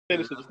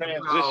it's a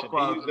transition. He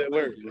used that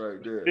word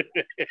right there.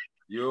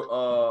 You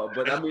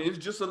but I mean, it's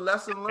just a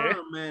lesson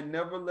learned, man.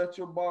 Never let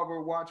your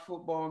barber watch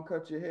football and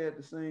cut your hair at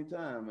the same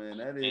time, man.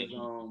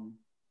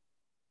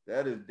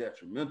 That is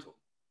detrimental.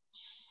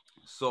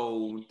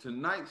 So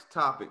tonight's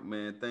topic,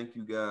 man, thank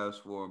you guys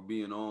for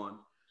being on.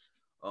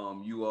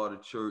 You Are the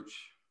Church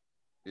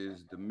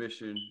is the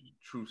mission,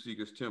 Truth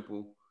Seekers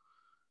Temple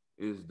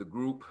is the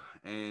group,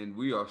 and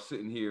we are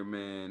sitting here,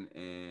 man,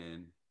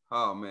 and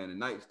oh man,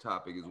 tonight's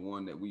topic is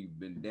one that we've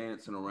been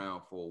dancing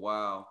around for a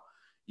while,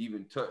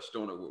 even touched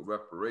on it with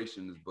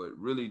reparations, but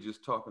really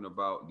just talking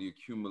about the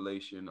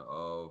accumulation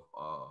of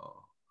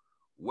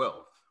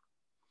wealth,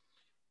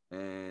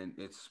 and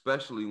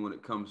especially when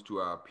it comes to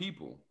our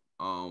people.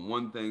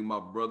 One thing my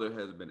brother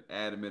has been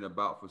adamant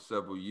about for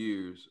several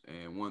years,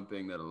 and one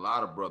thing that a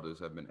lot of brothers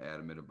have been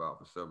adamant about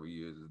for several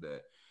years, is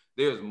that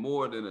there's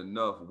more than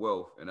enough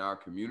wealth in our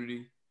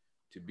community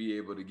to be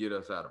able to get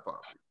us out of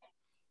poverty.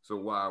 So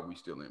why are we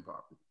still in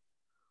poverty?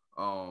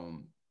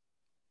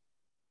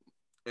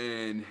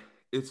 And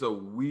it's a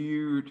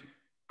weird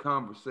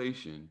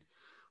conversation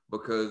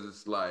because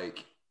it's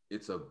like,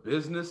 it's a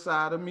business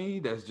side of me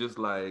that's just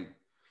like,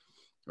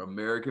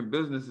 American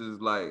business is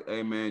like,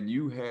 hey man,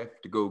 you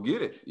have to go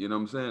get it. You know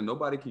what I'm saying?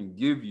 Nobody can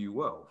give you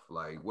wealth.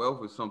 Like,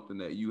 wealth is something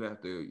that you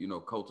have to,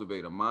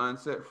 cultivate a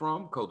mindset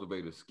from,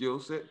 cultivate a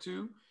skill set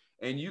to.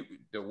 And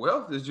the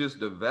wealth is just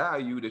the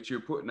value that you're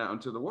putting out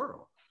into the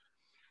world.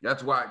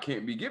 That's why it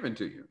can't be given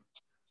to you.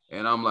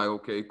 And I'm like,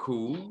 okay,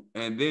 cool.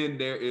 And then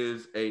there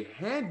is a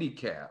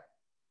handicap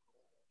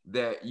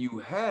that you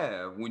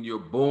have when you're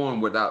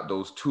born without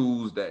those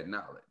tools, that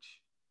knowledge.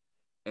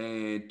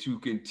 And to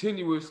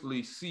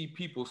continuously see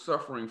people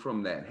suffering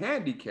from that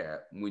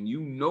handicap, when you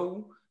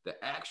know the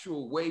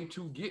actual way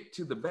to get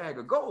to the bag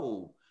of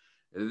gold,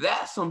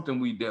 that's something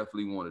we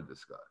definitely want to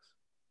discuss.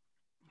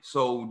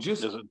 So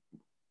just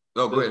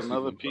there's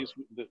another piece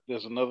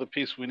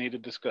we need to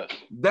discuss.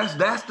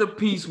 That's the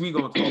piece we're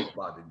gonna talk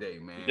about today,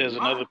 man. There's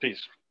another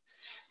piece,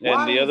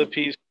 and the other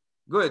piece.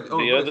 Good.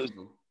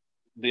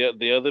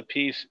 The other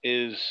piece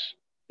is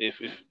if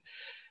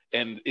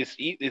and it's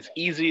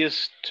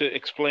easiest to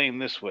explain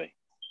this way.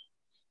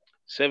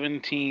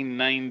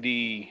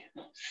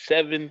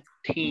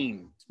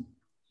 1717,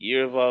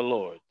 year of our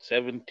Lord,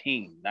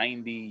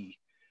 1790,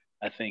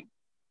 I think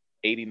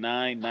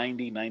 89,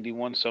 90,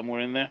 91,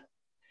 somewhere in there.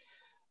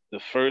 The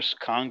first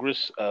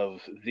Congress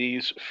of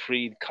these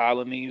freed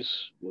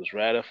colonies was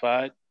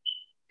ratified.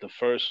 The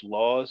first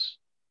laws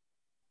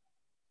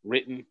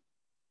written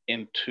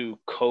into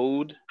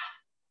code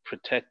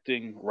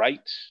protecting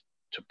rights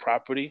to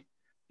property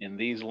in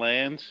these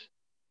lands,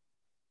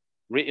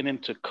 written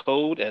into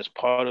code as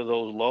part of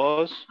those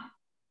laws.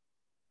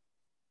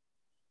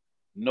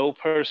 No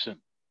person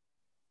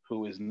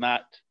who is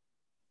not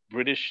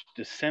British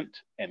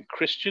descent and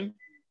Christian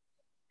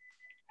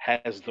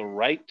has the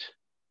right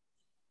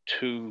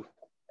to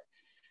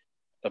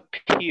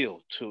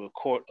appeal to a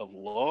court of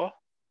law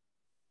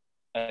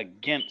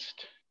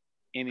against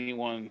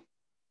anyone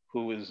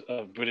who is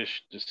of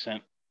British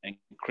descent and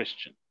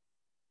Christian.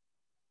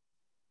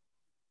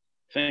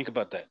 Think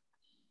about that.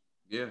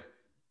 Yeah.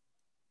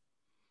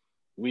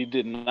 We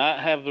did not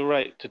have the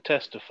right to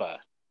testify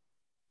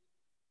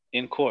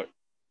in court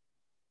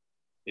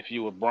if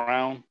you were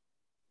brown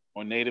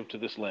or native to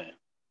this land,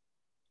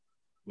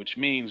 which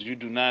means you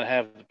do not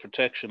have the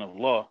protection of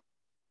law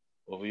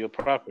over your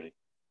property.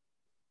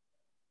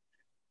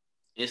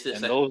 And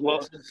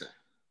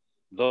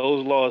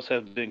those laws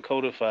have been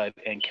codified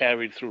and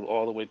carried through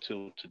all the way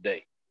to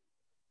today.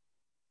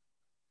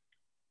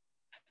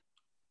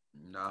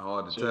 Not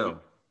hard to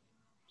tell.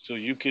 So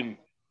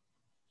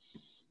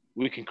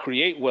we can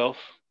create wealth.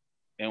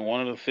 And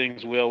one of the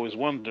things we always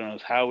wonder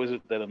is, how is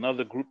it that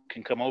another group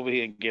can come over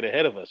here and get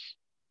ahead of us?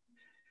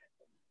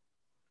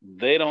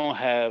 They don't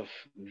have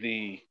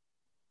the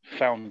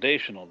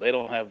foundational, they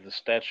don't have the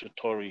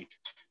statutory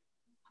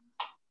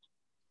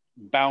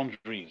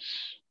boundaries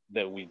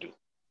that we do.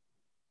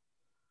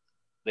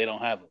 They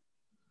don't have it.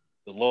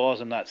 The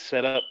laws are not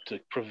set up to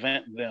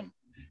prevent them.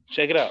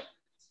 Check it out.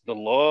 The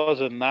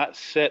laws are not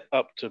set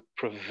up to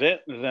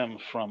prevent them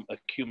from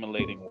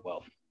accumulating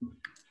wealth.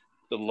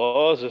 The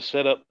laws are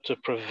set up to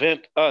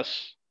prevent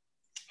us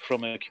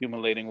from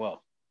accumulating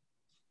wealth.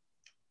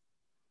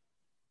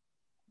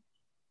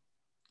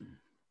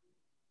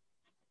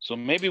 So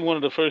maybe one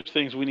of the first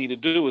things we need to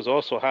do is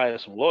also hire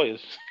some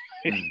lawyers,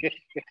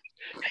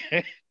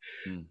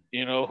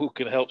 who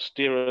can help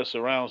steer us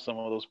around some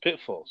of those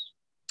pitfalls.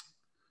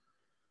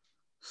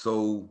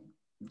 So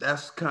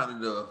that's kind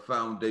of the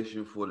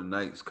foundation for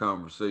tonight's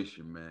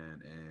conversation,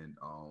 man. And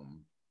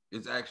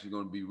it's actually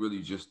going to be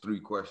really just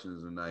 3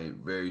 questions tonight.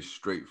 Very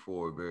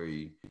straightforward,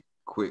 very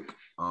quick,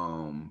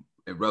 and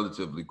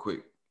relatively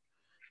quick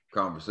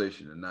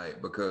conversation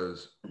tonight,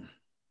 because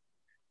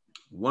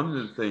one of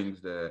the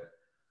things that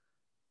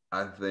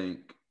I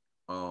think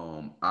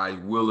I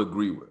will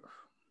agree with,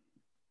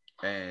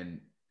 and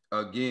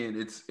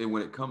again,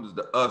 when it comes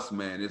to us,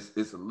 man,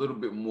 it's a little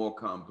bit more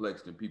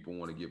complex than people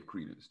want to give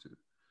credence to.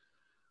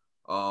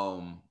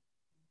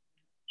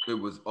 it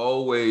was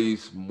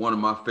always one of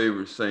my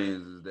favorite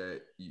sayings is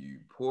that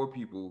poor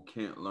people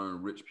can't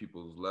learn rich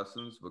people's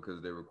lessons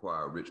because they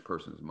require a rich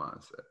person's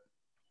mindset.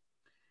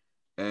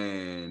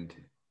 And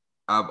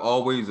I've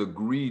always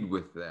agreed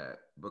with that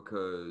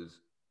because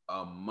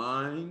a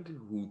mind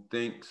who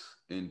thinks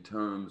in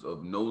terms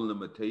of no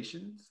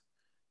limitations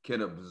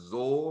can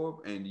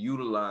absorb and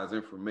utilize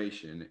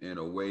information in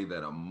a way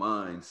that a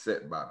mind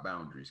set by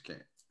boundaries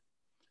can't.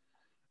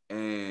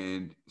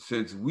 And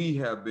since we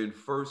have been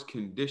first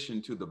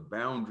conditioned to the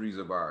boundaries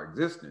of our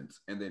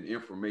existence and then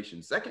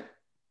information second,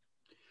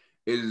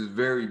 it is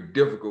very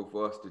difficult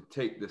for us to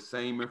take the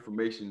same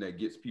information that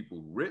gets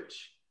people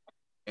rich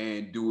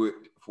and do it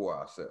for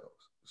ourselves.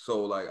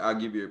 So, like, I'll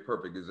give you a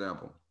perfect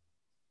example.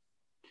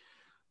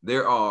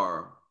 There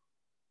are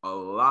a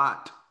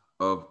lot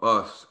of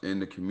us in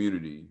the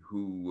community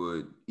who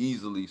would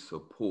easily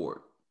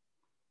support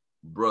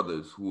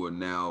brothers who are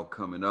now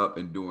coming up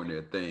and doing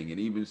their thing. And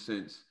even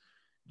since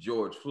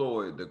George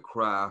Floyd, the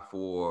cry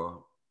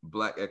for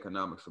Black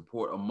economic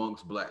support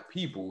amongst Black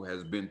people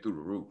has been through the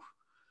roof.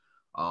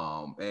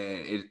 And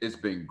it's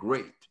been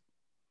great.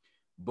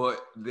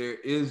 But there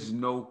is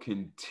no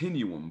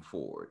continuum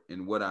for it.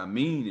 And what I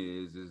mean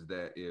is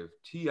that if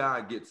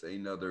T.I. gets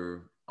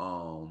another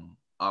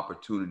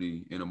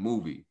opportunity in a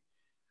movie,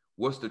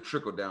 what's the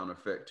trickle down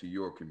effect to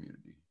your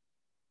community?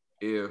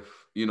 If,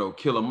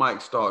 Killer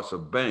Mike starts a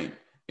bank,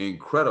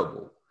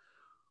 incredible.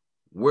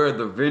 Where are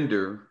the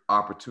vendor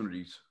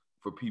opportunities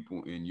for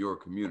people in your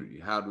community?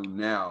 How do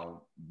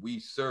now we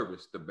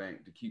service the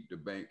bank to keep the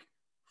bank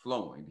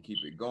flowing, to keep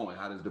it going?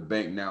 How does the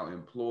bank now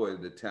employ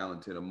the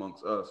talented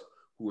amongst us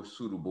who are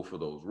suitable for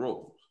those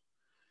roles?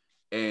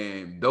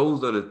 And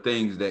those are the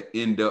things that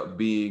end up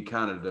being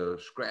kind of the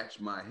scratch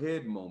my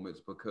head moments,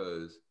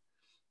 because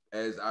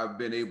as I've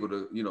been able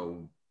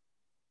to,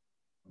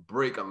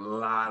 break a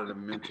lot of the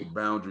mental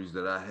boundaries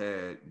that I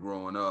had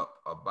growing up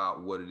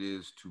about what it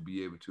is to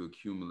be able to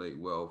accumulate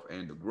wealth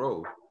and to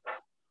grow.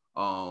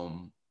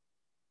 Um,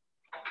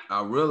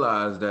 I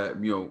realized that,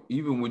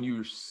 even when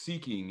you're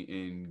seeking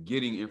and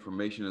getting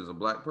information as a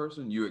Black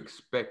person, you're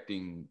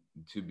expecting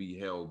to be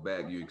held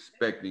back. You're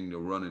expecting to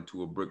run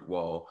into a brick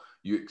wall.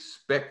 You're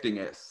expecting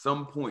at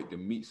some point to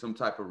meet some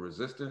type of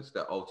resistance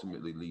that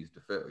ultimately leads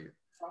to failure.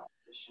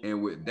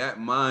 And with that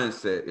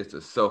mindset, it's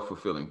a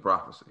self-fulfilling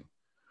prophecy.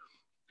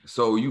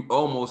 So you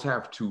almost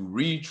have to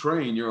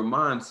retrain your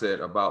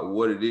mindset about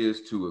what it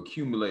is to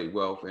accumulate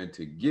wealth and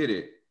to get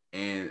it.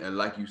 And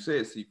like you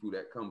said, Seafood,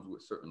 that comes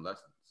with certain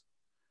lessons.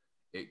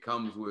 It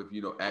comes with,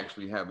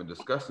 actually having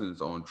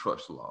discussions on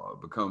trust law.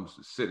 It becomes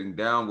sitting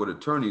down with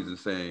attorneys and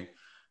saying,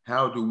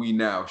 how do we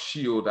now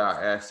shield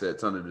our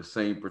assets under the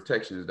same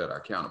protections that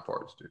our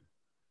counterparts do?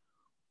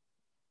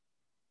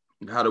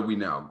 How do we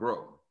now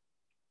grow?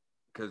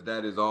 Because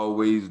that is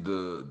always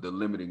the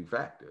limiting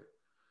factor.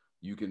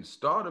 You can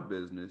start a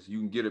business, you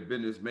can get a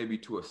business maybe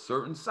to a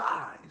certain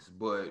size,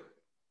 but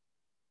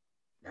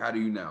how do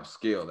you now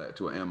scale that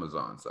to an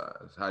Amazon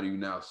size? How do you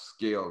now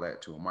scale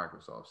that to a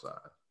Microsoft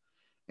size?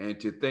 And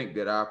to think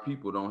that our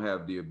people don't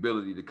have the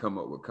ability to come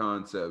up with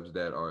concepts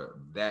that are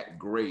that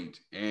great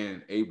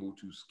and able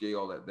to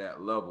scale at that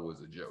level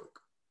is a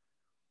joke.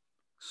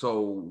 So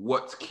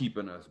what's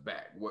keeping us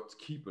back? What's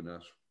keeping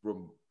us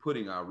from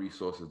putting our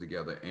resources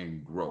together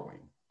and growing?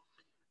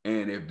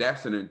 And if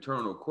that's an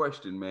internal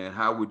question, man,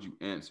 how would you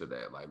answer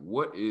that? Like,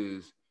 what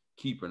is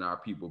keeping our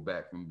people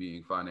back from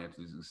being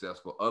financially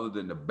successful other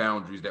than the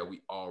boundaries that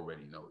we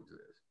already know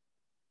exist?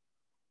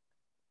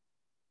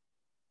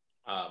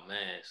 Oh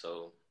man,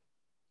 so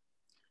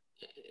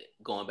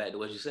going back to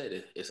what you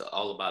said, it's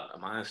all about a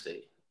mind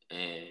state.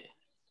 And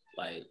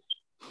like,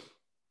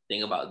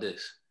 think about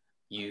this: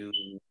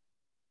 you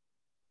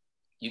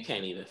you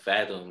can't even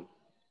fathom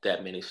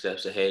that many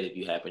steps ahead if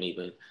you haven't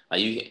even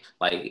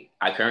like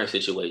our current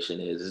situation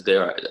is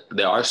there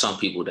are some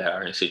people that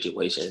are in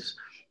situations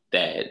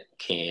that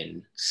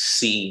can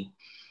see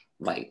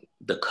like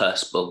the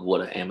cusp of what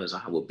an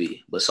Amazon would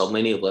be, but so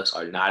many of us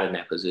are not in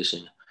that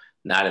position,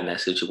 not in that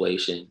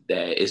situation,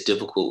 that it's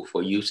difficult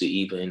for you to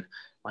even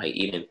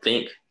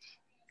think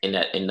in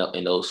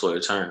in those sort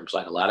of terms.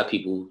 Like a lot of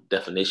people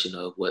definition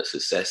of what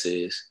success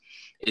is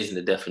isn't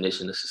the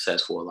definition of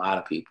success for a lot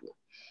of people,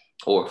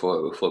 or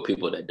for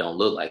people that don't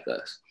look like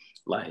us.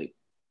 Like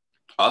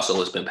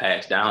also it's been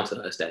passed down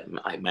to us that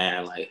like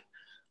man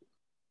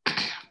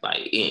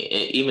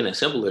even in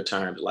simpler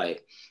terms,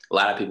 like a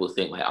lot of people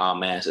think like, oh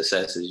man,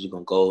 success is you're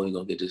gonna go and you're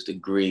gonna get this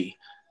degree,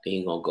 then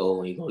you're gonna go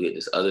and you're gonna get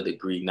this other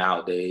degree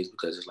nowadays,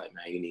 because it's like,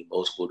 man, you need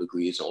multiple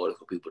degrees in order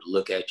for people to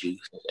look at you.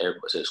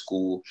 Everybody says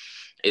school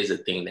is a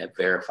thing that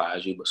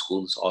verifies you, but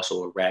school is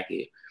also a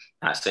racket.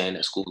 Not saying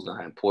that school's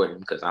not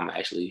important, because I'm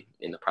actually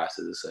in the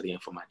process of studying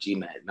for my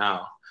GMAT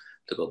now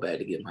to go back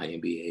to get my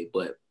MBA.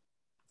 But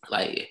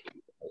like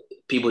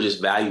people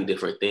just value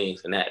different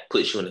things, and that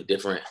puts you in a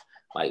different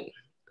like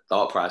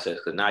thought process,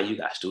 because now you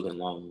got student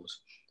loans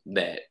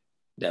that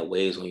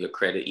weighs on your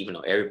credit, even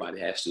though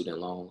everybody has student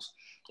loans.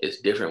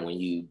 It's different when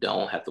you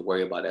don't have to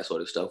worry about that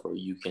sort of stuff, or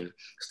you can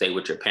stay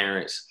with your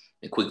parents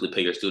and quickly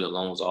pay your student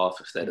loans off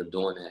instead of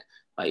doing that.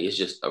 Like it's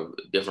just a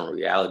different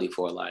reality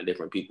for a lot of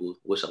different people,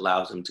 which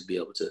allows them to be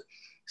able to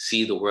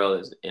see the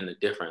world in a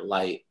different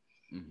light,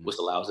 which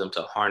allows them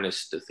to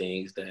harness the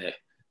things that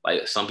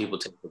like some people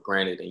take for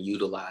granted and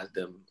utilize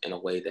them in a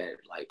way that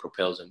like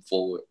propels them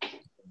forward.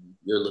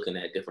 You're looking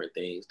at different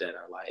things that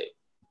are like,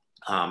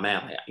 oh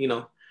man, like, you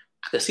know,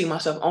 I could see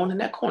myself owning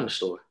that corner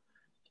store.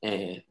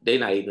 And they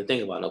not even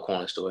thinking about no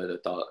corner store. They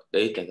thought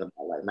they think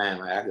about like, man,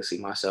 like I could see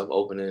myself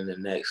opening the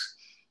next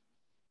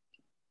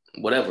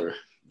whatever,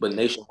 but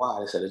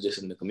nationwide instead of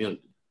just in the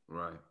community.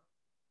 Right,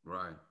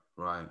 right,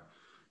 right.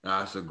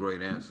 That's a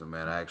great answer,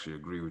 man. I actually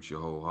agree with you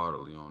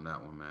wholeheartedly on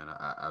that one, man.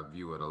 I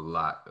view it a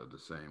lot of the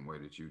same way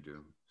that you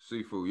do.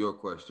 Seafood, your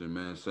question,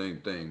 man.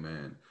 Same thing,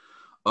 man.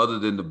 Other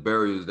than the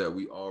barriers that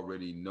we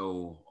already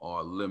know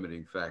are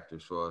limiting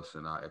factors for us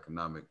in our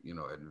economic,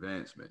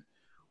 advancement,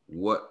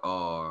 what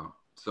are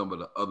some of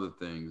the other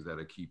things that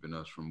are keeping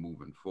us from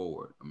moving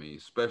forward? I mean,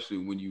 especially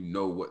when you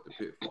know what the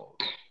pitfalls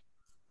are.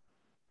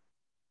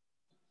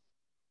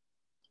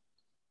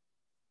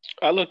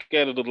 I look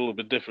at it a little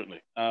bit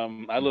differently. I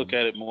look Mm-hmm.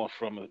 at it more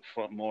from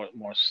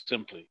more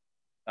simply.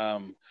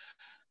 Um,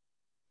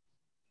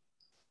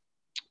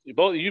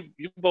 you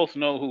both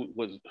know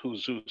who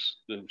Zeus,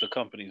 the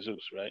company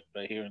Zeus, right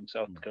here in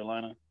South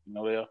Carolina. You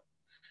know they are.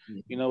 You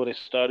Mm-hmm. know where they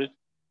started?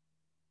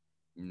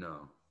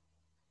 No.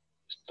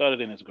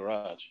 Started in his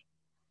garage.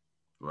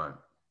 Right.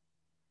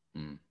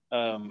 Mm.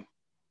 Um,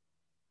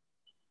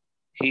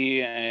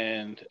 he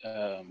and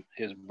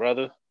his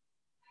brother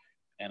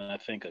and I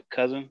think a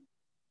cousin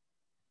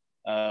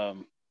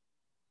um,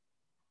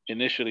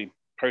 initially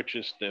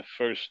purchased their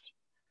first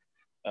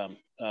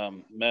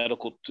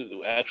medical.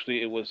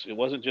 Actually, it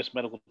wasn't just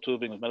medical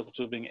tubing. It was medical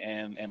tubing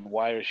and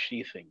wire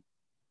sheathing.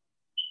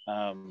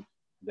 Um,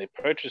 they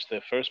purchased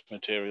their first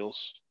materials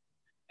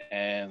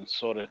and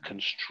sort of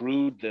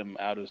construed them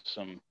out of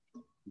some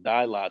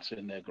die lots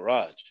in their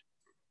garage.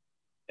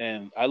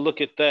 And I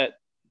look at that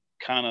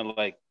kind of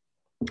like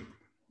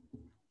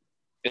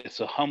it's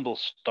a humble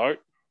start.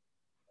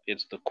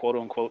 It's the quote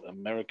unquote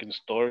American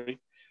story.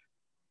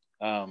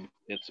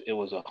 It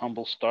was a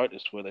humble start.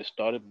 It's where they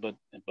started, but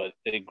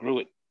they grew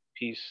it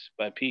piece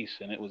by piece,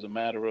 and it was a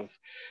matter of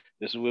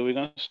this is where we're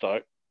going to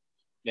start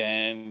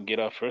and get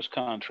our first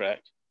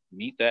contract,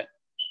 meet that,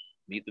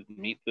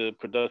 meet the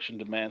production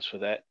demands for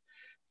that,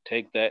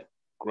 take that,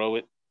 grow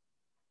it,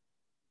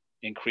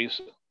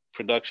 increase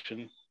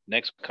production,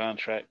 next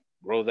contract,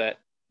 grow that.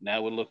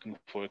 Now we're looking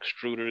for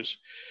extruders.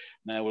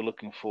 Now we're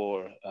looking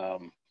for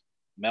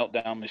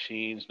meltdown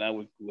machines.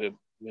 Now we're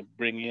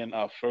bringing in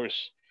our first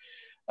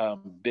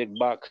big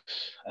box.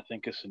 I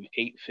think it's an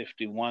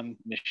 851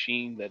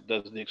 machine that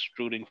does the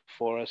extruding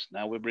for us.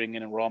 Now we're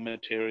bringing in raw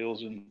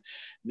materials and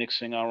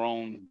mixing our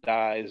own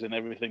dyes and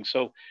everything.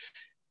 So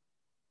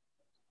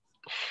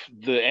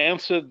the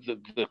answer,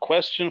 the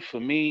question for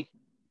me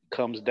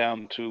comes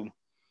down to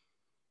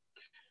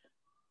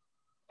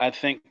I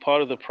think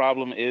part of the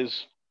problem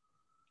is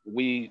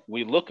we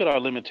look at our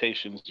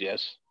limitations,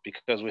 yes,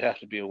 because we have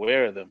to be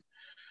aware of them,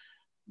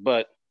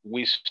 but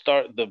we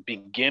start the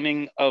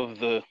beginning of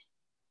the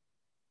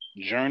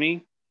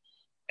journey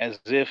as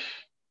if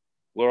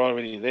we're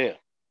already there.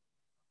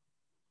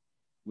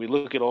 We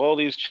look at all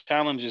these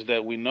challenges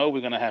that we know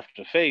we're going to have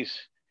to face,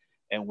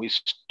 and we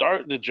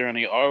start the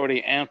journey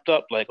already amped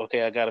up like,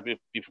 okay, I got to be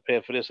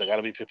prepared for this. I got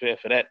to be prepared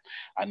for that.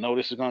 I know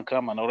this is going to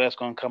come. I know that's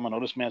going to come. I know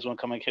this man's going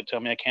to come and tell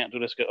me I can't do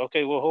this.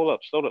 Okay, well, hold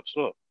up, slow up,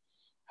 slow up.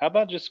 How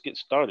about just get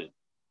started?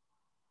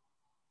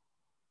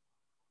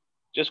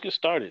 Just get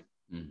started.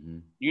 Mm-hmm.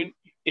 You,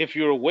 if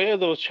you're aware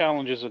those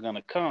challenges are going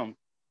to come,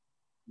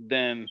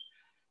 then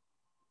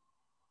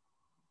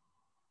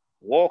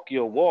walk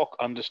your walk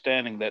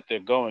understanding that they're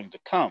going to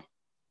come.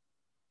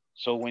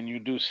 So when you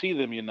do see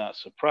them, you're not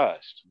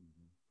surprised.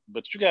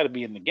 But you got to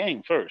be in the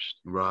game first.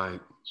 Right.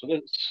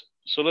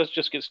 So let's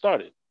just get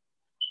started.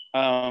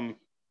 Um,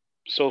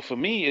 so for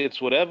me,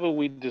 it's whatever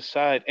we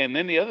decide. And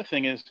then the other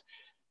thing is,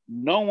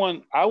 no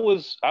one. I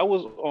was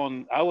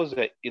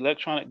at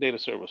electronic data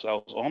service. I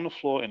was on the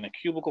floor in a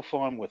cubicle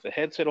farm with a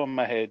headset on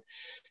my head,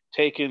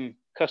 taking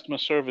customer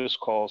service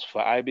calls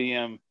for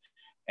IBM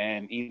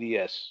and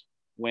EDS.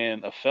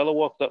 When a fellow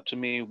walked up to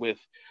me with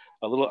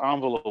a little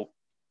envelope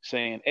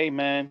saying, "Hey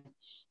man,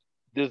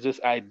 there's this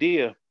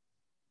idea.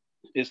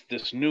 It's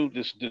this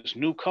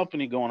new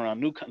company going around,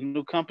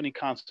 new company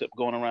concept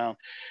going around.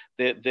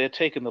 They're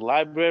taking the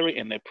library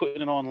and they're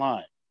putting it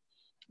online.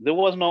 There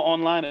was no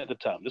online at the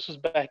time. This was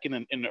back in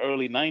the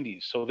early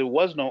 '90s, so there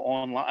was no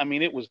online. I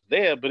mean, it was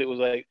there, but it was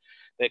like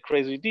that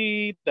crazy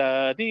dee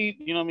da dee.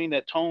 You know what I mean?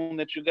 That tone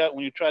that you got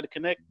when you try to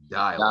connect,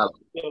 Dial up.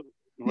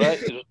 right?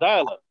 It was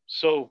dial up.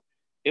 So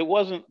it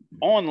wasn't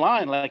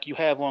online like you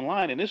have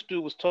online. And this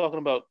dude was talking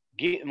about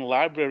getting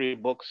library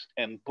books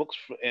and books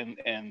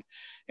and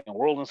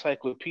World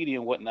Encyclopedia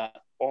and whatnot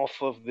off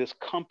of this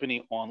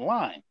company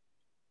online.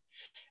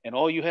 And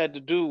all you had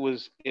to do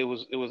was it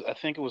was I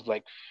think it was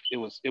like it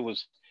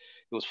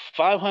was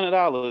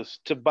 $500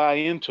 to buy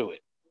into it.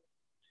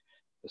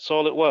 That's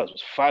all it was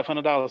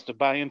 $500 to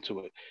buy into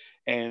it.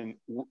 And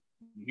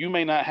You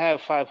may not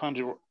have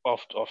 500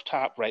 off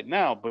top right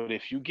now, but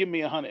if you give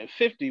me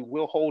 150,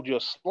 we'll hold your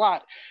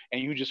slot,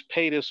 and you just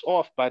pay this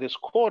off by this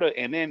quarter,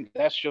 and then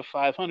that's your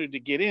 500 to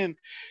get in.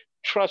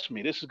 Trust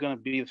me, this is going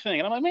to be the thing.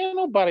 And I'm like, man,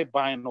 nobody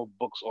buying no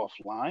books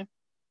offline.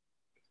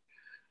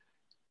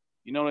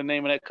 You know the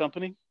name of that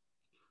company?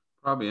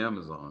 Probably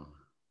Amazon.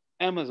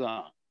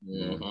 Amazon.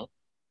 Mm-hmm.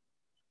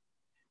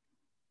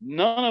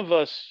 None of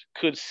us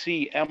could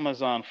see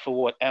Amazon for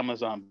what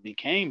Amazon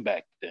became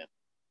back then.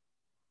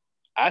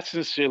 I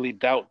sincerely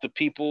doubt the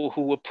people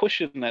who were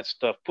pushing that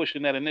stuff,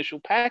 pushing that initial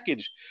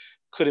package,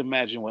 could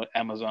imagine what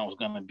Amazon was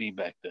going to be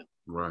back then.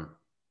 Right.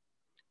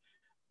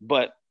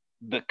 But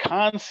the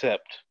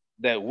concept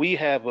that we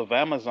have of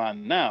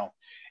Amazon now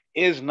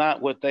is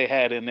not what they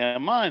had in their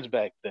minds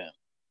back then.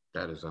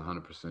 That is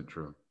 100%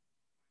 true.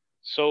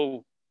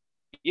 So,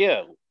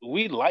 yeah,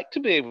 we'd like to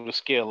be able to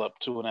scale up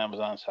to an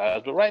Amazon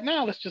size, but right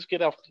now, let's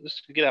get out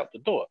the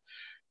door.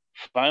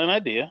 Find an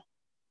idea,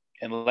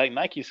 and like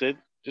Nike said,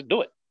 just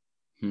do it.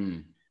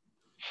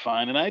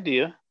 Find an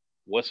idea.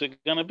 What's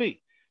it gonna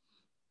be?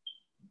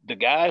 The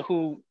guy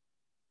who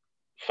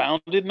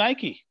founded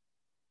Nike,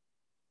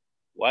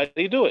 why did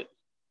he do it?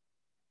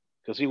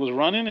 Because he was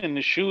running, and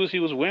the shoes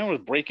he was wearing was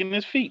breaking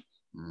his feet.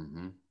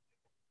 Mm-hmm.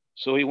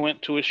 So he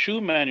went to a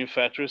shoe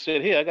manufacturer and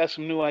said, "Hey, I got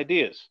some new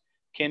ideas.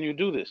 Can you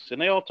do this?" And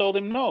they all told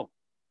him no.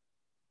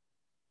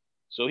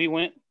 So he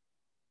went,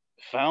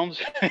 found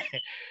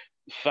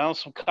found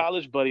some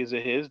college buddies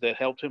of his that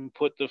helped him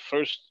put the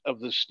first of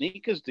the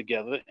sneakers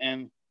together,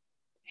 and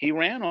he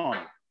ran on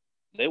them.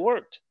 They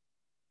worked.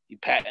 He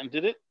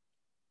patented it,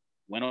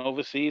 went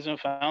overseas and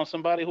found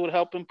somebody who would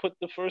help him put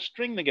the first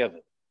string together.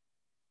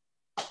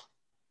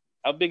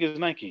 How big is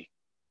Nike?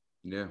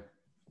 Yeah.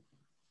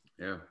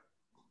 Yeah.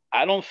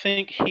 I don't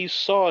think he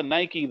saw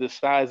Nike the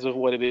size of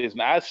what it is.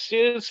 Now, I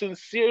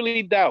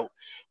sincerely doubt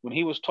when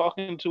he was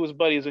talking to his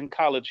buddies in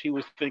college, he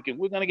was thinking,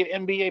 we're going to get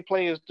NBA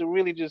players to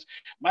really just,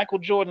 Michael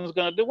Jordan's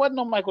going to, there wasn't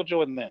no Michael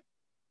Jordan then.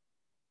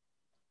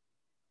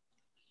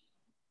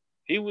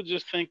 He was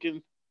just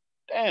thinking,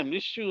 damn,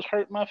 these shoes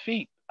hurt my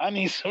feet. I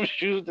need some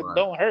shoes that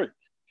don't hurt.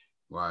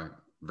 Right.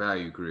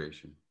 Value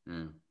creation.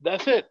 Yeah.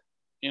 That's it.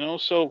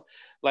 So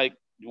like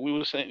you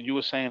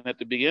were saying at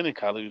the beginning,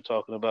 Kylie, you were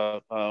talking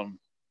about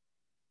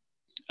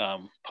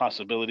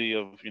possibility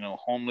of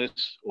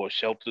homeless or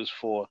shelters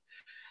for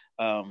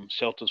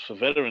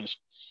veterans.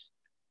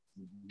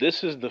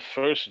 This is the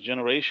first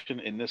generation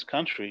in this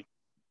country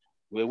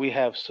where we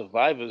have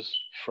survivors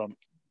from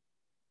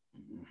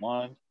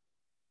 1,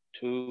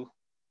 2,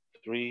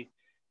 3,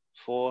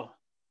 4,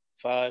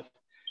 5,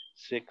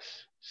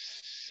 6,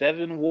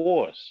 7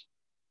 wars.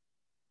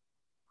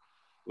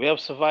 We have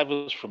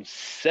survivors from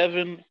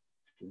 7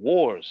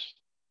 wars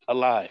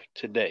alive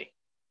today.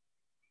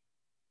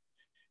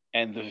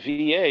 And the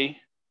VA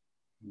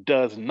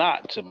does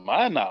not, to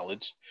my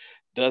knowledge,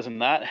 does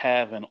not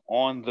have an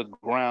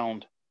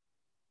on-the-ground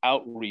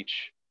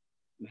outreach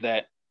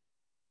that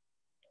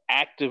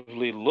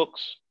actively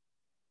looks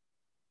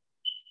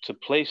to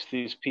place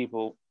these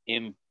people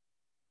in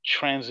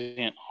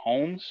transient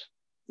homes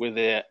where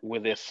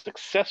they're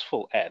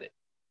successful at it.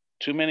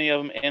 Too many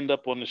of them end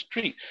up on the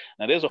street.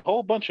 Now, there's a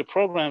whole bunch of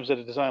programs that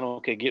are designed,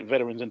 okay, get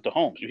veterans into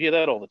homes. You hear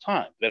that all the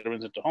time,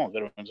 veterans into homes,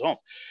 veterans into homes.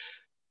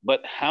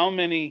 But how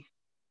many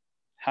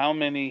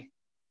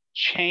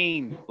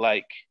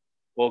chain-like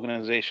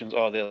organizations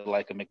are there,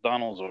 like a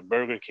McDonald's or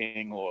Burger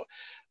King, or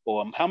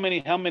how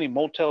many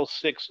Motel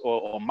 6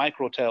 or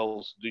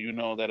microtels do you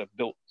know that are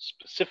built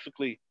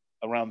specifically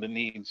around the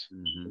needs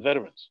of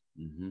veterans?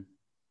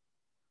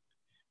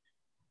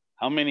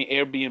 How many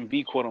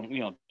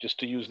Airbnb, just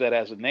to use that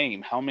as a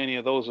name, how many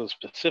of those are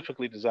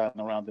specifically designed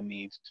around the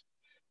needs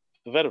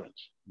of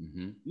veterans?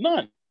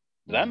 None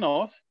that I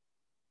know of.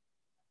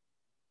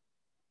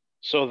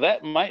 So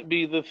that might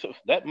be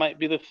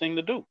the thing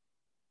to do.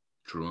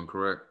 True and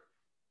correct.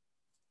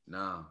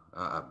 Nah,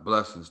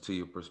 blessings to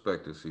your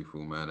perspective,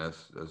 Sifu, man.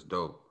 That's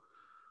dope.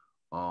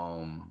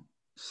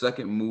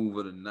 Second move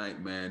of the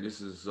night, man. This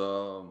is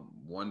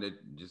one that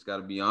just got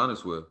to be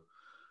honest with.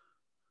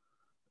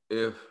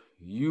 If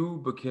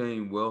you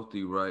became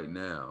wealthy right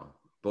now,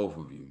 both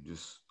of you,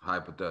 just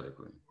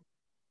hypothetically,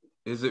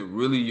 is it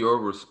really your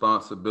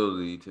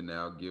responsibility to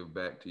now give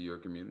back to your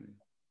community?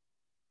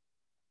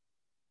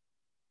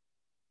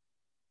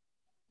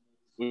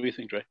 What do you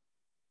think, Dre?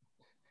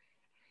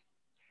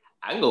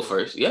 I can go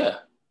first. Yeah,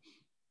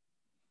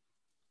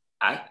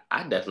 I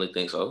definitely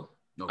think so.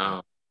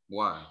 Okay.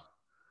 Why?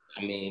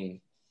 I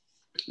mean,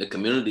 the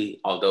community,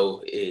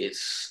 although it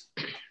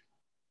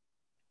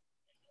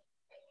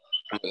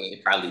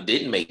probably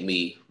didn't make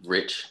me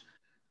rich,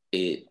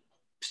 it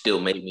still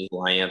made me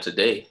who I am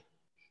today.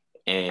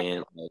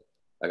 And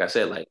like I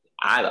said, like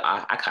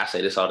I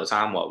say this all the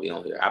time while we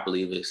on here. I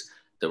believe it's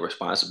the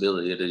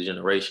responsibility of the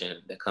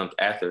generation that comes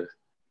after.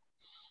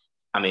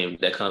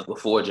 That comes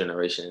before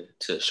generation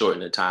to shorten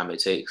the time it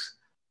takes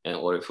in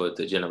order for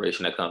the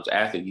generation that comes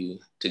after you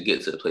to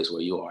get to the place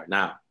where you are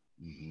now.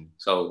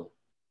 So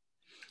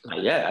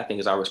Like, yeah, I think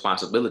it's our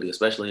responsibility,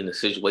 especially in the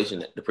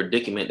situation, the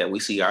predicament that we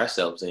see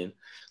ourselves in.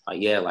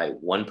 Like, yeah, like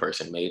one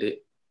person made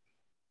it,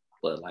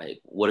 but like,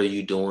 what are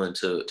you doing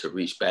to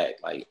reach back?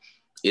 Like,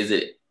 is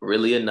it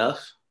really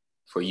enough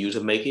for you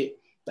to make it?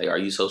 Like, are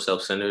you so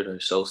self-centered or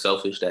so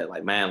selfish that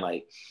like, man,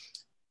 like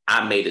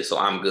I made it, so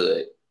I'm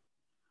good.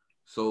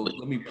 So But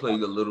let me play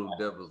the little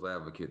devil's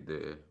advocate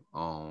there.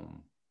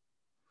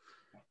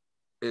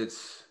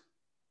 It's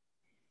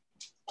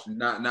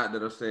not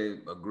that I say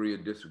agree or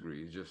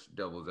disagree. It's just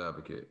devil's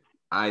advocate.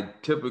 I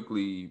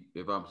typically,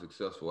 if I'm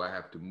successful, I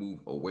have to move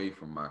away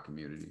from my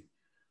community.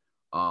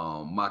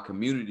 My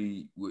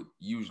community would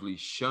usually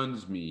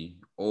shuns me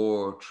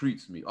or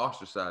treats me,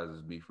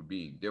 ostracizes me for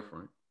being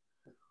different.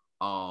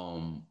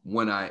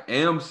 When I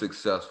am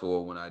successful,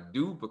 or when I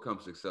do become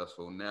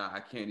successful, now I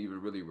can't even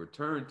really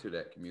return to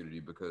that community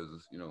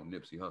because,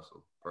 Nipsey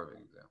Hussle,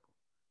 perfect example,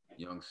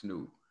 Young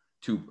Snoop,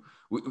 two.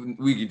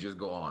 We could just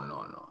go on and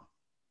on and on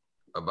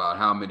about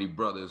how many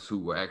brothers who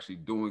were actually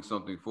doing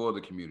something for the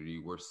community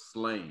were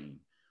slain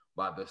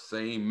by the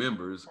same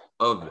members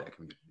of that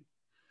community.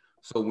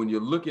 So when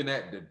you're looking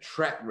at the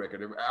track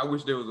record, I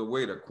wish there was a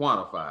way to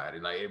quantify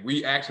it. Like if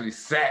we actually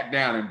sat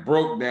down and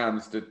broke down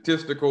the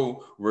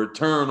statistical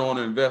return on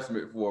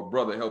investment for a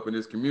brother helping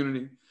his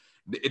community,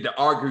 the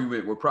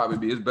argument would probably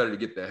be it's better to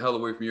get the hell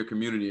away from your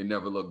community and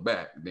never look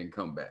back than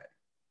come back.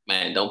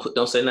 man, don't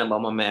say nothing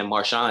about my man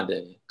Marshawn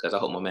then, because I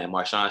hope my man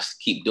Marshawn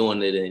keep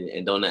doing it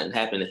and don't nothing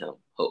happen to him.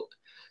 Hope,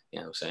 you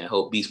know what I'm saying?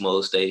 Hope Beast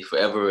Mode stay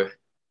forever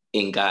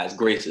in God's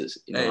graces.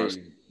 You know what I'm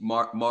saying? Hey,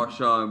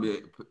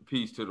 Marshawn,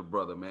 peace to the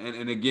brother, man.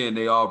 And again,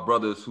 they are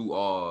brothers who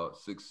are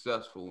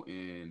successful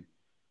in,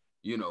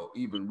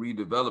 even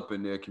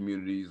redeveloping their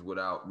communities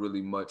without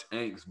really much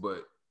angst.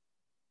 But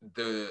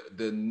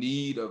the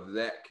need of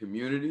that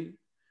community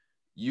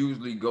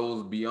usually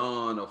goes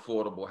beyond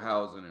affordable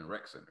housing and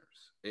rec centers.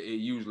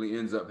 It usually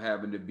ends up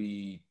having to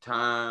be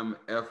time,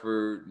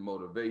 effort,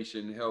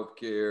 motivation,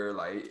 healthcare.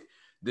 Like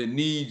the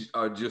needs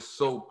are just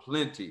so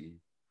plenty.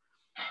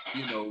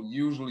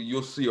 Usually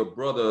you'll see a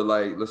brother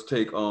like let's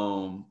take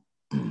Warren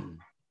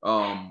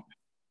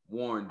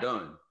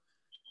Dunn,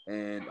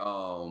 and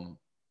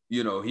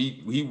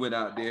he went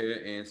out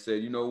there and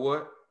said, you know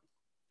what?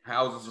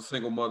 Houses for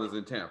single mothers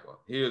in Tampa.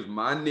 Here's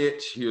my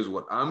niche. Here's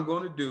what I'm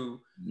going to do.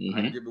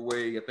 I give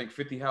away, I think,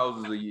 50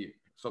 houses a year,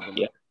 something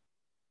like that.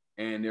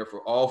 And they're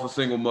all for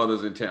single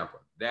mothers in Tampa.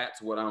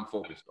 That's what I'm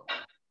focused on.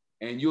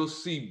 And you'll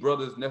see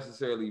brothers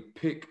necessarily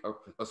pick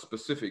a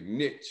specific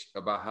niche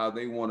about how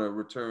they want to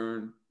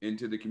return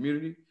into the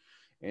community.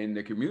 And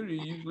the community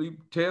usually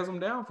tears them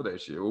down for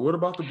that shit. Well, what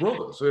about the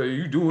brothers? Hey,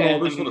 you doing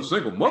all this for the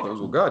single mothers?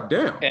 Well,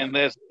 goddamn.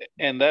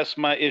 And that's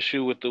my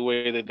issue with the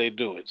way that they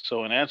do it.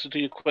 So in answer to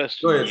your Go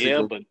question, ahead,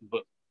 yeah, Sequel.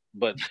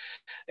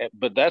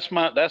 but that's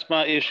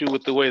my issue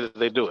with the way that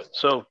they do it.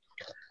 So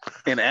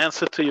in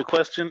answer to your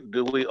question,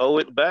 do we owe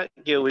it back?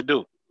 Yeah, we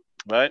do,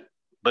 right?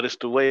 But it's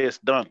the way it's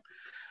done.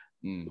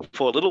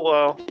 For a little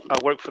while, I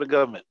worked for the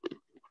government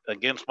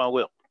against my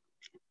will.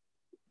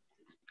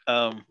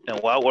 And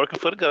while working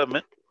for the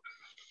government,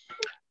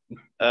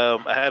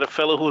 I had a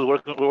fellow who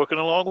was working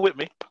along with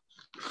me.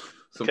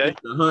 Some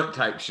Ethan Hunt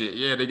type shit.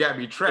 Yeah, they got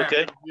me trapped.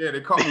 Okay. Yeah,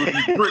 they caught me with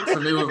these bricks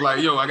and they was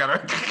like, yo, I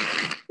gotta.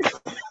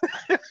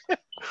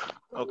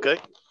 Okay.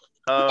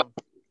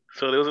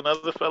 So there was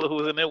another fellow who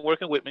was in there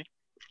working with me,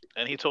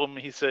 and he told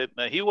me, he said,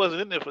 now he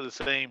wasn't in there for the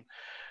same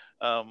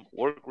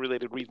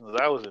work-related reasons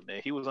I was in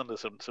there. He was under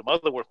some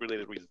other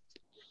work-related reasons,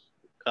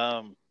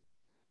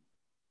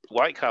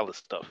 white-collar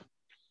stuff.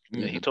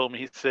 And he told me,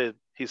 he said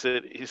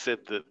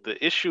the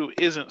issue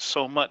isn't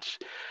so much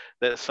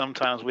that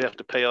sometimes we have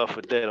to pay off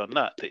a debt or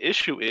not. The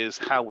issue is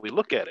how we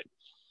look at it.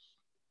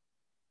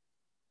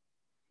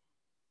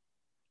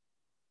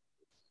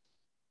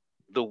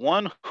 The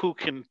one who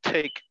can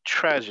take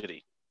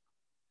tragedy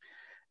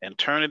and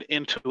turn it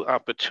into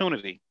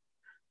opportunity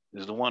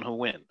is the one who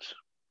wins.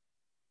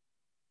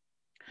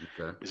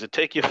 Okay. Is to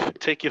take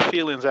your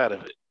feelings out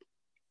of it.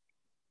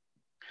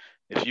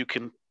 If you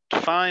can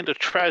find a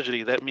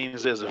tragedy, that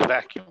means there's a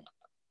vacuum.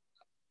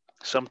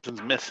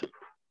 Something's missing.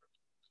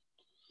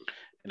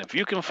 And if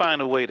you can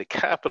find a way to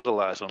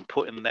capitalize on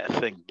putting that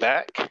thing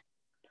back,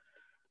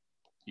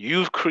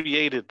 you've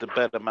created the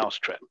better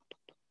mousetrap.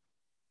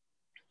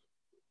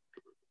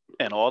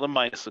 And all the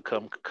mice will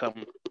come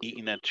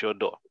eating at your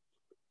door.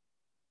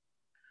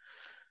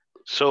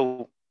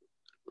 So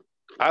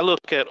I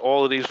look at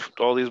all these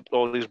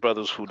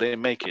brothers who they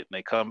make it and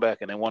they come back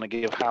and they want to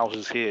give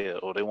houses here,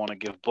 or they want to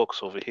give books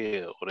over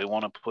here, or they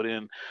want to put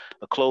in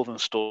a clothing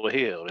store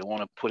here, or they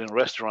want to put in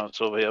restaurants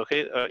over here.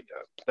 Okay,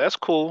 that's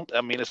cool.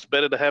 I mean, it's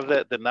better to have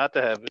that than not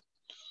to have it,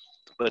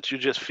 but you're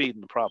just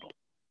feeding the problem.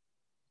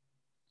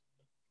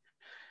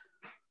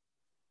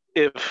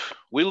 If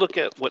we look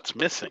at what's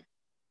missing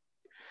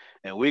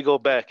and we go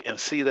back and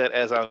see that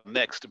as our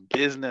next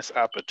business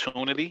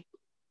opportunity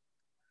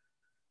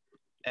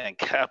and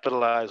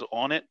capitalize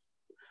on it,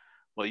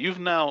 well, you've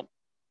now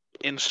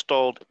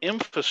installed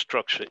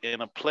infrastructure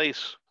in a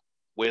place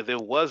where there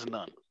was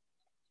none.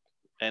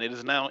 And it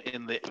is now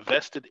in the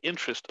vested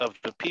interest of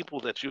the people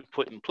that you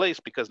put in place,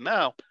 because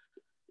now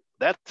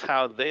that's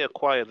how they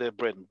acquire their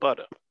bread and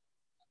butter.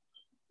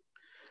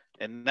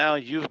 And now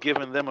you've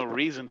given them a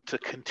reason to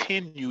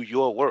continue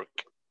your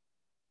work.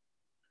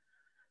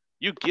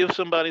 You give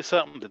somebody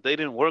something that they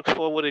didn't work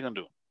for, what are they gonna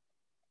do?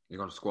 You're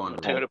gonna They're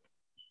squander gonna it. tear it.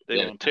 They're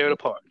Yeah. gonna tear it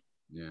apart.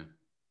 Yeah. You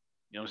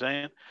know what I'm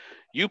saying?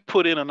 You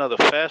put in another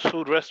fast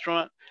food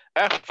restaurant.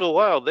 After a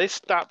while, they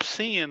stop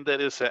seeing that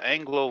it's an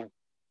Anglo,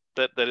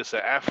 that it's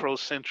an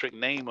Afrocentric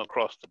name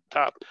across the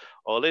top.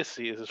 All they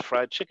see is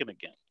fried chicken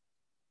again,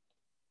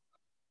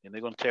 and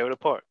they're gonna tear it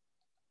apart.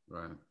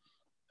 Right.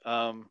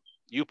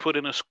 You put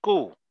in a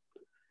school.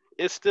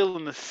 It's still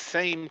in the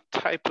same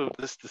type of,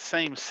 it's the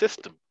same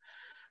system.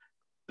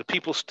 The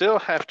people still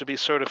have to be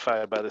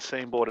certified by the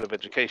same board of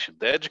education.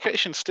 The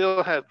education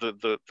still has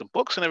the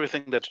books and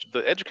everything, that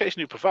the education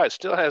you provide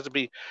still has to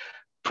be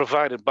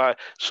provided by.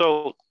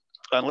 So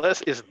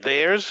unless it's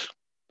theirs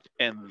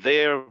and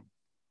they're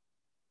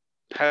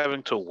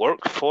having to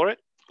work for it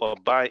or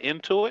buy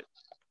into it,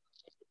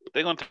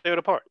 they're going to tear it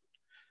apart.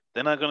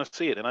 They're not going to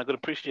see it. They're not going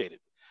to appreciate it.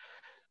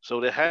 So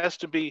there has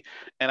to be,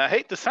 and I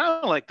hate to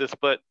sound like this,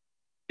 but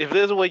if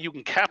there's a way you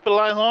can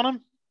capitalize on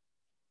them,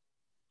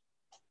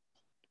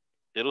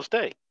 it'll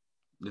stay.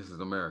 This is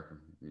America.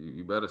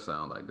 You better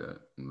sound like that.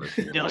 Unless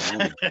you You know go what I'm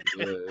home.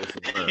 Yeah, it's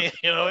America.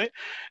 you know,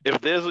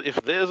 if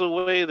there's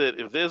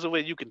a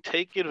way you can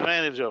take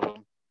advantage of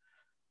them,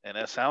 and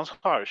that sounds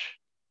harsh,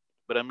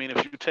 but I mean,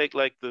 if you take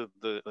like the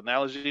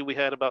analogy we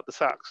had about the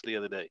socks the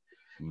other day,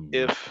 Mm-hmm.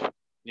 if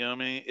you know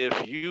what I mean,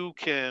 if you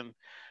can,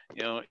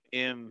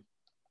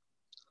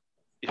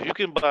 if you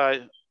can buy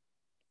an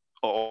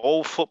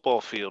old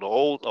football field, a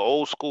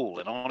old school,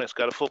 and on it's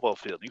got a football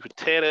field, you could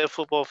tear that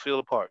football field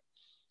apart,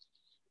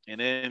 and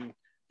then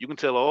you can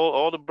tell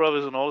all the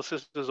brothers and all the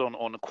sisters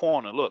on the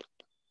corner, look,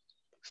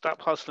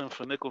 stop hustling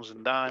for nickels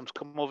and dimes.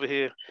 Come over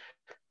here,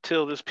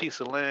 till this piece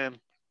of land.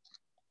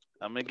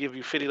 I'm gonna give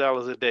you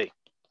 $50 a day.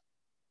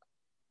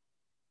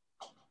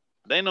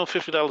 They know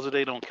 $50 a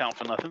day don't count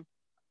for nothing,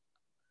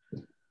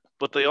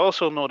 but they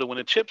also know that when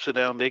the chips are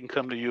down, they can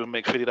come to you and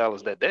make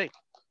 $50 that day,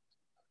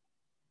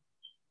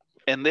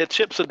 and their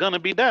chips are gonna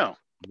be down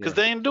because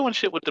Yeah. they ain't doing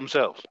shit with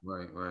themselves.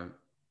 Right. Right.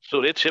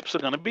 So their chips are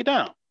gonna be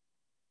down.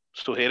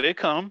 So here they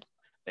come,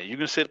 and you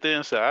can sit there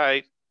and say, "All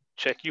right,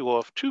 check you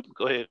off. Choop,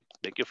 go ahead,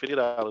 make your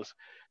 $50.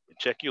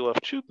 Check you off.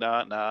 Choop,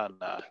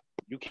 nah.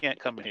 You can't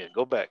come in here.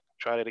 Go back.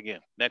 Try that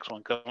again. Next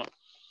one, come on.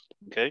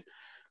 Okay."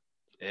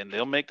 And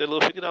they'll make their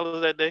little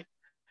 $50 that day.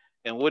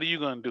 And what are you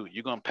gonna do?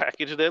 You're gonna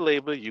package their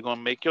labor. You're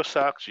gonna make your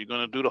socks. You're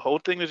gonna do the whole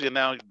thing. As you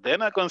now, they're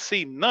not gonna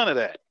see none of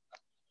that.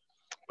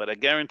 But I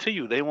guarantee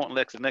you, they won't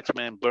let the next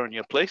man burn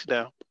your place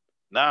down.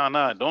 Nah.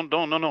 Don't,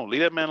 no.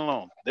 Leave that man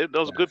alone.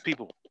 Those are good Yes.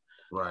 people.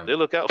 Right. They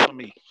look out for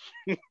me.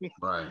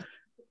 Right.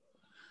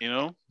 You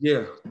know.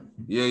 Yeah.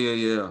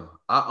 Yeah.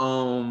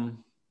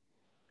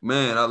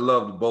 Man, I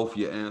loved both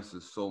your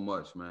answers so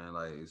much, man.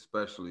 Like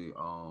especially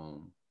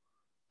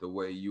the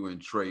way you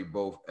and Trey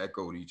both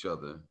echoed each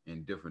other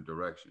in different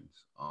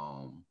directions.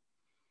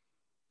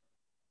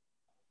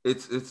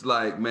 It's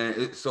like, man,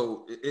 it's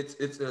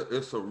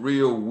a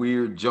real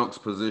weird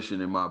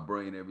juxtaposition in my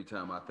brain every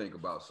time I think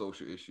about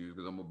social issues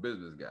because I'm a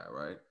business guy,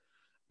 right?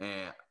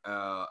 And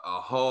a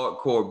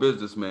hardcore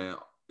businessman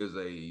is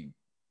a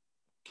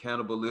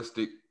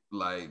cannibalistic,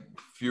 like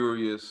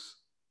furious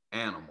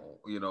animal,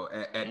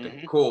 at the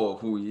Mm-hmm. core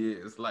of who he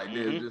is. Like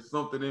there's Mm-hmm. just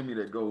something in me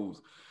that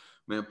goes,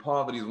 man,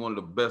 poverty is one of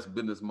the best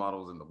business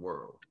models in the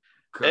world.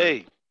 Cause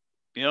Hey,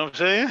 you know what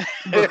I'm saying?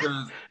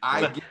 because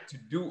I get to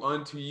do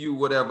unto you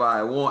whatever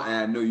I want, and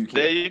I know you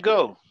There can't. you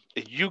go.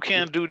 You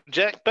can't do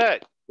jack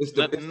back. It's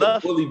the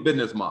bully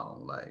business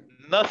model, like,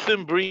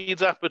 Nothing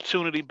breeds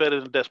opportunity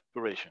better than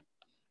desperation.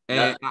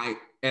 and Not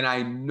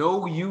I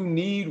know you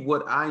need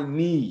what I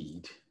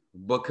need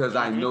because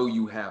I Mm-hmm. know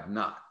you have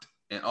not,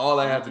 and all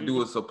I have to Mm-hmm.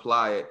 do is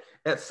supply it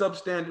at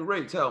substandard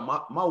rates. Hell,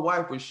 my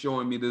wife was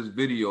showing me this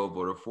video of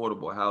an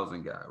affordable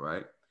housing guy,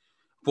 right?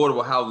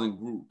 Affordable housing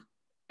group,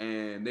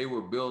 and they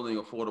were building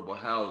affordable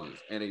houses,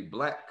 and a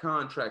black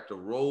contractor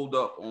rolled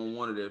up on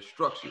one of their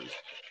structures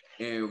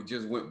and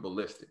just went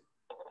ballistic.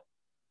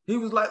 He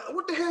was like,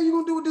 "What the hell you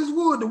gonna do with this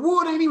wood? The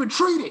wood ain't even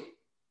treated.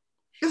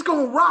 It's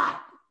gonna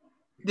rot.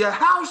 The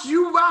house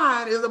you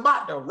buying is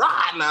about to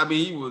rot." I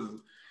mean,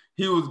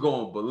 he was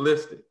going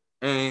ballistic,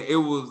 and it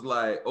was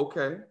like,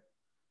 okay,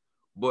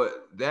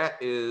 but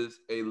that is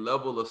a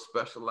level of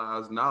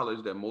specialized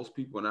knowledge that most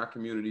people in our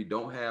community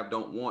don't have,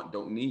 don't want,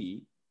 don't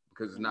need,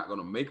 because it's not going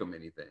to make them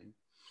anything.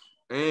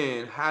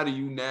 And how do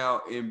you now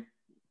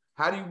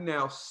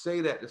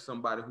say that to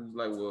somebody who's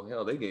like, well,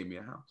 hell, they gave me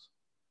a house.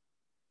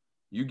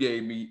 You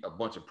gave me a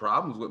bunch of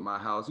problems with my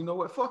house. You know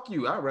what? Fuck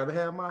you. I'd rather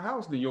have my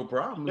house than your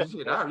problems.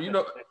 Shit,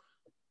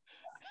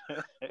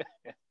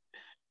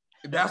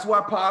 that's why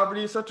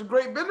poverty is such a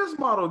great business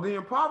model. The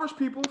impoverished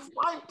people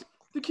fight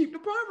to keep the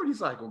poverty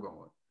cycle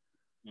going.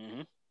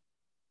 Mm-hmm.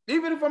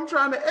 Even if I'm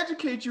trying to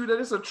educate you that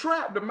it's a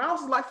trap, the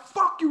mouse is like,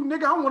 fuck you,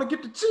 nigga. I want to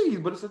get the cheese,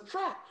 but it's a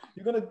trap.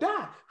 You're going to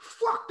die.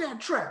 Fuck that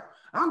trap.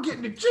 I'm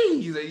getting the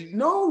cheese.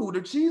 No,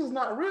 the cheese is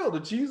not real. The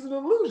cheese is an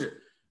illusion.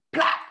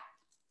 Plop.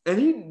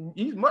 And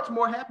he's much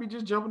more happy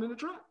just jumping in the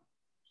trap.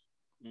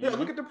 Yeah,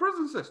 look at the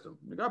prison system.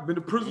 Nigga, I've been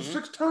to prison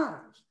 6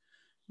 times.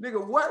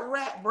 Nigga, what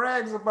rat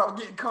brags about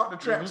getting caught in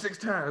the trap 6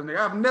 times? Nigga,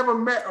 I've never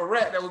met a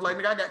rat that was like,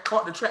 nigga, I got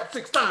caught in the trap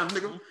 6 times,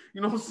 nigga.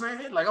 You know what I'm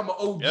saying? Like, I'm an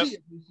OG at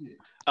this shit.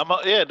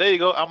 Yeah, there you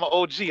go. I'm an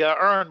OG. I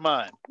earned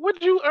mine.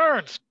 What'd you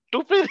earn,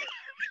 stupid?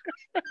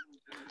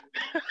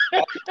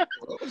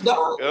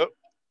 Dog. Yep.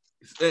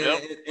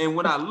 And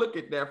when I look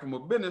at that from a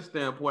business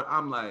standpoint,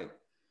 I'm like,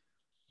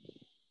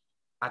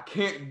 I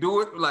can't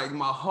do it. Like,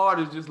 my heart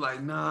is just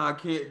like, nah, I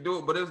can't do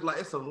it. But it's like,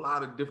 it's a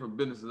lot of different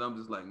businesses. I'm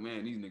just like,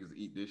 man, these niggas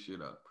eat this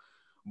shit up.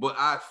 But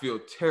I feel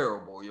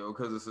terrible, yo,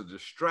 because it's a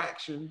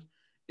distraction.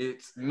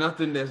 It's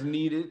nothing that's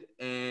needed,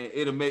 and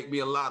it'll make me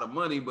a lot of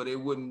money, but it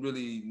wouldn't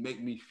really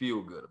make me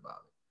feel good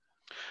about it.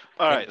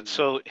 All right,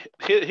 so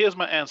here's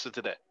my answer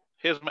to that.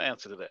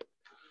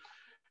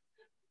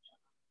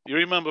 You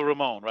remember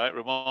Ramon, right?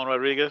 Ramon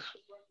Rodriguez?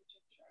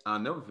 I'll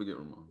never forget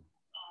Ramon.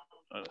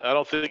 I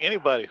don't think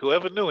anybody who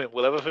ever knew him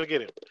will ever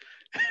forget him.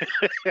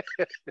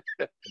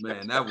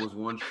 Man, that was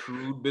one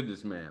shrewd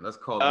businessman. Let's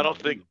call him. I don't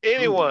think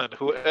anyone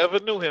who ever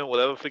knew him will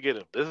ever forget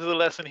him. This is a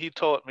lesson he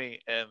taught me,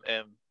 and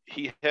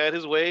he had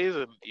his ways,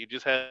 and you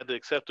just had to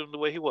accept him the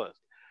way he was.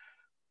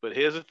 But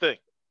here's the thing.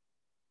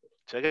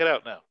 Check it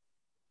out now.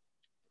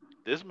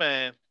 This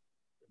man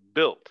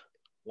built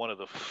one of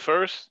the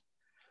first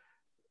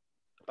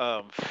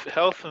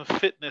health and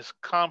fitness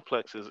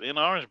complexes in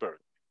Orangeburg.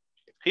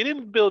 He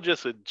didn't build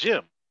just a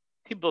gym.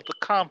 He built a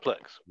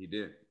complex. He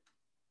did.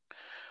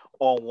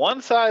 On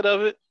one side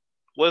of it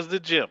was the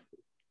gym,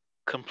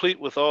 complete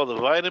with all the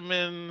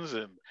vitamins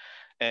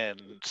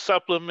and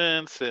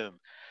supplements and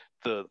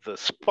the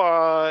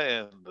spa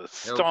and the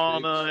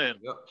sauna and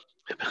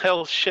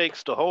health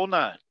shakes, the whole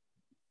nine.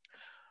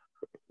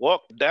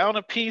 Walk down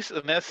a piece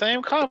in that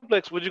same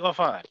complex, what you gonna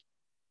find?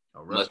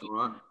 A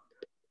restaurant?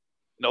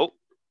 Nope.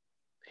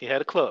 He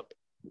had a club.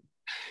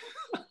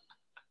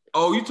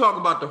 Oh, you talking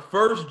about the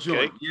first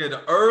joint? Okay. Yeah,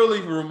 the early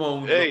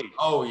Ramon. Hey.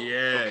 Oh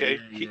yeah. Okay.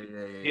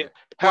 Yeah.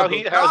 How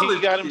he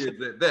got him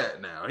at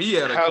that now? He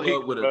had a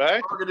club with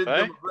a targeted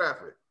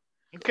demographic.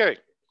 Okay.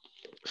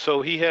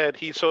 So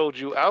he sold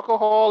you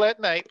alcohol at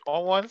night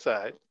on one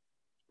side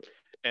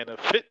and a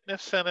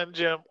fitness center and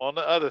gym on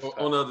the other side.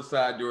 On the other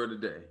side during the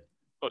day.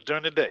 Or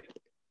during the day.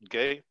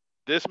 Okay.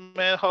 This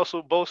man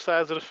hustled both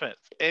sides of the fence.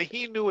 And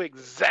he knew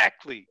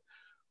exactly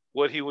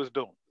what he was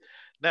doing.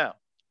 Now,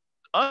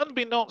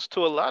 unbeknownst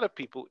to a lot of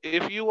people,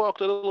 if you walked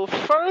a little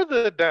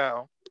further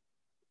down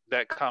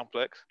that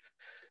complex,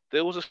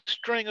 there was a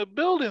string of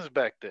buildings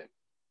back then.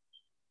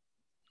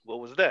 What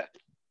was that?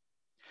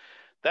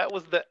 That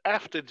was the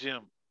after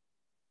gym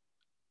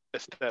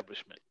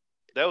establishment.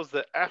 That was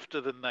the after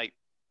the night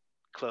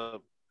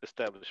club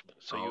establishment.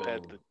 So you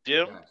had the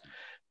gym,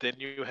 then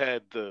you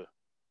had the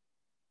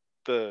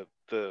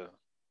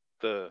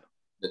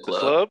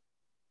club,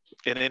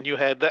 and then you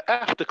had the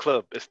after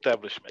club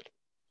establishment.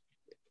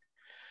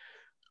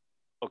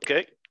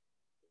 Okay.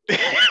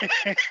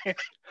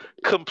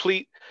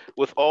 Complete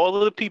with all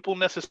of the people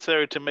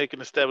necessary to make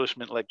an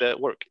establishment like that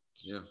work.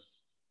 Yeah.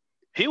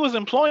 He was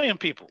employing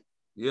people.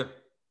 Yeah.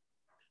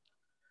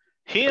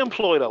 He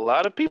employed a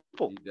lot of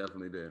people. He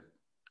definitely did.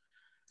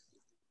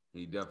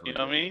 You know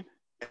what I mean?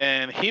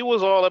 And he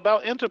was all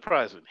about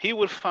enterprising. He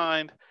would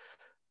find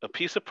a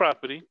piece of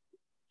property.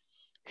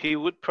 He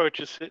would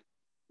purchase it,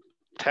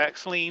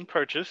 tax lien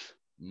purchase,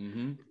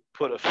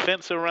 put a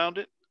fence around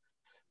it,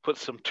 put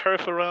some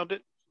turf around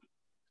it,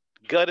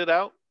 gut it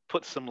out,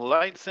 put some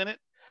lights in it,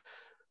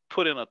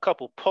 put in a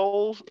couple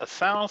poles, a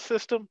sound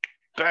system,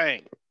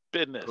 bang,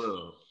 business.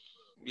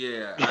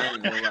 Yeah, I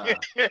ain't gonna lie.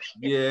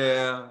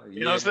 Yeah.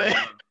 You know what I'm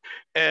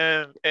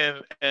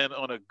saying? And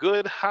on a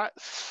good hot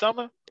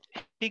summer,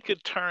 he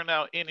could turn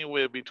out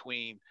anywhere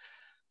between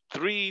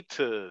 $3,000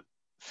 to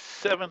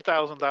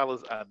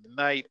 $7,000 a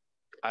night.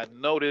 I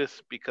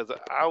noticed because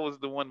I was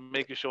the one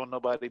making sure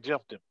nobody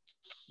jumped him.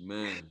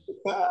 Man,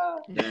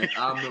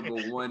 I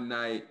remember one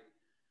night,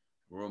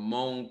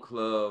 Ramon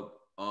Club.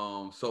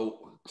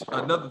 So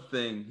another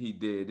thing he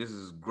did, this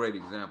is a great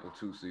example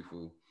too,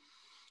 Sifu.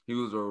 He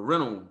was a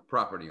rental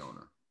property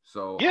owner.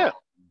 So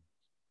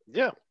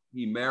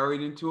he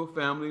married into a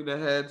family that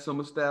had some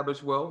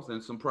established wealth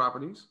and some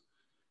properties.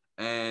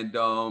 And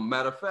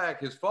matter of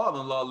fact, his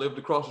father-in-law lived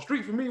across the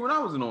street from me when I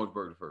was in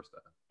Orangeburg the first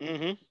time.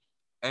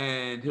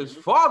 And his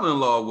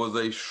father-in-law was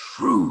a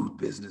shrewd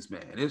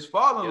businessman. His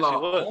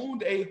father-in-law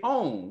owned a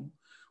home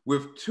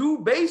with 2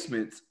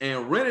 basements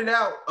and rented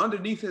out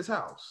underneath his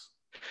house.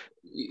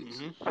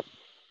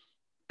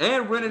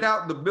 And rented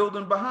out the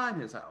building behind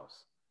his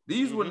house.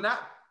 These were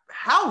not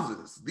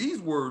houses.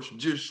 These were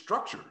just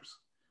structures.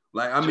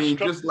 Like, I mean,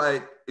 just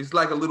like, it's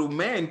like a little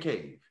man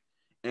cave.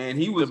 And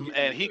he was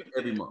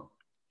every month.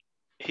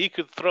 He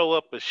could throw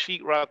up a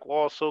sheetrock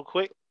wall so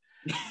quick.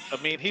 I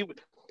mean, he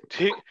would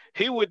change.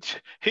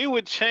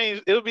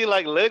 It would be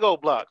like Lego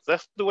blocks.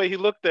 That's the way he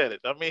looked at it.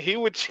 I mean, he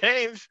would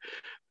change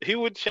He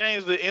would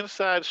change the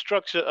inside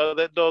structure of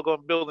that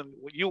doggone building.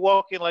 When you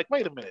walk in, like,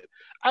 wait a minute,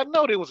 I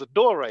know there was a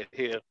door right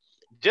here.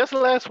 Just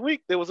last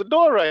week there was a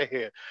door right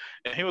here,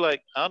 and he was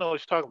like, I don't know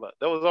what you're talking about.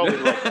 That was always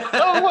like that.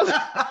 No, it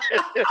wasn't.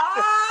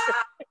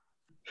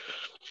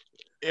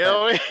 You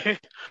know what I mean?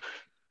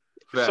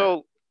 Fact.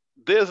 So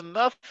there's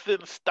nothing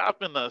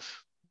stopping us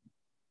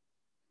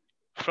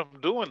from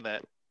doing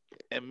that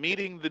and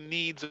meeting the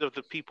needs of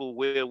the people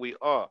where we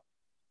are.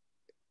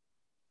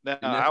 Now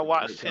And that's a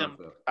great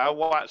concept. I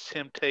watched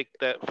him take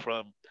that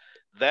from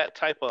that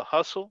type of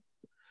hustle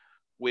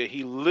where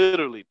he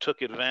literally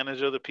took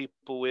advantage of the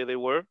people where they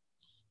were,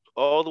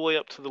 all the way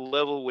up to the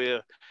level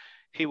where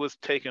he was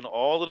taking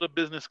all of the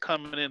business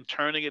coming in,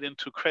 turning it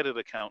into credit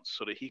accounts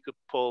so that he could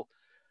pull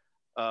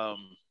a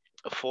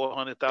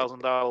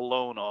 $400,000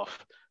 loan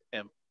off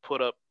and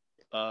put up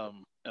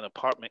an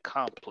apartment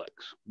complex.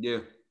 Yeah.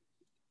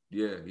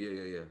 Yeah.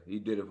 He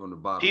did it from the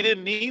He bottom.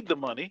 didn't need the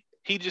money.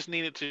 He just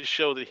needed to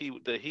show that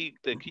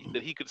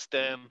he could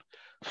stand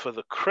for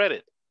the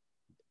credit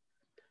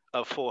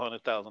of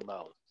 $400,000.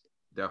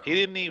 He Definitely.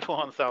 didn't need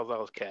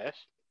 $400,000 cash.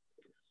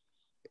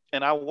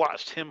 And I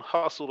watched him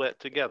hustle that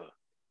together.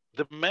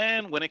 The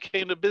man, when it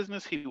came to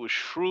business, he was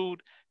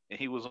shrewd and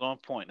he was on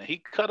point. Now, he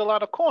cut a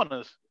lot of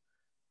corners,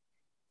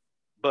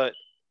 but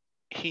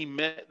he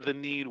met the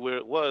need where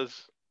it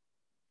was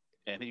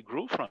and he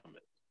grew from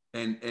it.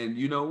 And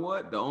you know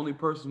what? The only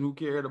person who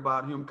cared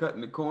about him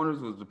cutting the corners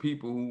was the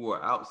people who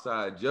were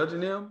outside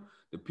judging him.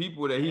 The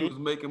people that he Mm-hmm. was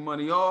making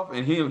money off,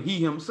 and he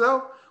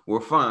himself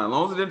were fine. As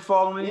long as it didn't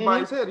fall on Mm-hmm.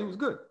 anybody's head, he was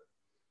good.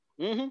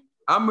 Mm-hmm.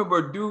 I remember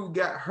a dude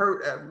got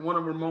hurt at one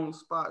of Ramon's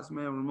spots,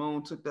 man.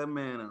 Ramon took that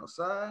man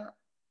outside.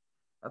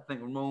 I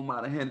think Ramon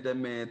might have handed that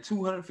man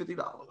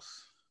 $250.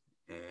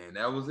 And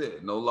that was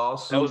it. No That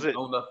was lawsuit, it,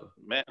 no nothing.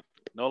 man.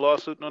 No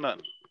lawsuit, no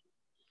nothing.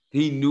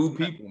 He knew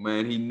people,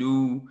 man. He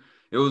knew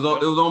it was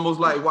Yep. almost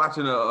like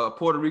watching a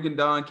Puerto Rican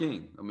Don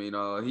King. I mean,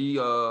 I mean, he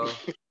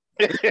just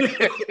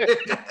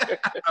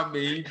I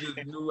mean,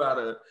 knew how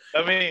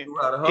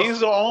to hustle. he's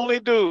the only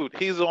dude.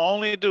 He's the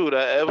only dude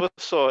I ever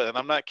saw, and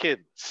I'm not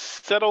kidding.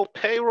 Settle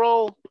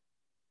payroll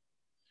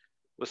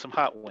with some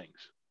hot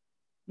wings.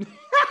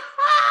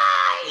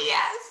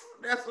 Yes,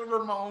 that's what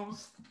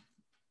Ramon's.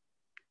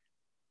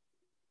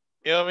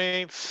 You know what I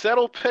mean?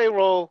 Settle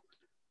payroll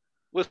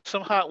with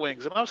some hot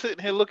wings. And I'm sitting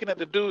here looking at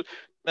the dude.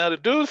 Now the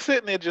dude's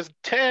sitting there just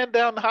tearing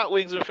down the hot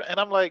wings, and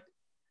I'm like,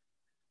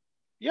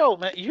 "Yo,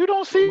 man, you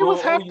don't see Ramon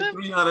what's owe you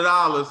happening?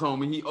 $300,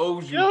 homie. He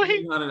owes You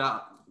you know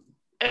 $300.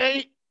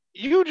 hey,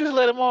 you just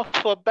let him off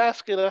for a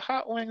basket of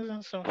hot wings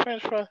and some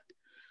French fries,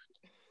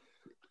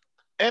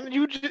 and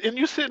you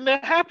sitting there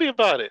happy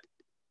about it.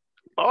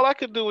 All I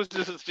could do was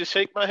just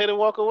shake my head and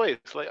walk away.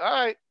 It's like, all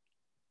right,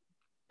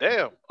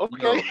 damn,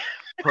 okay."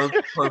 Yo,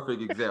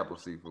 perfect example,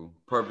 Sifu.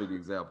 Perfect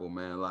example,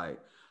 man. Like,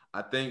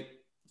 I think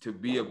to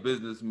be a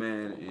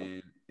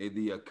businessman in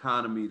the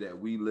economy that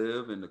we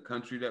live, in the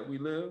country that we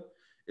live,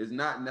 is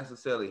not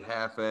necessarily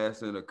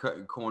half-assing or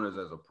cutting corners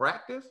as a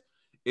practice.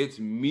 It's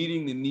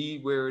meeting the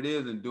need where it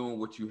is and doing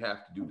what you have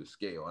to do to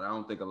scale. And I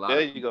don't think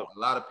There you go. a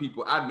lot of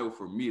people, I know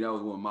for me, that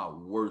was one of my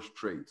worst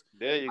traits.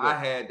 There you I go.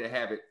 had to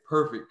have it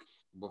perfect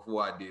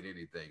before I did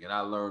anything. And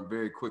I learned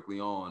very quickly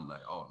on,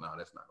 like, oh, no,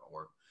 that's not gonna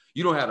work.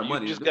 You don't have the You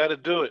money to just do it. got to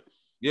do it.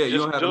 Yeah, you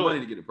Just don't have the do money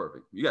it. to get it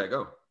perfect. You gotta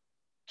go.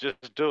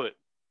 Just do it.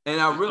 And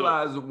I Just do it.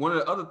 realized one of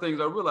the other things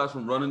I realized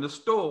from running the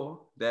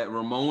store that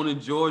Ramon and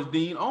George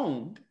Dean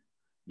owned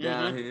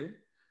down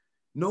here,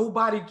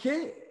 nobody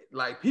cared.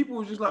 Like, people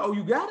was just like, "Oh,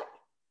 you got it?"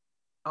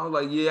 I was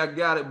like, "Yeah, I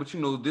got it," but you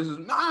know, this is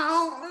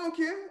I don't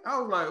care. I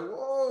was like,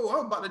 "Whoa,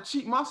 I'm about to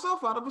cheat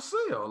myself out of a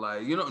sale."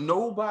 Like, you know,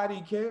 nobody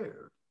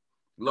cared.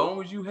 Nope.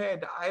 Long as you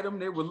had the item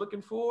they were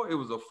looking for, it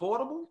was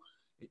affordable.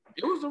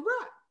 It was a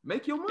wrap.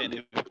 Make your And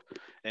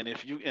money.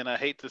 if you, and I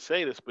hate to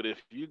say this, but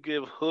if you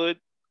give hood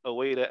a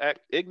way to act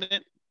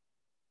ignorant,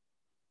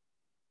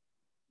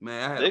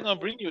 Man, they're gonna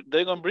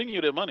bring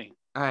you their money.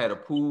 I had a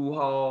pool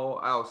hall.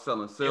 I was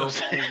selling You know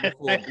cell what I'm phones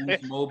before saying?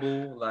 Boost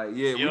Mobile. Like,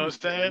 yeah, You we know was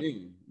what I'm getting saying?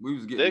 in. We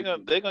was getting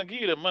it. They're gonna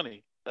give you their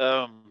money.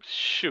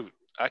 Shoot,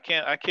 I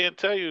can't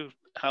tell you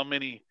how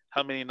many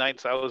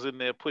nights I was in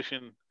there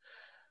pushing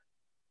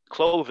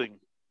clothing.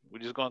 We're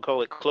just gonna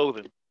call it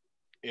clothing.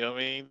 You know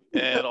what I mean?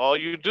 And all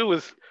you do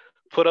is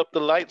put up the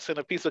lights and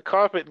a piece of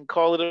carpet and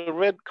call it a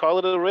red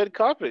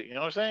carpet. You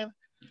know what I'm saying?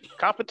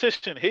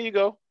 Competition. Here you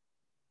go.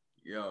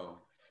 Yo,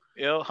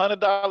 You know,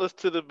 $100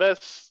 to the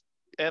best,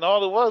 and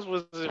all it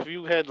was if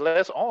you had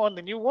less on,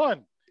 then you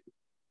won.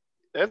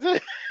 That's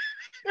it.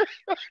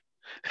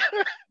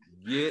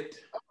 get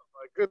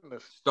My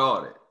goodness.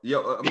 started.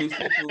 Yo, I mean,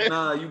 Seafood,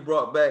 nah, you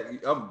brought back.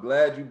 I'm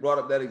glad you brought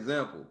up that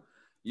example.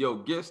 Yo,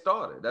 get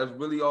started. That's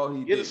really all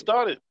he Get it did.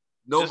 started.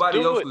 Just Nobody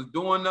do else it. was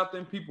doing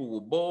nothing. People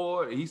were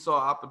bored. And he saw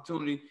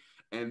opportunity.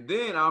 And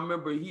then I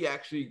remember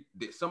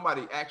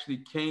somebody actually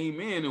came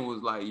in and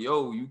was like,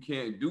 "Yo, you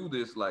can't do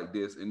this like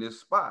this in this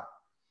spot."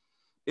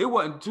 It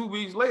wasn't 2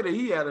 weeks later.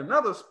 He had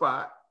another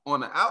spot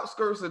on the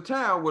outskirts of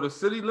town where the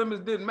city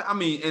limits didn't matter. I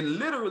mean, and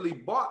literally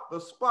bought the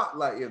spot.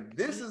 Like, if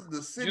this is the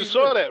You city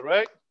saw limit that,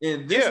 right?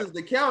 and this is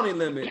the county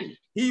limit,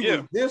 he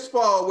was this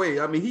far away.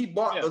 I mean, he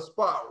bought the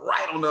spot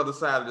right on the other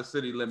side of the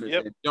city limits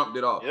and jumped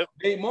it off.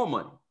 Made more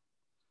money.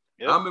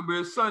 I remember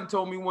his son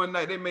told me one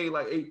night they made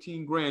like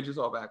 18 grand just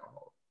off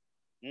alcohol.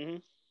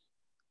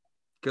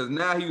 Because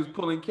now he was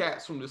pulling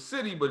cats from the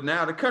city, but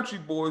now the country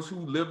boys who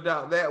lived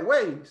out that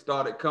way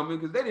started coming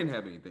because they didn't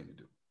have anything to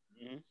do.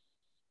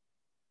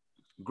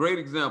 Great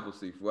example,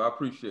 Sifu. I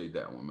appreciate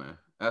that one, man.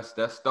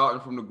 That's starting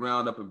from the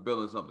ground up and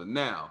building something.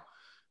 Now,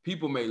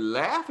 people may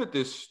laugh at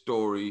this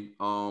story.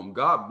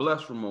 God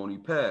bless Ramon, he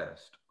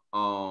passed.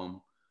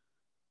 All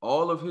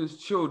of his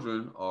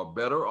children are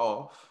better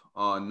off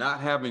not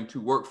having to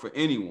work for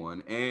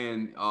anyone,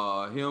 and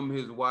him,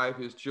 his wife,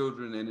 his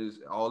children, and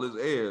all his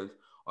heirs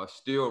are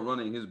still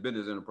running his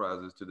business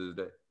enterprises to this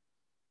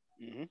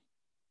day.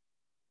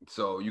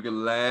 So you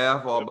can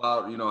laugh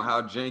about, you know,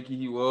 how janky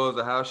he was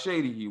or how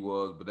shady he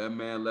was, but that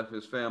man left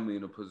his family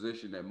in a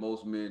position that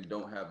most men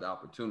don't have the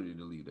opportunity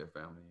to leave their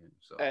family in.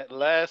 So at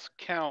last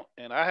count,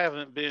 and I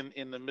haven't been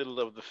in the middle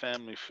of the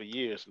family for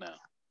years now.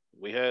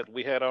 We had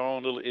our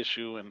own little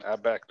issue, and I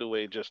backed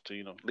away just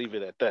to leave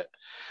it at that.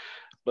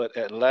 But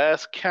at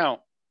last count,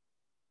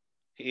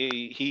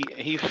 he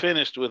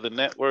finished with a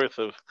net worth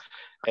of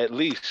at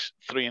least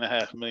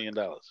 $3.5 million.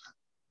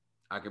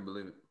 I can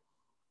believe it.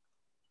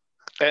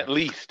 At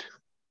least.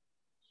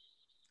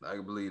 I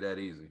can believe that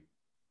easy.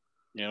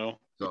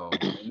 So,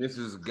 and this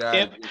is a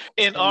guy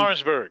in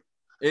Orangeburg.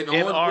 In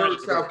Orangeburg,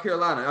 South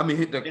Carolina. I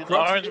mean, the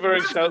crux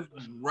Orangeburg, South,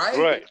 right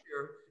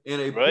here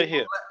in a poor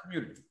black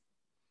community.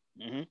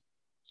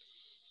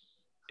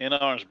 In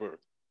Orangeburg,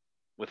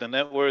 with a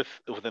net worth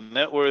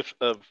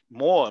of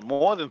more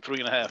than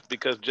 3.5,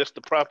 because just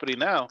the property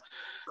now,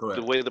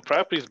 the way the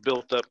property is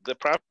built up, the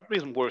property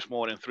is worth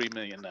more than $3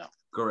 million now.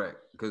 Correct,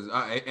 because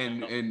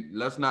and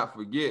let's not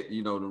forget,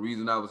 the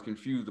reason I was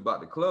confused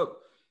about the club,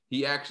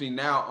 he actually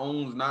now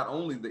owns not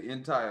only the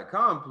entire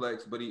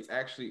complex, but he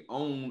actually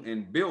owned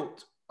and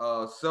built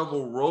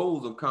several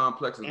rows of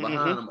complexes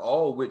behind him,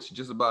 all which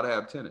just about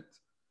have tenants.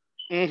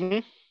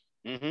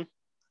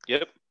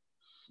 Yep.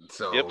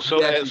 So he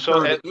actually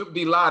turned an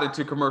empty lot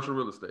into commercial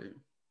real estate.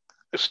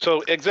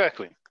 So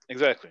exactly.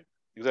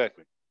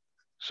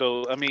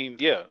 So I mean,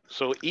 yeah.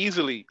 So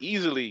easily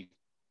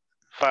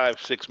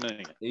 5-6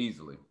 million.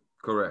 Easily.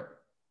 Correct.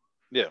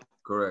 Yeah.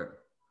 Correct.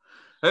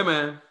 Hey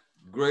man,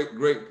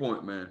 great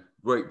point, man.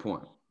 Great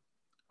point.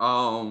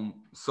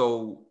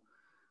 So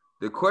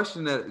the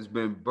question that has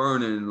been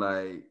burning,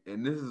 like,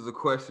 and this is a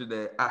question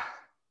that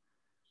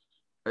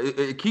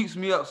it keeps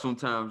me up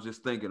sometimes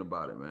just thinking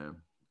about it, man.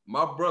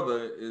 My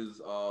brother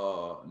is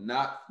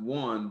not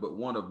one, but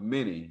one of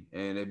many.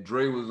 And if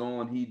Dre was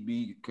on, he'd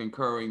be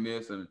concurring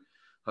this, and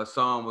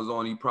Hassan was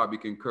on, he'd probably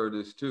concur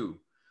this too.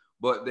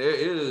 But there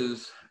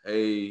is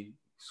a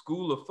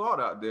school of thought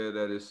out there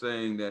that is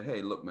saying that,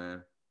 hey, look,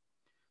 man,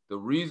 the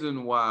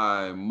reason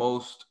why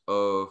most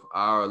of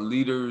our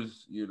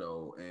leaders,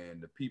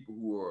 and the people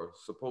who are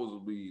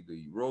supposedly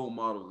the role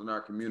models in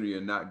our community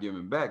are not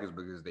giving back is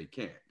because they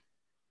can't.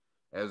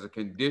 As a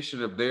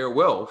condition of their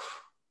wealth,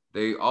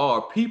 they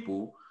are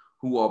people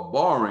who are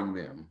barring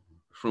them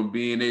from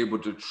being able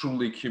to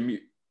truly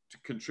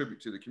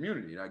contribute to the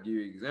community. And I'll give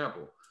you an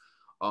example.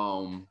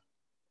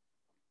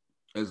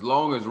 As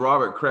long as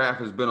Robert Kraft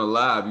has been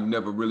alive, you've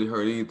never really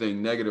heard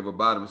anything negative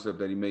about him except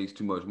that he makes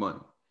too much money.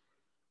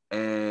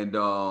 And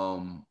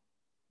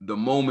the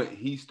moment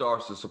he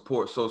starts to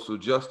support social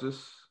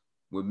justice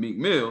with Meek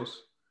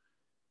Mills,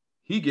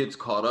 he gets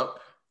caught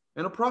up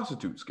in a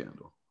prostitute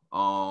scandal.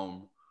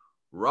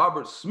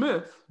 Robert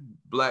Smith,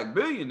 black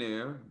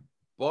billionaire,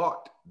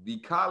 bought the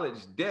college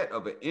debt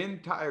of an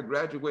entire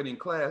graduating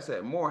class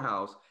at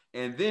Morehouse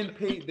and then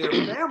paid their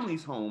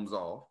families' homes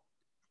off.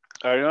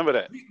 I remember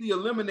that. Completely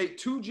eliminate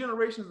 2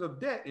 generations of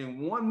debt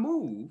in one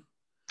move.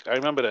 I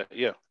remember that,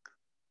 yeah.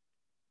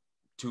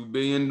 $2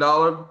 billion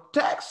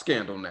tax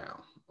scandal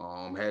now.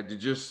 Had to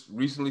just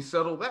recently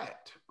settle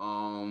that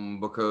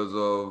because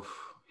of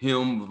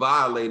him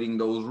violating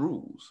those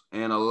rules.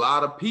 And a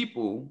lot of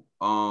people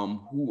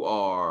who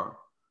are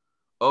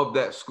of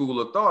that school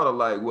of thought are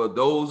like, well,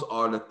 those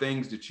are the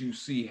things that you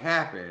see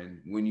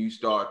happen when you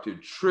start to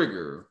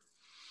trigger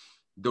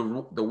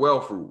the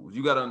wealth rules.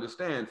 You got to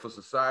understand, for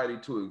society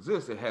to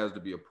exist, it has to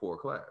be a poor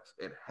class.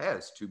 It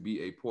has to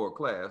be a poor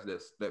class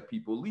that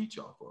people leech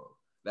off of.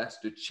 That's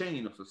the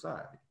chain of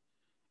society.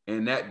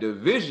 And that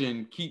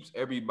division keeps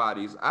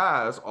everybody's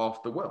eyes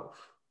off the wealth.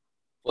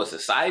 For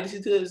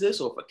society to exist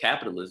or for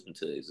capitalism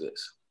to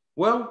exist?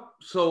 Well,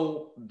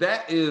 so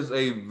that is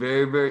a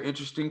very, very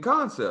interesting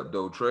concept,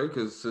 though, Trey,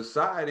 because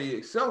society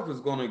itself is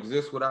going to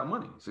exist without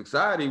money.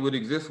 Society would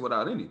exist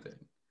without anything.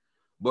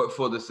 But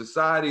for the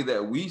society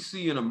that we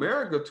see in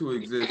America to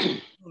exist,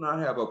 we do not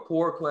have a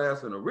poor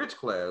class and a rich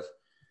class,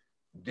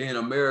 then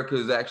America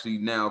is actually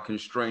now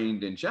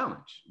constrained and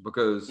challenged,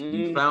 because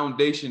the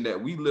foundation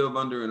that we live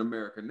under in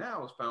America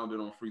now is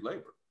founded on free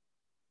labor.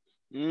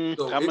 So I'm it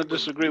gonna was,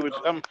 disagree with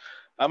you.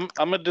 I'm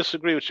gonna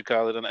disagree with you,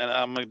 Khaled, and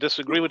I'm gonna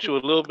disagree with you a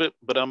little bit,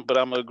 but I'm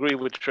gonna agree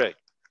with Trey.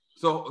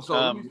 so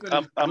let me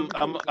finish. I'm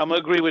gonna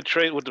agree with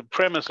Trey with the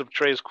premise of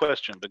Trey's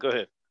question. But go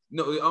ahead.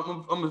 No,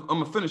 I'm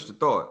gonna finish the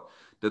thought.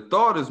 The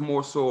thought is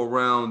more so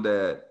around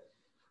that.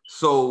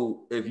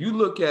 So if you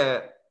look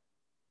at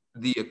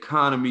the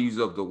economies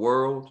of the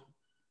world,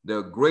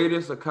 the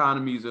greatest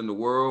economies in the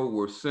world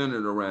were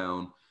centered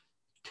around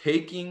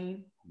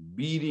taking,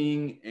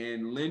 beating,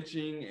 and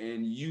lynching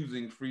and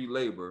using free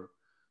labor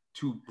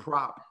to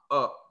prop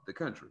up the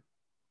country.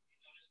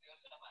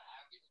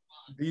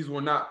 These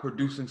were not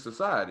producing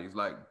societies.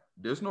 Like,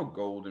 there's no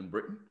gold in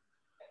Britain.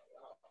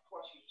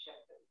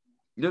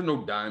 There's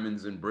no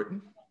diamonds in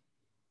Britain.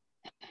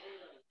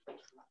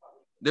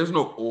 There's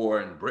no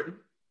ore in Britain.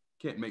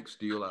 Can't make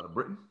steel out of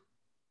Britain.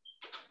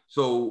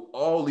 So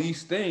all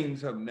these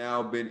things have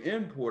now been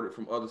imported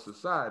from other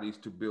societies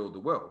to build the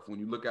wealth. When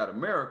you look at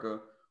America,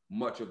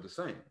 much of the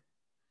same,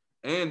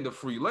 and the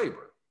free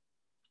labor.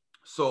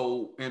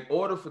 So in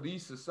order for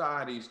these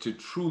societies to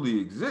truly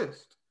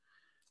exist,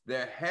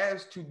 there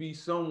has to be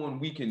someone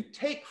we can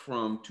take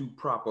from to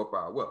prop up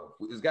our wealth.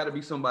 It's got to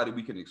be somebody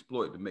we can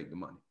exploit to make the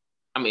money.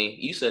 I mean,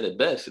 you said it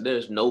best.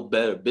 There's no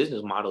better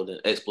business model than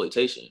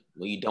exploitation.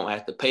 When you don't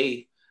have to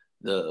pay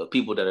the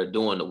people that are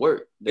doing the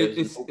work.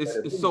 It's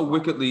so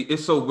wickedly,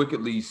 it's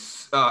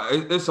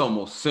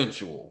almost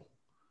sensual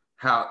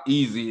how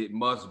easy it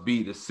must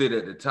be to sit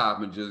at the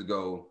top and just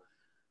go,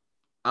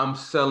 I'm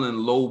selling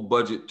low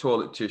budget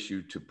toilet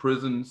tissue to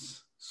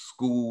prisons,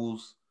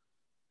 schools,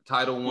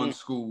 Title I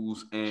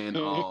schools, and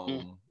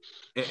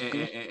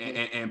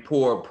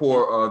poor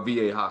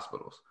VA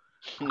hospitals.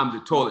 I'm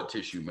the toilet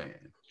tissue man.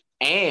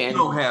 And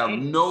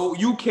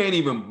you can't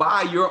even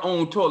buy your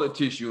own toilet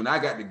tissue, and I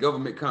got the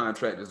government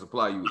contract to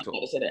supply you with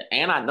toilet.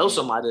 And I know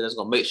somebody that's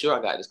gonna make sure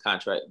I got this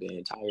contract the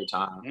entire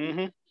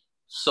time.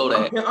 So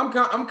that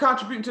I'm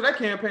contributing to that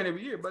campaign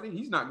every year, buddy.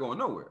 He's not going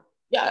nowhere.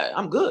 Yeah,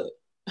 I'm good.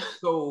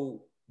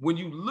 So when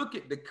you look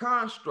at the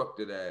construct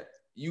of that,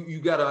 you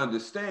got to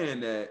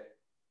understand that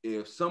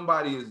if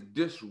somebody is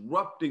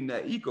disrupting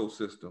that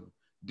ecosystem,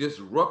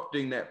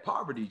 disrupting that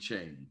poverty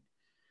chain,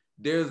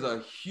 there's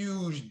a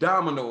huge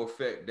domino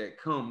effect that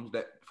comes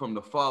from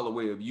the fall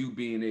away of you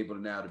being able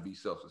now to be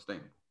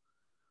self-sustainable.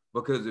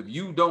 Because if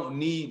you don't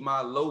need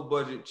my low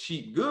budget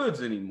cheap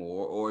goods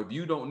anymore, or if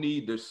you don't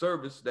need the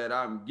service that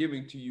I'm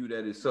giving to you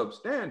that is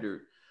substandard,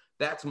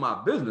 that's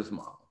my business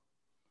model.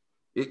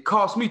 It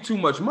costs me too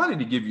much money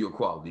to give you a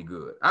quality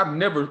good. I've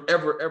never,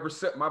 ever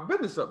set my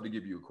business up to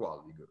give you a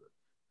quality good.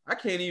 I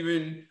don't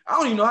even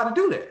know how to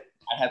do that.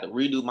 I have to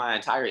redo my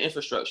entire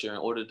infrastructure in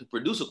order to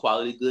produce a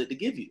quality good to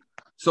give you.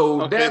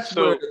 So that's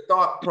where the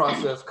thought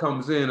process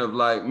comes in of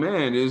like,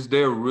 man, is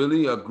there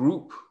really a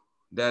group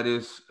that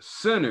is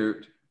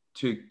centered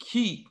to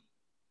keep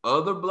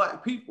other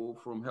Black people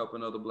from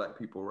helping other Black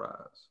people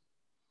rise?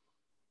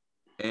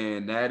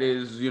 And that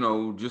is,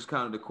 just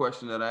kind of the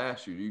question that I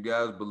asked you. Do you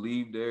guys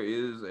believe there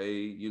is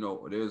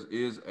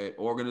an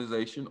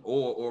organization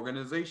or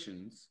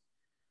organizations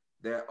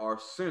that are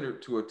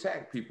centered to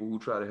attack people who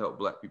try to help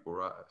Black people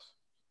rise?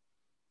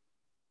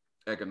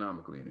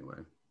 Economically,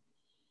 anyway.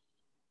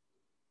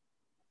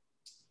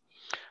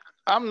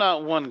 I'm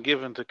not one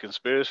given to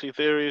conspiracy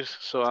theories,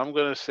 so I'm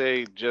gonna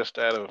say just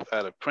out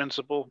of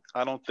principle,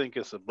 I don't think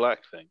it's a Black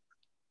thing.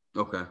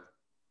 Okay.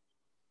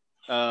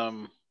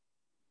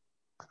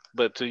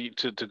 But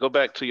to go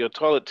back to your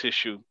toilet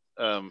tissue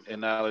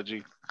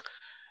analogy,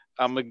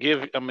 I'm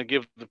gonna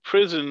give the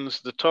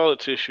prisons the toilet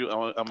tissue,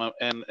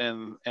 and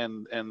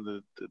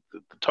the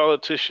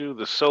toilet tissue,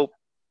 the soap,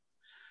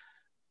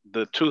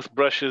 the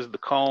toothbrushes, the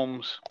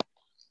combs,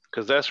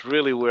 because that's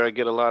really where I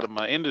get a lot of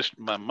my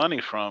money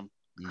from.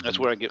 Mm-hmm. That's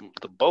where I get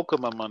the bulk of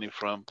my money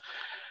from.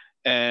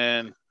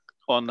 And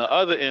on the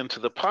other end, to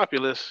the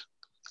populace,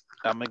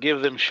 I'm gonna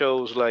give them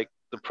shows like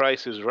The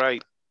Price is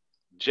Right,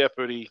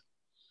 Jeopardy,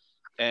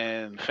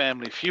 and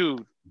Family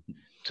Feud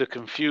to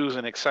confuse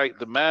and excite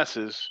the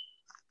masses,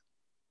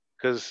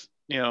 because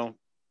no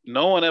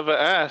one ever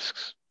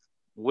asks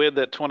where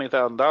that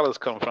 $20,000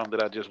 come from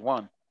that I just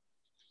won.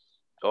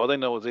 All they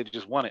know is they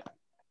just won it,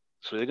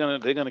 so they're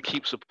gonna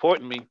keep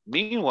supporting me.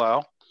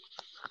 Meanwhile,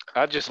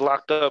 I just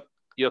locked up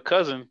your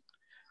cousin,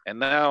 and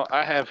now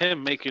I have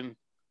him making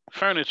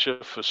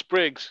furniture for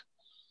Spriggs,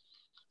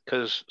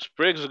 because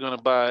Spriggs is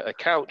gonna buy a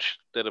couch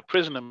that a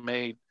prisoner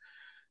made,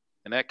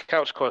 and that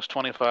couch costs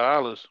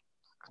 $25.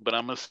 But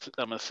I'm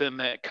gonna send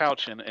that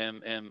couch and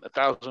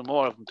 1,000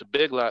 more of them to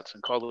Big Lots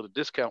and call it a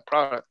discount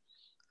product,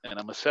 and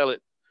I'm gonna sell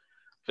it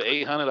for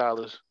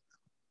 $800.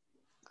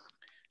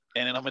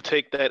 And then I'm gonna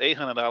take that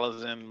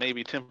 $800 and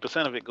maybe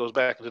 10% of it goes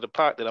back into the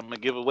pot that I'm gonna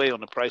give away on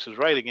The Price is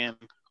Right again,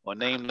 or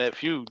name that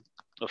feud,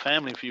 or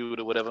Family Feud,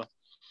 or whatever.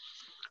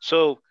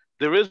 So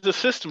there is the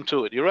system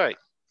to it. You're right.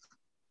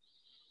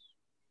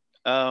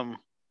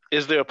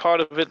 Is there a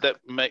part of it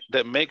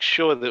that makes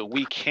sure that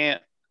we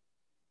can't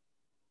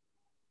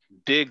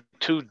dig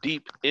too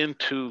deep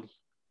into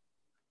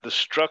the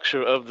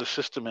structure of the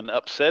system and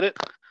upset it?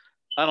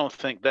 I don't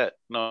think that.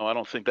 No, I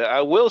don't think that.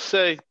 I will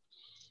say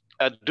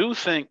I do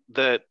think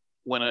that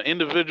when an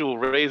individual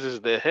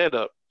raises their head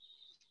up,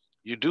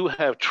 you do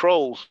have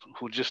trolls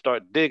who just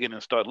start digging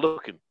and start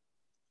looking.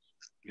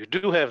 You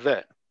do have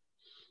that,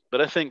 but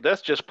I think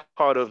that's just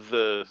part of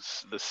the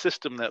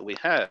system that we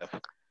have.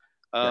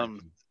 Gotcha.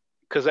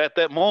 Because at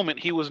that moment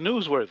he was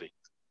newsworthy.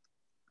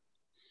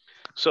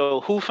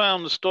 So who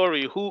found the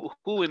story?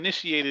 Who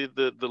initiated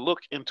the look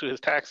into his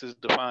taxes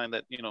to find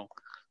that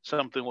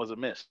something was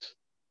amiss?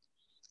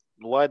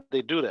 Why'd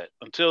they do that?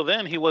 Until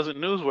then, he wasn't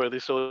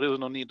newsworthy, so there was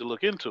no need to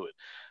look into it.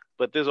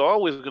 But there's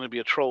always going to be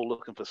a troll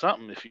looking for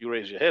something if you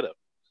raise your head up.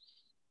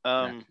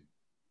 Gotcha.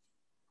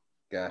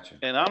 Gotcha.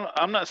 And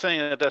I'm not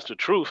saying that that's the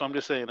truth. I'm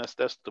just saying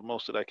that's the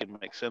most that I can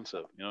make sense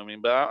of. You know what I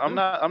mean? But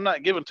I'm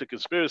not given to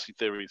conspiracy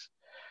theories.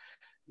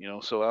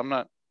 So I'm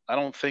not. I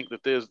don't think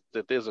that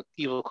there's a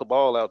evil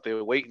cabal out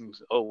there waiting.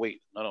 Oh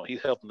wait, no,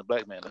 he's helping the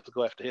black man. Let's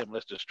go after him.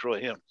 Let's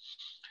destroy him.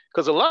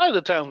 Because a lot of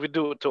the times we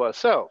do it to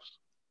ourselves.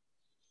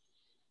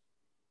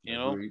 You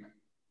know, Agreed.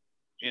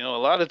 a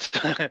lot of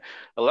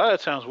a lot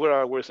of times we're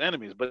our worst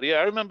enemies. But yeah,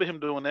 I remember him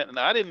doing that, and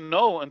I didn't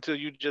know until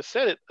you just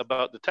said it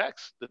about the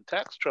tax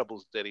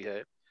troubles that he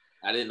had.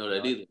 I didn't know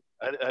that either.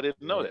 I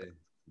didn't know that.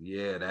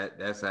 Yeah. Yeah,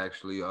 that's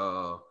actually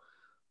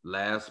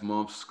last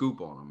month's scoop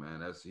on him,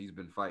 man. He's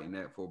been fighting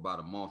that for about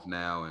a month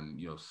now, and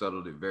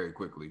settled it very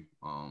quickly.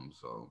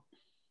 So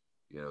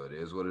it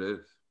is what it is.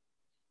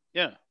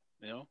 Yeah,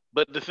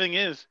 But the thing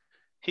is,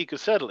 he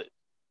could settle it.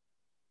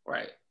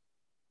 Right.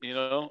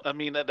 I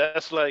mean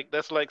that's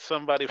like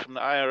somebody from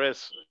the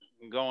IRS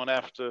going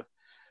after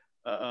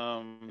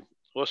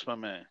what's my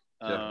man?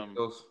 Jeff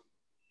Bezos.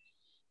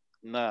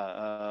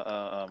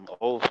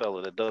 Old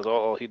fella that does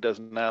all he does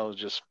now is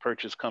just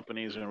purchase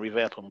companies and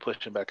revamp them and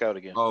push them back out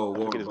again. Oh,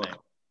 I forget Warren his name.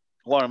 Buffett.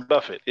 Warren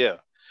Buffett. Yeah.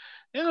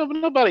 But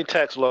nobody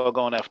tax law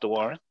going after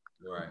Warren.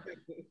 Right.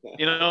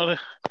 You know,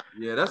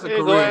 Yeah, that's a they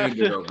go career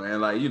ender after. though,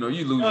 man. Like, you lose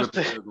your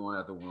career going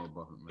after Warren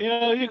Buffett,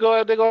 man. You go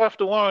out, they go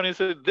after Warren. He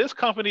said, "This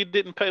company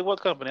didn't pay. What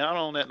company? I don't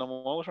own that no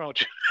more. What's wrong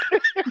with you?"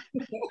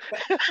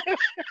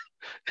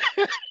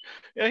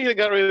 Yeah, he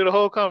got rid of the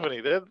whole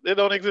company. They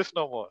don't exist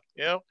no more.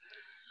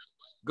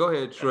 Go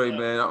ahead, Trey,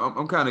 man.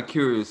 I'm kind of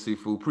curious,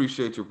 Sifu.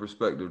 Appreciate your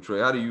perspective, Trey.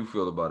 How do you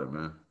feel about it,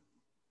 man?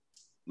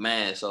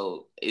 Man,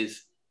 so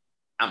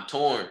I'm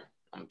torn.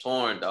 I'm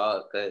torn,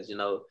 dog, because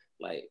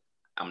like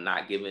I'm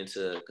not given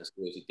to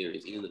conspiracy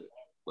theories either.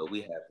 But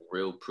we have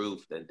real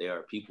proof that there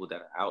are people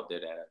that are out there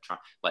that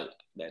are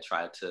that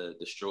try to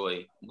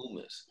destroy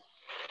movements.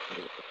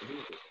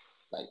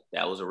 Like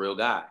that was a real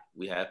guy.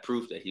 We have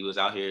proof that he was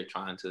out here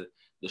trying to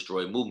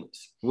destroy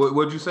movements.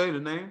 What'd you say the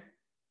name?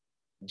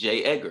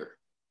 J. Edgar.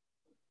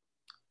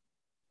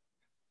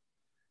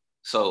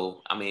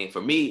 So I mean,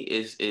 for me,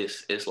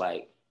 it's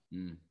like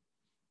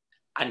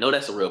I know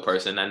that's a real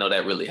person. I know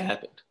that really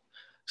happened.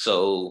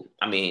 So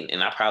I mean,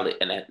 and at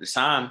the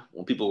time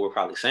when people were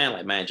probably saying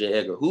like, man, J.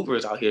 Edgar Hoover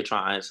is out here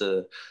trying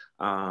to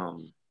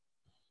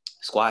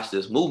squash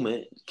this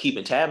movement,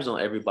 keeping tabs on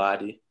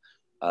everybody,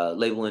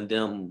 labeling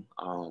them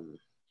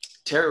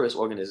terrorist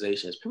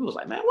organizations. People was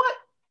like, man, what?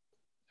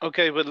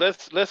 Okay, but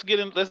let's get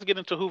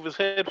into Hoover's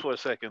head for a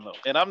second though.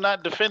 And I'm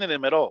not defending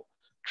him at all.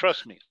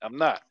 Trust me, I'm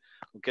not.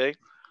 Okay,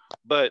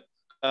 but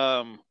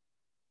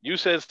you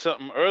said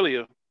something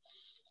earlier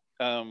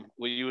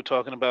where you were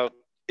talking about,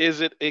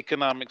 is it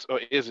economics or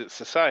is it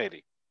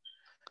society?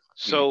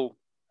 So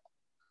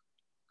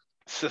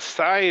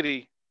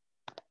society,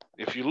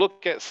 if you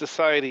look at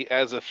society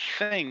as a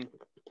thing,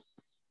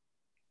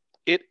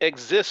 it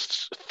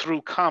exists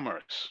through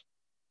commerce.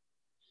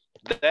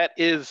 That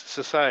is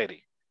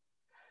society.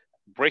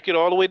 Break it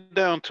all the way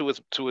down to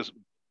its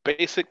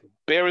basic,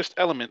 barest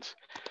elements.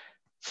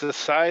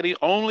 Society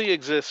only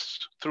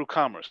exists through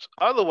commerce.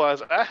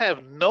 Otherwise, I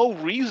have no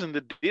reason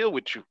to deal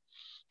with you.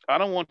 I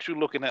don't want you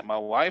looking at my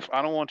wife.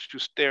 I don't want you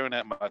staring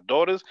at my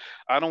daughters.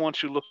 I don't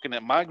want you looking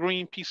at my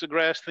green piece of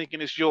grass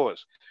thinking it's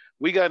yours.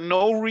 We got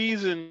no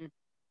reason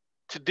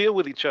to deal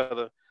with each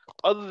other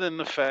other than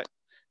the fact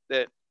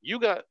that you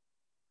got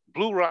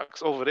blue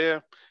rocks over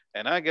there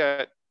and I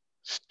got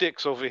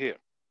sticks over here.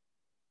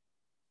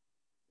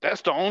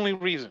 That's the only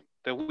reason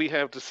that we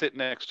have to sit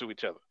next to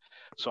each other.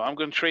 So I'm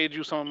going to trade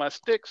you some of my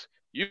sticks.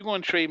 You're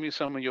going to trade me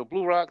some of your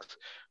blue rocks.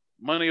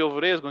 Money over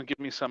there is going to give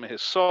me some of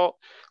his salt.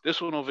 This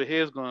one over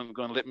here is going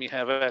to let me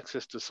have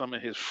access to some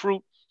of his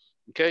fruit.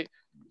 Okay.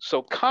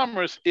 So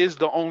commerce is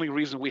the only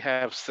reason we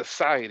have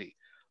society.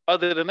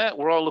 Other than that,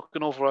 we're all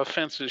looking over our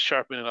fences,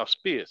 sharpening our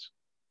spears.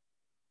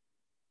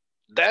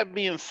 That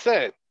being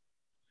said,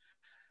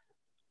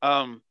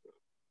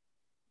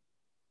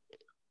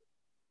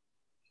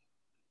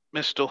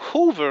 Mr.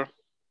 Hoover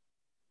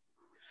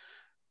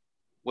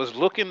was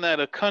looking at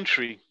a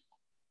country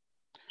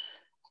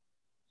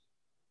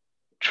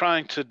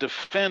trying to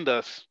defend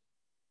us,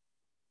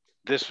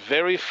 this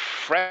very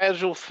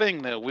fragile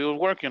thing that we were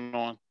working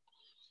on,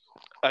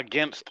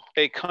 against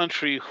a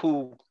country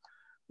who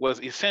was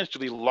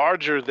essentially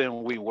larger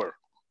than we were,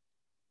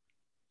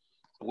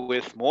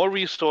 with more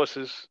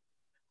resources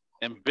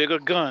and bigger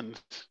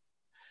guns.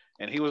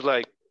 And he was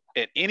like,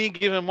 at any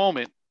given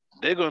moment,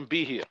 they're going to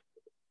be here.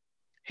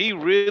 He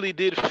really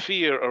did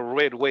fear a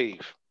red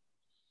wave.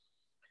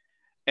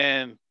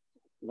 And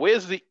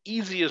where's the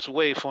easiest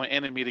way for an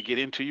enemy to get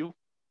into you?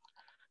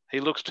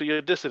 He looks to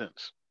your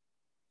dissidents.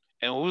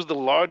 And who's the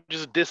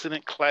largest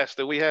dissident class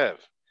that we have?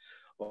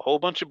 A whole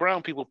bunch of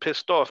brown people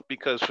pissed off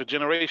because for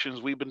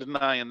generations we've been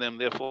denying them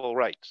their full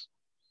rights.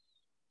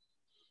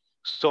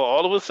 So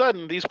all of a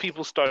sudden, these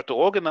people start to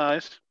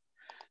organize,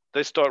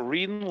 they start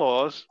reading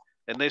laws,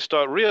 and they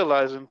start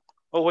realizing,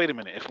 oh, wait a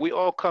minute, if we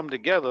all come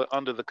together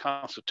under the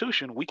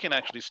Constitution, we can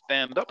actually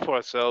stand up for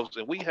ourselves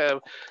and we have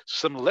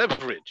some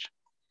leverage.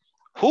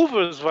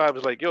 Hoover's vibe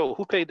is like, yo,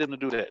 who paid them to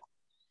do that?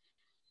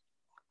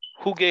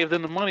 Who gave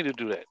them the money to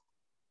do that?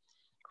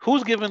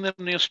 Who's giving them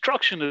the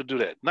instruction to do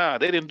that? Nah,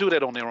 they didn't do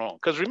that on their own.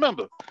 Because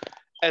remember,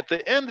 at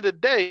the end of the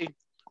day,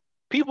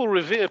 people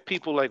revere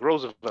people like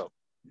Roosevelt.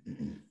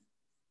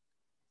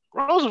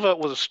 Roosevelt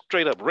was a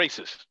straight up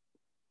racist.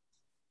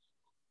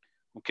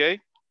 Okay?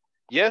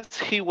 Yes,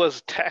 he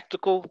was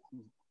tactical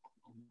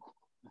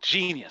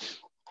genius.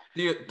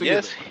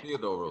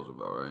 Theodore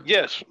Roosevelt, right?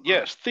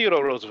 Yes,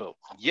 Theodore Roosevelt.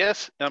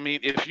 Yes, I mean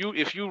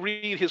if you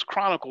read his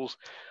chronicles,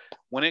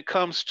 when it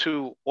comes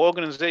to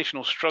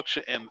organizational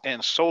structure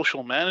and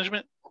social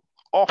management,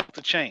 off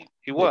the chain.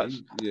 He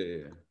was.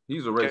 Yeah.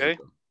 He's a racist. Okay?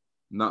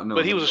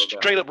 But he was a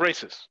straight up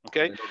racist.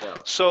 Okay.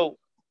 So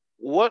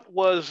what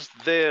was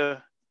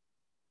their,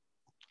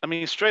 I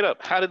mean, straight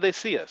up, how did they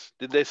see us?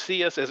 Did they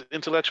see us as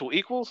intellectual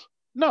equals?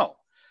 No.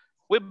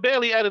 We're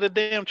barely out of the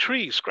damn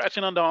tree,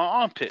 scratching under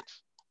our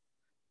armpits.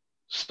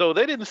 So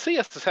they didn't see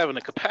us as having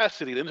the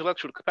capacity, the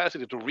intellectual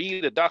capacity to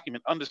read a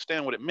document,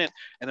 understand what it meant,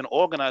 and then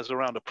organize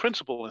around a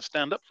principle and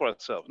stand up for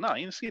ourselves. No,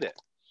 you didn't see that.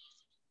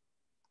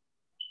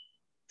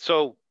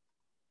 So,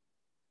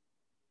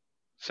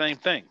 same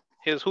thing.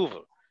 Here's Hoover.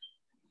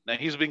 Now,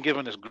 he's been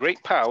given this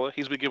great power.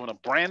 He's been given a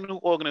brand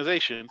new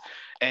organization,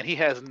 and he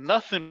has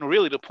nothing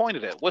really to point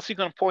it at. What's he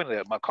going to point it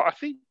at?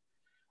 McCarthy?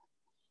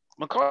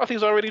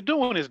 McCarthy's already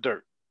doing his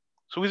dirt.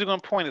 So who's he going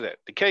to point it at?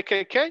 The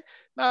KKK?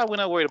 Nah, we're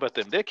not worried about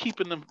them. They're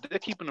keeping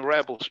the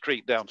rabble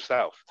straight down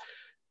south.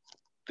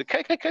 The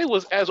KKK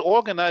was as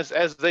organized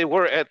as they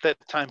were at that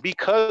time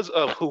because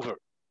of Hoover.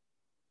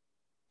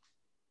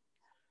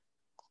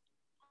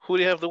 Who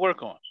do you have to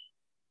work on?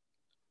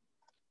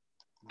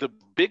 The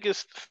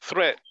biggest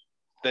threat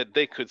that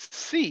they could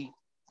see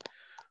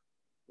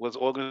was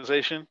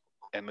organization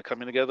and the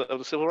coming together of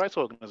the civil rights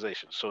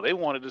organization. So they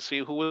wanted to see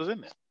who was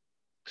in there.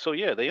 So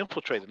yeah, they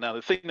infiltrated. Now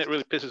the thing that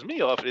really pisses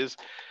me off is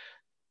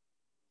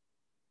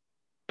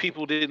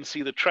people didn't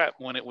see the trap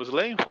when it was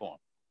laying for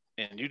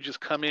them. And you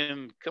just come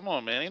in, come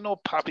on, man, ain't no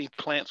poppy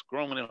plants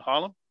growing in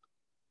Harlem.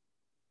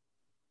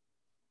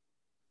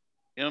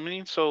 You know what I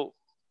mean? So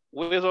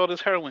where's all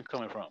this heroin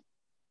coming from?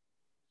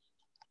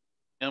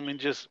 You know what I mean?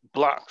 Just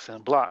blocks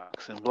and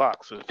blocks and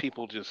blocks of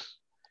people just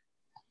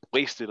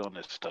wasted on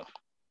this stuff.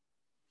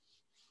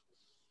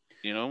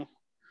 You know?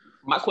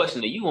 My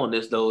question to you on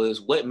this, though,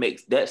 is what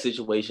makes that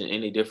situation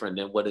any different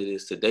than what it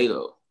is today,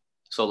 though?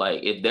 So,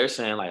 like, if they're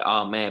saying, like,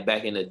 oh, man,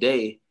 back in the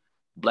day,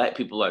 Black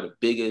people are the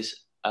biggest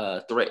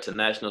threat to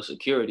national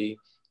security.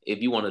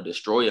 If you want to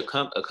destroy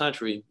a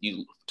country,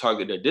 you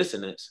target their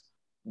dissidents.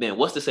 Then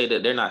what's to say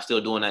that they're not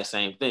still doing that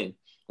same thing?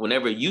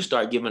 Whenever you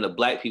start giving the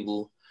Black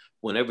people,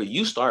 whenever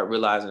you start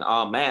realizing,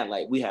 oh, man,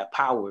 like, we have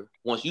power.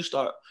 Once you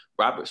start,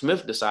 Robert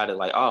Smith decided,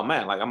 like, oh,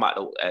 man, like, I'm about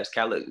to, as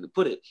Khaled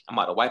put it, I'm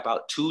about to wipe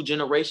out 2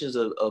 generations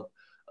of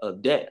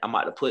debt. I'm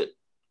about to put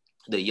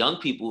the young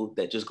people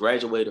that just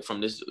graduated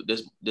from this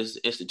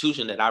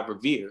institution that I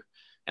revere,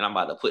 and I'm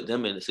about to put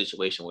them in a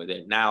situation where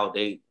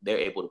they're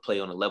able to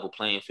play on a level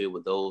playing field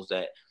with those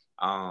that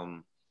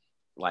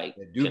like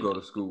that do go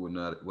to school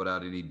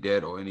without any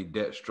debt or any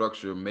debt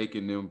structure,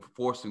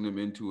 forcing them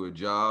into a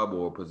job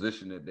or a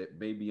position that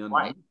may be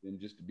underneath them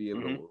just to be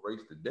able to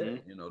erase the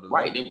debt. You know,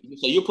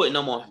 so you're putting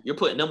them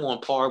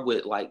on par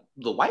with like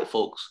the white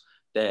folks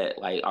that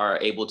like are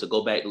able to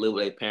go back to live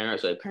with their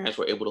parents, or their parents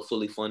were able to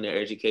fully fund their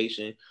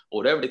education, or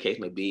whatever the case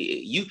may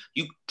be.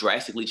 You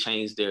drastically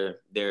change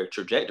their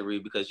trajectory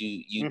because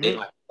they don't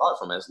have to start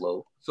from as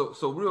low.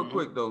 So real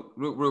quick though,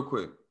 real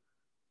quick.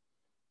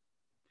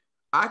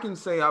 I can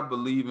say I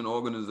believe in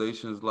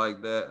organizations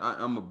like that.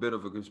 I'm a bit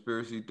of a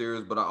conspiracy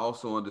theorist, but I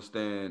also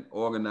understand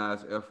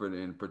organized effort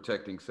in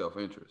protecting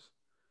self-interest.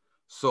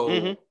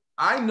 So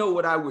I know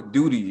what I would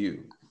do to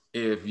you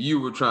if you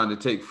were trying to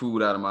take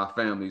food out of my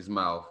family's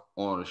mouth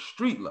on a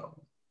street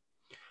level.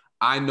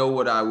 I know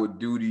what I would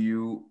do to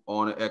you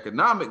on an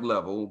economic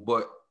level,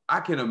 but I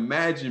can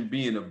imagine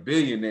being a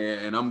billionaire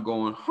and I'm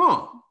going,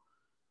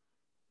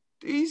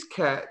 these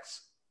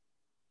cats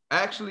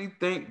actually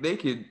think they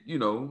could,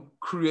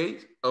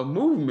 create a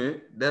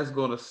movement that's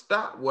going to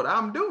stop what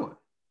I'm doing.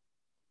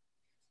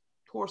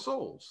 Poor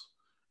souls.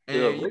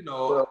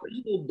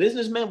 And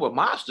businessmen were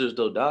monsters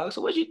though, dog.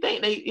 So what you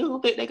think you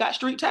don't think they got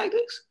street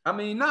tactics? I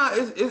mean, nah,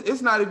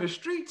 it's not even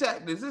street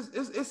tactics.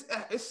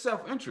 It's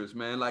self-interest,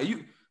 man. Like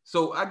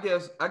so I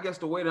guess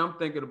the way that I'm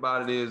thinking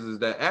about it is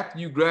that after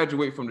you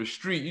graduate from the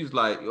street, you're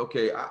like,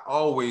 okay, I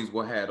always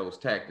will have those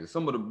tactics.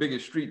 Some of the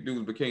biggest street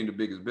dudes became the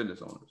biggest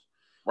business owners.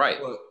 Right.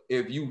 But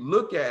if you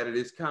look at it,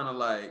 it's kind of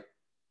like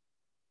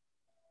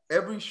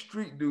every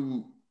street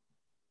dude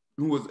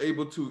who was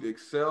able to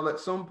excel at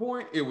some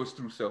point, it was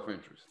through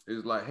self-interest.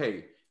 It's like,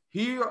 hey,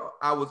 here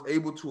I was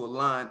able to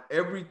align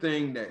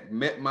everything that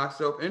met my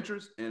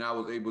self-interest, and I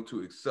was able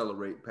to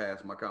accelerate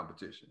past my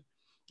competition.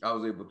 I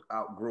was able to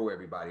outgrow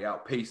everybody,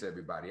 outpace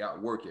everybody,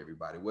 outwork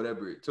everybody,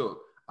 whatever it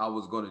took. I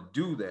was going to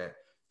do that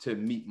to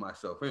meet my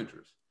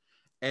self-interest.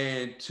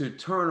 And to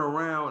turn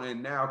around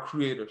and now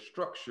create a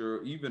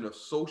structure, even a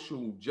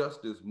social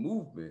justice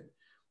movement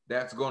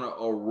that's going to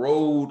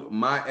erode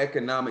my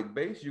economic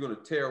base, you're going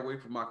to tear away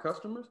from my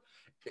customers.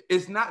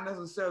 It's not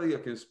necessarily a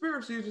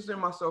conspiracy. It's just in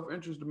my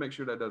self-interest to make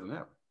sure that doesn't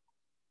happen.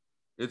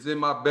 It's in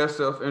my best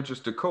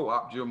self-interest to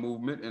co-opt your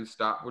movement and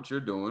stop what you're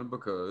doing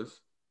because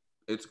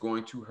it's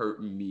going to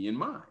hurt me and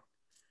mine.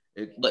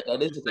 But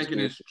that is a Thinking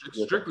it's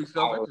conspiracy. strictly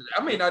self-interest.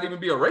 I may not even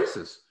be a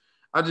racist.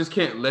 I just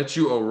can't let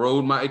you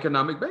erode my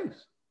economic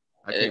base.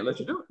 I can't let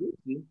you do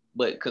it.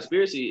 But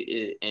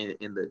conspiracy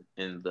in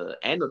the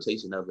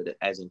annotation of it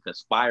as in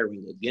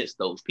conspiring against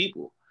those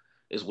people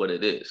is what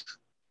it is.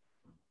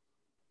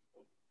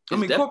 I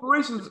mean,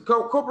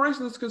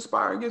 corporations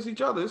conspire against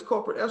each other. It's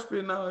corporate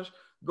espionage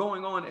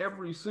going on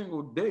every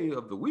single day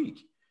of the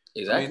week.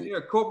 Exactly. I mean, there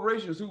are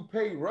corporations who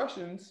pay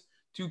Russians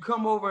to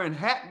come over and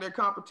hack their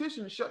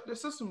competition and shut their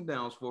system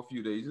down for a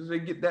few days as they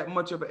get that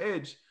much of an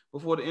edge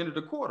before the end of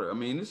the quarter. I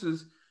mean, this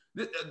is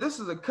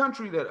a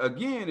country that,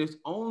 again, is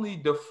only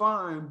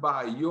defined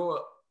by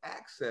your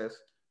access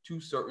to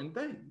certain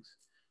things.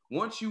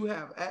 Once you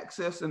have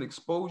access and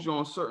exposure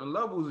on certain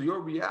levels,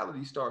 your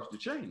reality starts to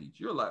change.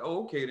 You're like,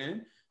 oh, okay,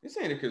 then this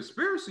ain't a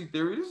conspiracy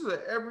theory. This is an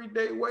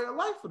everyday way of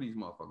life for these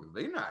motherfuckers.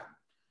 They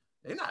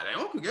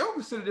don't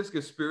consider this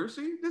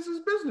conspiracy. This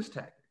is business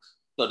tactics.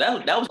 So that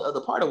was the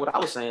other part of what I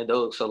was saying,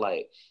 though. So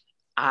like,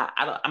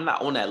 I'm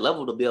not on that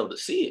level to be able to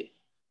see it.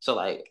 So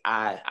like,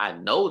 I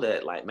know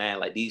that, like, man,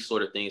 like these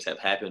sort of things have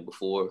happened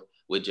before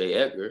with J.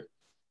 Edgar.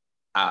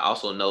 I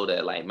also know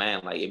that, like,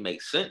 man, like it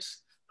makes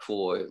sense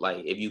for,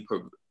 like, if you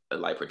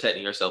like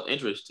protecting your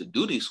self-interest to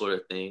do these sort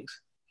of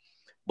things.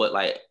 But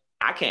like,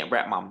 I can't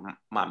wrap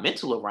my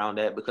mental around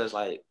that because,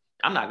 like,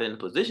 I'm not in a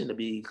position to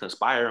be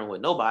conspiring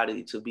with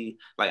nobody to be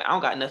like, I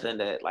don't got nothing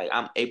that like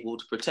I'm able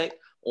to protect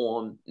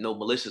on no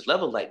malicious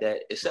level like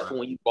that, except for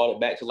when you brought it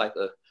back to like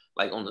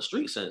on the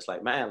street sense,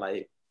 like, man,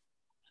 like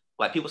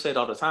people say it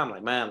all the time,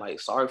 like, man, like,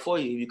 sorry for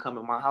you if you come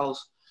in my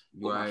house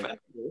with my family.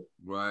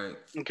 Right.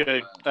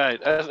 Okay. All right.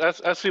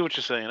 I see what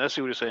you're saying. I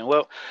see what you're saying.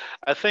 Well,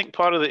 I think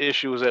part of the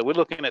issue is that we're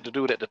looking at the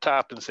dude at the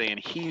top and saying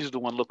he's the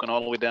one looking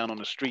all the way down on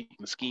the street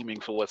and scheming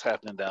for what's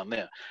happening down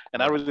there.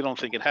 And I really don't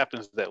think it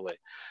happens that way.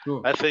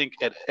 Sure. I think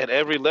at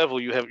every level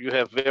you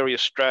have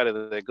various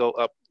strata that go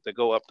up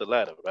the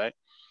ladder, right?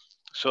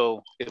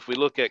 So if we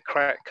look at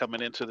crack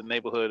coming into the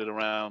neighborhood at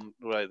around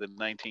the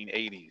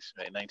 1980s,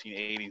 right,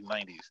 1980s,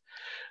 90s,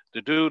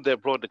 the dude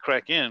that brought the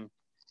crack in,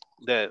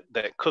 that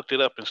cooked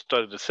it up and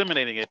started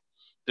disseminating it,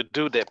 the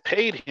dude that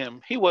paid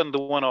him, he wasn't the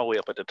one all the way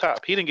up at the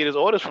top. He didn't get his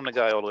orders from the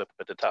guy all the way up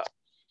at the top.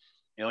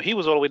 You know, he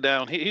was all the way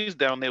down. He's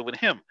down there with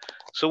him.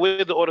 So where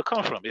did the order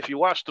come from? If you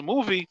watch the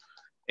movie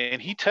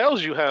and he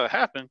tells you how it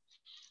happened,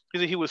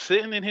 he was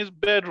sitting in his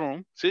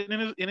bedroom,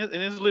 sitting in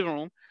his living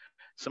room.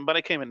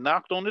 Somebody came and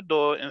knocked on the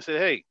door and said,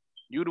 "Hey,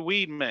 you the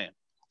weed man.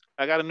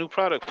 I got a new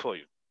product for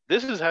you.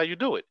 This is how you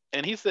do it."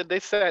 And he said they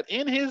sat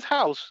in his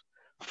house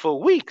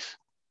for weeks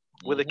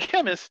with a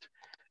chemist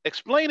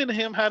explaining to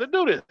him how to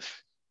do this.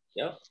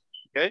 Yeah.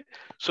 Okay.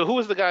 So who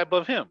was the guy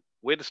above him?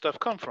 Where did stuff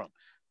come from?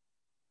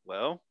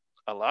 Well,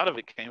 a lot of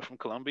it came from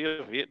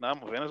Colombia,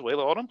 Vietnam,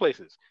 Venezuela, all them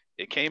places.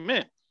 It came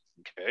in.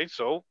 Okay.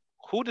 So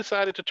who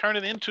decided to turn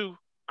it into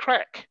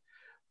crack?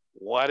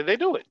 Why did they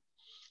do it?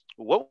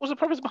 What was the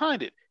purpose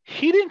behind it?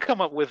 He didn't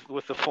come up with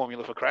the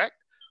formula for crack.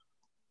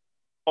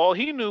 All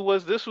he knew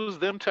was this was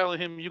them telling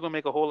him you're gonna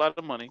make a whole lot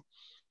of money.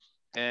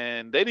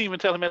 And they didn't even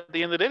tell him at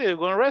the end of the day they were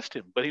going to arrest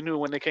him. But he knew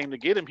when they came to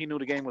get him, he knew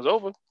the game was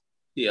over.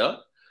 Yeah.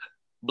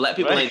 Black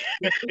people ain't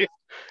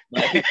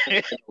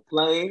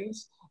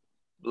planes.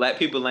 Black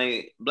people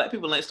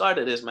ain't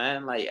started this,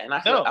 man. Like, and I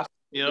feel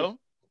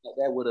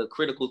that with a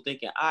critical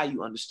thinking eye,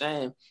 you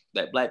understand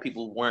that Black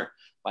people weren't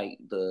like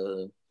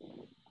the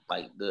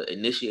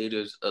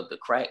initiators of the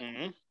crack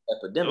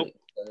epidemic.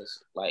 Nope.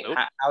 Like, nope.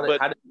 How did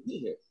it get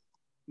here?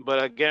 But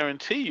I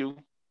guarantee you,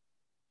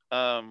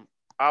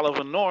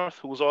 Oliver North,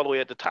 who was all the way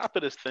at the top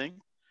of this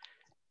thing,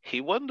 he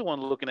wasn't the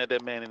one looking at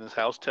that man in his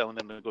house telling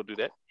him to go do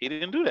that. He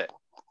didn't do that.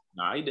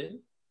 No, he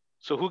didn't.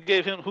 So who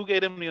gave him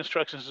the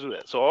instructions to do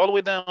that? So all the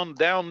way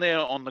down there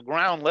on the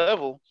ground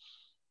level,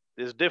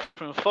 there's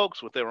different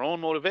folks with their own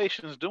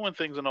motivations doing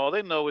things, and all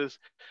they know is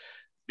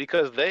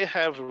because they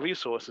have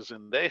resources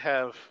and they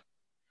have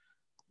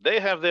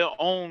their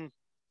own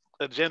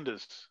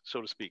agendas,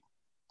 so to speak.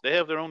 They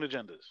have their own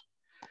agendas.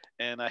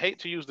 And I hate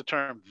to use the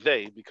term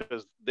they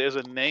because there's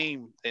a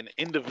name, an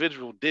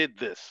individual did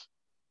this.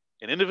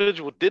 An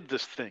individual did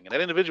this thing, and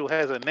that individual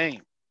has a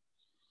name.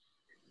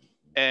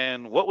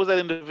 And what was that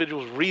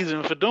individual's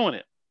reason for doing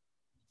it?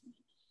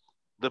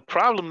 The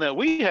problem that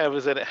we have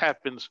is that it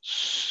happens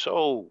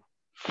so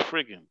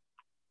friggin'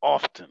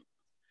 often.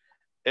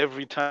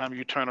 Every time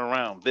you turn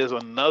around, there's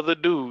another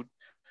dude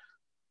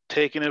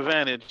taking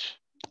advantage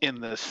in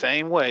the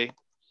same way,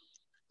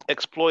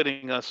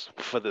 exploiting us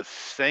for the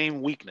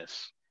same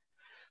weakness.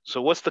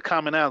 So, what's the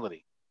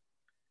commonality?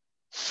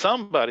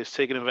 Somebody's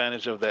taking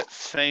advantage of that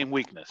same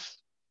weakness.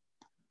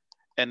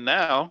 And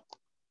now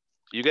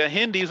you got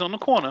Hindis on the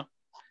corner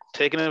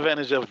taking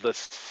advantage of the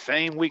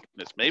same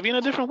weakness, maybe in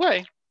a different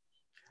way,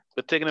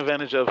 but taking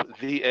advantage of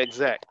the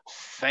exact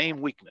same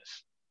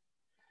weakness.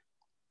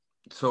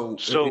 So,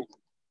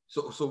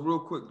 So, so real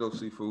quick though,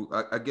 Seafood.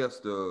 I guess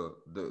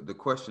the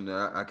question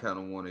that I kind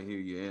of want to hear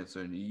you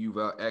answer, and you've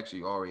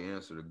actually already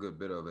answered a good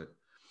bit of it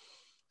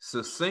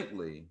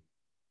succinctly.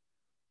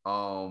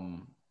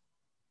 Um,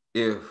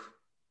 if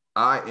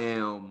I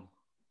am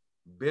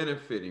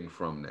benefiting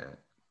from that,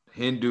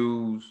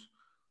 Hindus,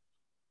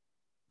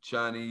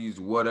 Chinese,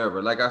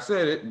 whatever. Like I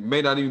said, it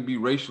may not even be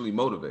racially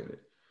motivated.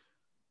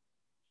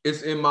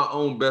 It's in my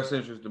own best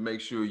interest to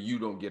make sure you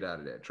don't get out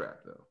of that trap,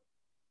 though.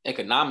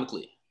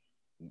 Economically.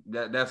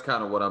 That's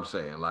kind of what I'm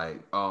saying. Like,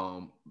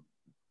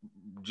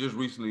 just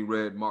recently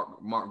read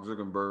Mark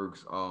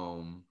Zuckerberg's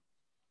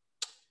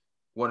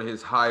one of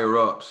his higher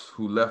ups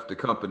who left the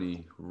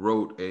company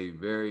wrote a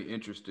very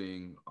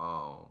interesting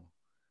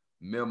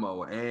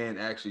memo and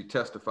actually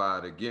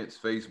testified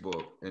against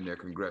Facebook in their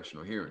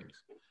congressional hearings.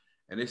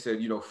 And they said,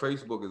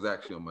 Facebook is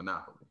actually a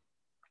monopoly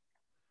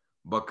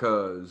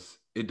because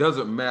it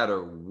doesn't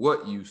matter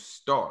what you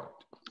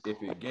start.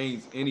 If it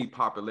gains any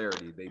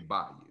popularity, they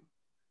buy you.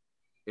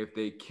 If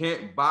they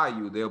can't buy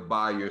you, they'll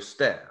buy your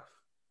staff.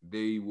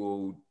 They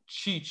will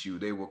cheat you.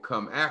 They will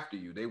come after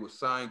you. They will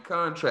sign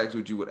contracts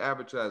with you with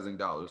advertising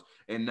dollars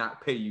and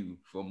not pay you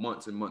for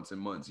months and months and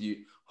months,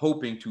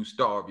 hoping to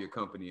starve your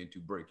company and to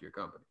break your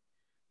company.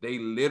 They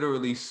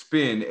literally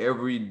spend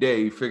every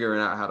day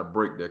figuring out how to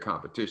break their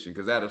competition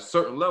because at a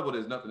certain level,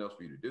 there's nothing else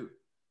for you to do.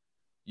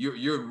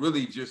 You're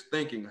really just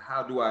thinking,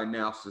 how do I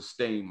now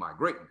sustain my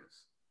greatness?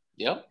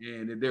 Yep.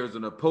 And if there's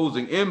an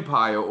opposing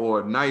empire or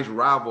a nice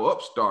rival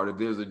upstart, if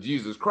there's a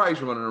Jesus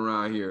Christ running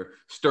around here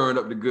stirring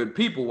up the good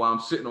people while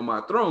I'm sitting on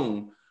my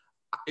throne,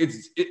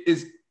 it's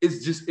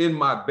just in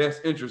my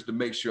best interest to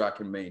make sure I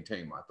can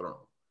maintain my throne.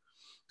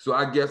 So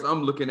I guess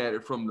I'm looking at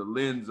it from the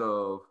lens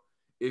of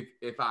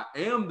if I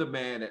am the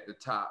man at the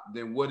top,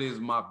 then what is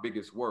my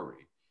biggest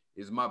worry?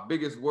 Is my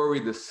biggest worry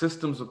the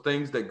systems of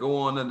things that go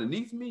on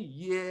underneath me?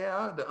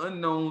 Yeah, the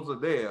unknowns are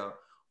there,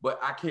 but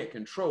I can't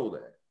control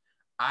that.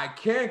 I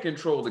can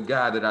control the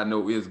guy that I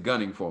know is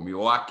gunning for me,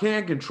 or I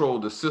can control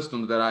the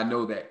systems that I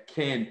know that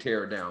can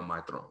tear down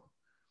my throne.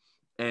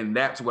 And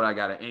that's what I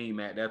got to aim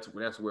at. That's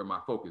where my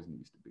focus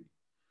needs to be.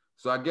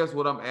 So I guess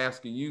what I'm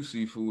asking you,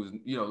 Sifu,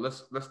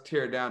 is let's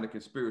tear down the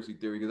conspiracy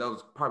theory because that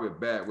was probably a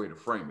bad way to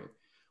frame it.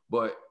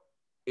 But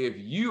if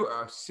you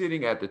are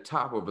sitting at the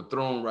top of a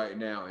throne right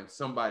now and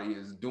somebody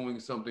is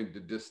doing something to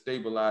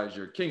destabilize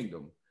your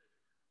kingdom,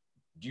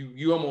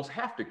 you almost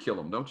have to kill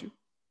them, don't you?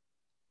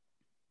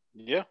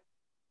 yeah.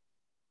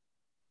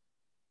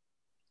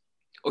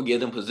 Or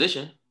give them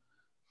position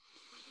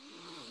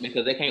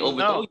because they can't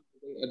overthrow No,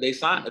 you. They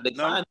sign. They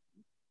no, sign.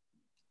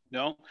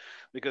 no,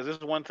 because this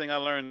is one thing I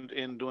learned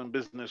in doing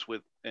business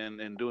with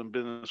and doing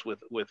business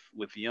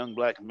with young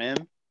black men.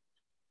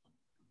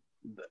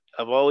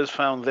 I've always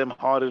found them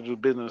harder to do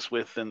business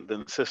with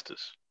than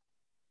sisters.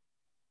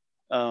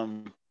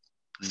 Um,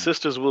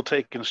 Sisters will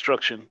take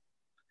instruction.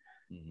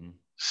 Mm-hmm.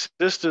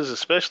 Sisters,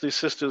 especially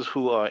sisters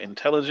who are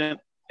intelligent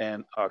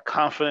and are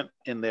confident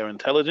in their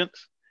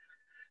intelligence,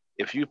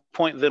 if you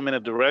point them in a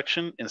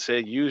direction and say,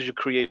 use your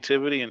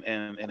creativity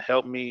and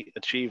help me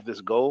achieve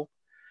this goal,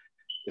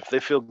 if they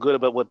feel good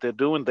about what they're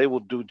doing, they will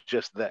do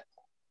just that.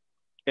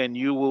 And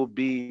you will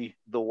be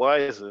the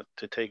wiser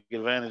to take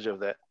advantage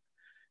of that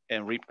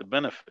and reap the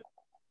benefit.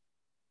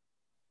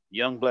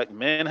 Young black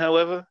men,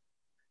 however,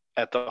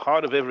 at the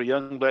heart of every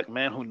young black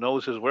man who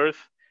knows his worth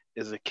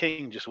is a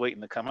king just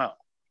waiting to come out.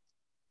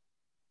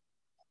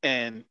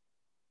 And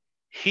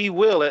he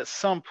will at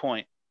some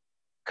point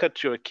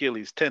cut your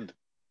Achilles tendon.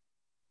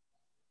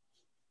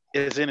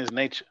 It's in his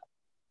nature.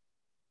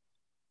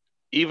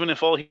 Even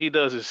if all he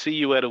does is see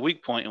you at a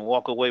weak point and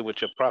walk away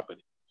with your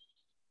property,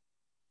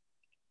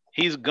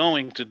 he's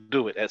going to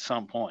do it at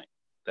some point.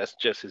 That's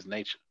just his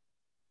nature.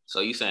 So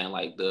you saying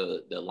like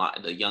the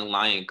young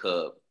lion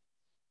cub,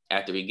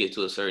 after he get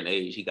to a certain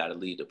age, he got to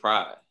leave the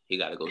pride. He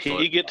got to go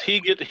start. He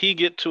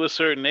get to a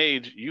certain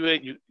age.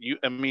 You.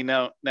 I mean,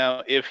 now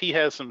if he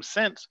has some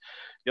sense,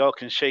 y'all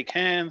can shake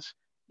hands.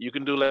 You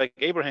can do like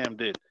Abraham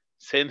did.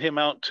 Send him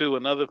out to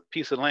another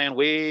piece of land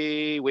way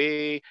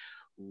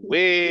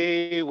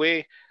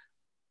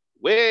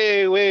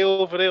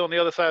over there on the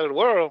other side of the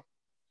world,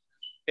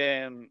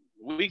 and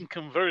we can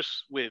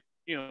converse with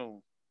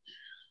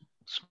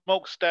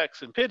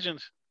smokestacks and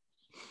pigeons.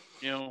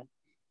 You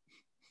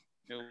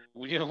know,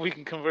 we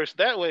can converse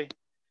that way.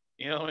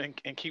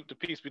 And keep the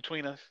peace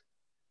between us.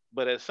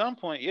 But at some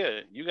point,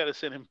 yeah, you got to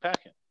send him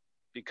packing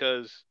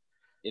because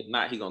If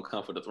not, he gonna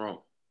come for the throne.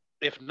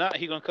 if not,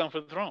 he gonna come for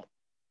the throne.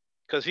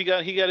 because he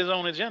got his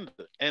own agenda,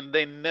 and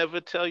they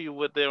never tell you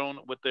what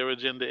their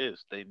agenda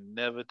is. They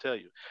never tell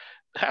you.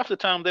 Half the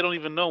time, they don't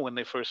even know when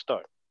they first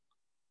start.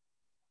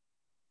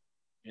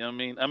 You know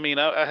what I mean?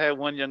 I had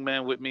one young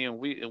man with me, and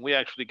we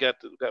actually got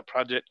got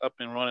project up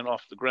and running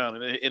off the ground,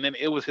 and then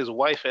it was his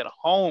wife at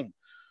home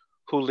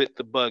who lit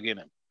the bug in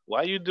him.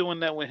 Why are you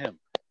doing that with him?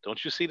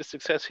 Don't you see the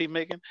success he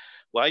making?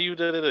 Why you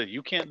da da da?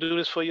 You can't do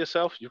this for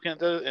yourself. You can't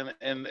do it.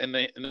 And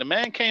the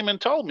man came and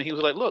told me. He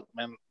was like, "Look,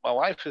 man, my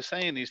wife is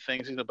saying these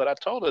things, but I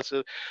told her, I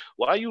said,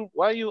 why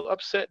are you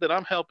upset that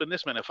I'm helping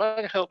this man? If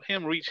I can help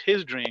him reach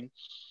his dream,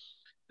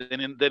 then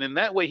in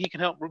that way he can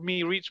help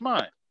me reach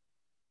mine."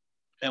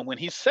 And when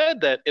he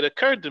said that, it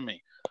occurred to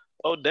me,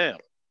 oh damn,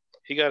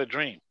 he got a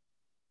dream.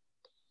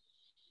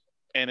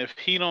 And if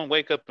he don't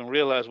wake up and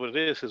realize what it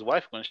is, his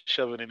wife gonna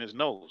shove it in his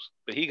nose.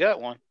 But he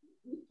got one.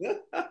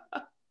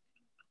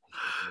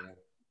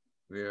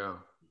 Yeah,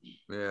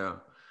 yeah.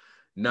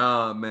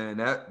 Nah, man,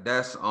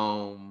 that's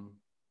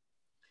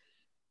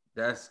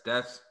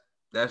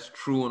that's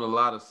true in a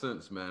lot of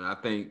sense, man. I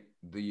think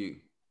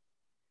the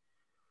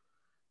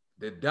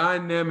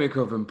dynamic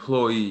of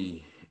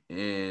employee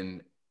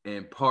and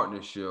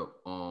partnership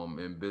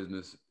in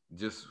business,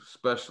 just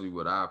especially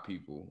with our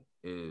people,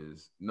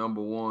 is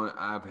number one.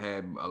 I've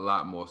had a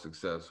lot more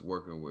success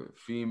working with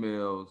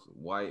females,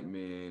 white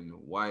men,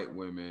 white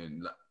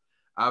women.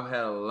 I've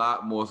had a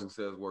lot more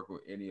success working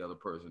with any other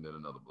person than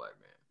another black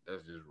man.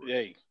 That's just real.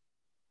 Hey,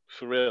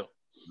 for real.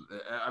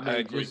 I I mean,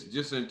 agree.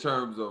 just in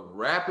terms of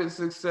rapid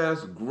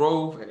success,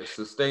 growth, and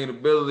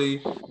sustainability,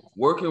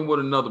 working with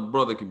another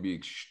brother can be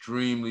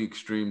extremely,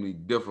 extremely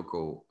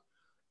difficult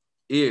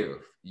if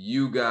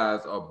you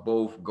guys are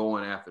both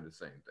going after the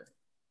same thing.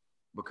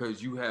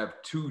 Because you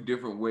have two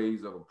different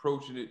ways of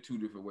approaching it, two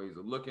different ways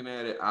of looking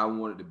at it. I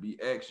want it to be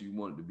X, you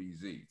want it to be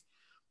Z.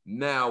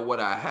 Now,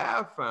 what I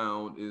have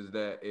found is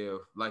that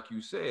if, like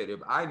you said, if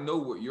I know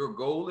what your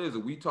goal is,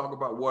 and we talk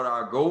about what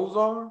our goals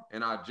are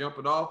and our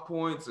jumping off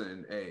points,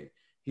 and hey,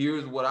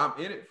 here's what I'm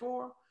in it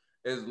for,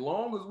 as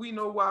long as we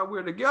know why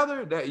we're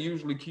together, that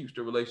usually keeps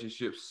the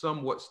relationship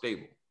somewhat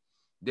stable.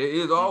 There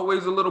is Mm.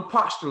 always a little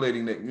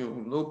postulating that,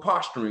 little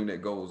posturing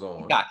that goes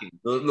on. Shocking.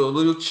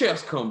 Little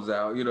chest comes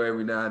out,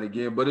 every now and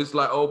again. But it's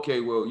like, okay,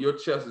 well, your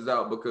chest is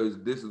out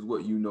because this is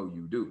what you know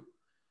you do.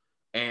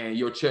 And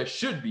your chest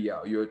should be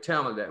out. You're a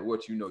talent at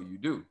what you know you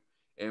do.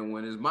 And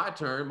when it's my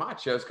turn, my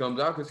chest comes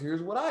out because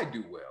here's what I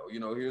do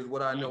well. Here's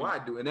what I know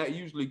Mm-hmm. I do. And that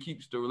usually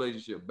keeps the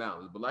relationship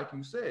balanced. But like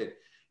you said,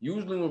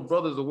 usually when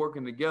brothers are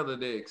working together,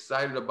 they're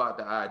excited about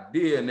the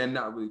idea and they're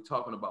not really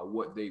talking about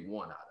what they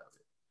want out of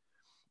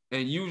it.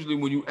 And usually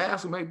when you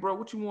ask them, hey, bro,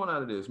 what you want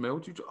out of this,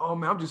 man? Oh,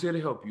 man, I'm just here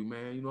to help you,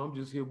 man. I'm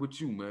just here with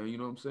you, man. You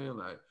know what I'm saying?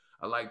 Like,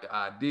 I like the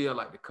idea, I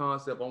like the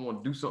concept. I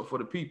want to do something for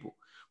the people.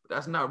 But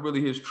that's not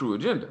really his true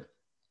agenda.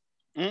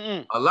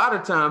 Mm-mm. A lot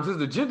of times his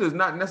agenda is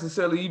not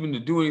necessarily even to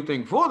do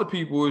anything for the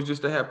people. It's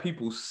just to have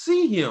people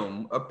see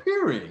him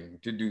appearing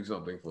to do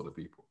something for the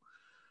people.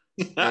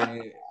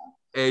 And,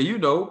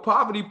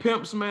 poverty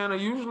pimps, man, are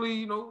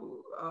usually,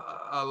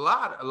 a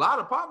lot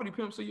of poverty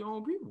pimps are your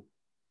own people.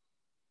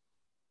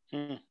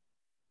 Mm.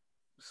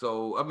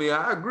 So, I mean,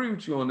 I agree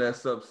with you on that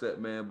subset,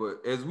 man.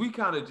 But as we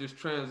kind of just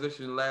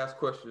transition, last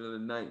question of the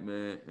night,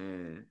 man,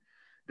 and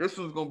this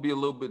one's going to be a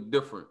little bit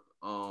different.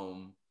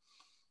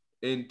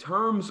 In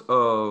terms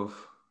of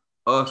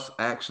us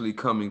actually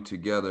coming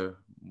together,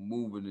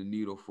 moving the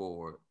needle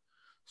forward,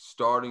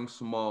 starting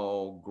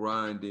small,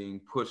 grinding,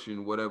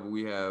 pushing whatever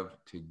we have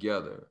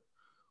together,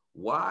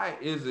 why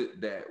is it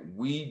that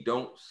we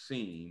don't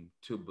seem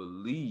to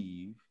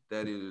believe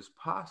that it is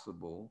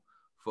possible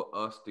for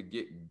us to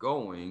get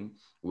going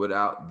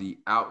without the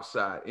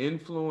outside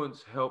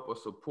influence, help, or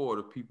support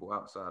of people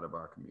outside of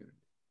our community?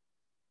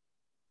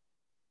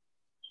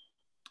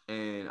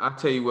 And I'll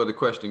tell you where the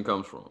question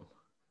comes from.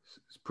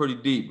 It's pretty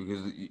deep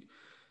because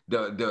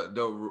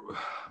the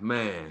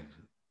man,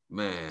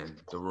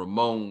 the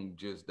Ramon,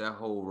 just that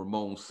whole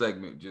Ramon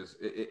segment, just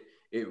it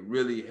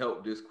really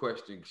helped this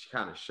question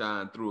kind of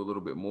shine through a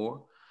little bit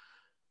more.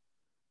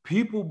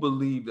 People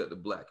believe that the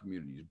Black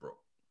community is broke.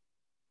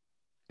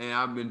 And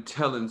I've been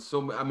telling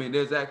so many, I mean,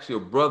 there's actually a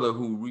brother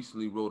who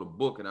recently wrote a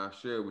book, and I'll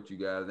share it with you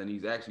guys, and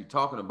he's actually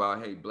talking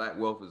about, hey, Black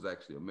wealth is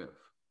actually a myth.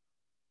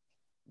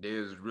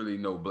 There's really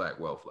no Black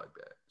wealth like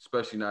that,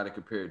 especially not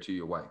compared to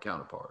your white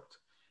counterparts.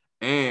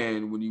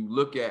 And when you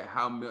look at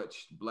how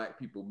much Black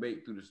people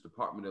make through this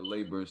Department of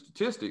Labor and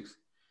Statistics,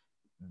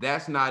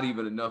 that's not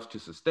even enough to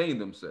sustain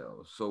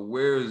themselves. So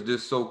where is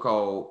this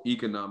so-called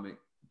economic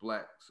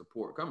Black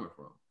support coming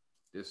from?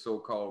 This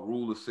so-called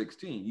rule of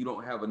 16. You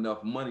don't have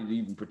enough money to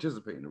even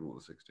participate in the rule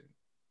of 16.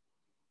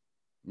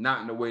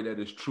 Not in the way that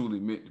it's truly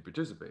meant to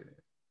participate in.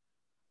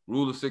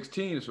 Rule of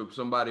 16 is for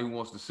somebody who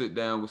wants to sit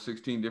down with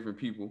 16 different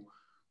people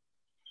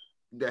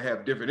that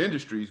have different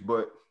industries,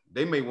 but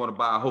they may want to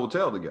buy a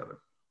hotel together.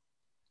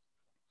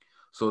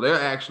 So they'll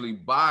actually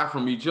buy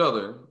from each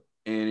other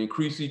and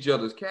increase each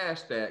other's cash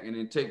stack and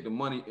then take the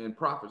money and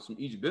profits from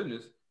each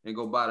business and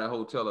go buy that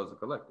hotel as a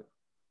collective.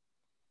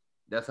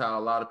 That's how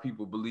a lot of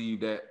people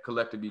believe that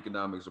collective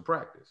economics are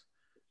practiced.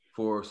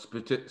 for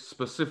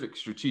specific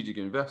strategic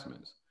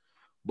investments.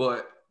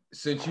 But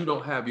since you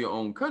don't have your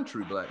own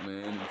country, black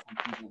man, and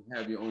since you don't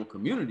have your own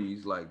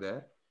communities like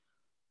that,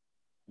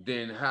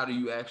 then how do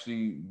you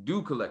actually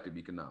do collective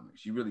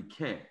economics? You really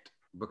can't,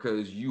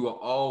 because you are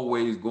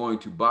always going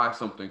to buy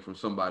something from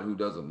somebody who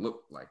doesn't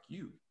look like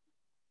you.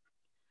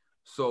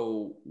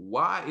 So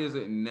why is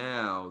it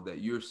now that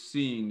you're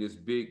seeing this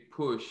big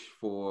push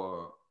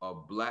for a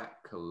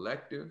black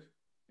collective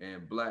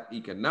and black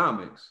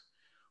economics,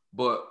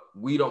 but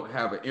we don't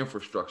have an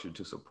infrastructure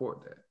to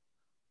support that?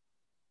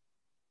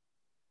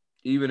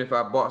 Even if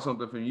I bought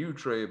something from you,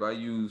 Trey, if I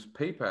use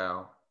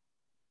PayPal,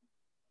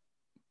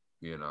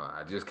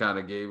 I just kind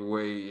of gave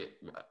away,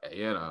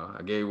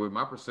 I gave away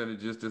my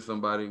percentages to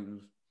somebody who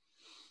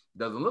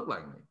doesn't look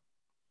like me.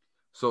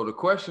 So the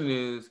question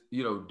is,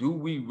 do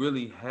we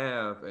really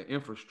have an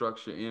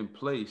infrastructure in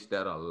place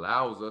that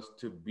allows us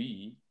to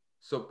be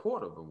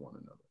supportive of one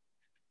another?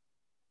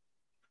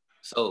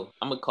 So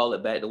I'm gonna call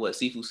it back to what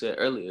Sifu said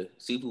earlier.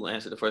 Sifu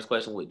answered the first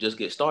question with just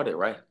get started,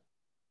 right?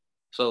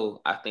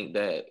 So I think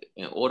that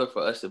in order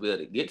for us to be able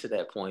to get to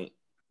that point,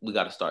 we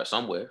got to start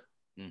somewhere.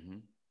 Mm-hmm.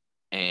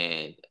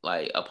 And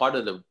like a part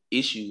of the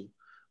issue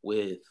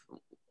with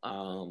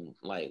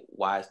like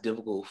why it's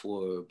difficult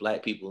for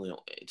black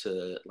people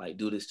to like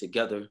do this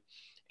together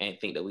and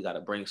think that we got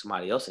to bring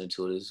somebody else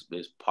into it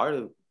is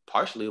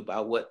partially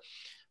about what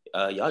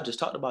y'all just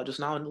talked about just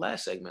now in the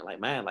last segment.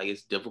 Like, man, like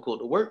it's difficult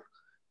to work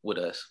with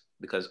us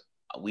because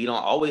we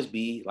don't always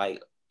be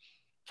like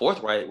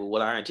forthright with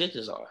what our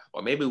intentions are,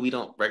 or maybe we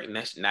don't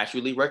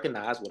naturally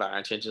recognize what our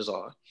intentions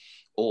are,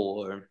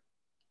 or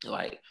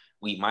like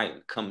we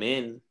might come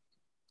in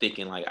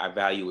thinking like our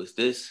value is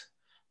this,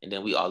 and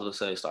then we all of a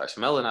sudden start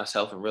smelling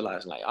ourselves and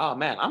realizing like, oh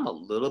man, I'm a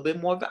little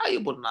bit more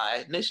valuable than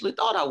I initially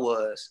thought I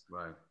was.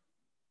 Right.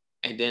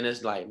 And then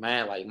it's like,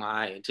 man, like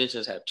my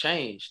intentions have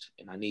changed,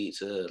 and I need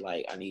to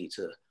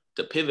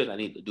pivot. I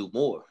need to do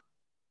more.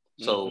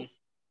 So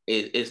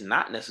it's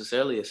not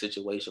necessarily a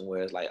situation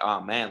where it's like, oh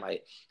man,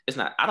 like it's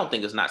not. I don't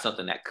think it's not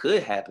something that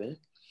could happen.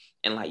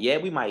 And like, yeah,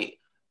 we might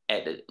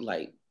at the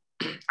like.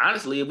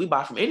 Honestly, if we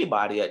buy from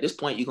anybody at this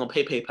point, you're gonna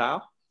pay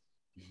PayPal.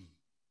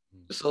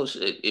 So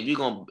if you're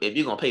gonna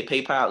pay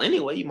PayPal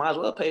anyway, you might as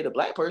well pay the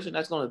black person.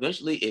 That's gonna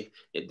eventually,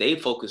 if they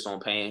focus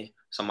on paying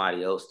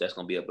somebody else, that's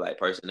gonna be a black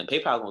person, then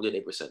PayPal gonna get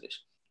their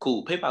percentage.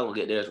 Cool, PayPal gonna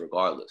get theirs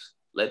regardless.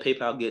 Let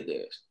PayPal get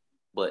theirs.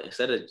 But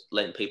instead of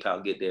letting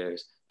PayPal get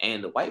theirs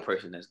and the white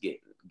person that's getting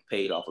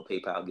paid off of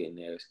PayPal getting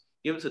theirs,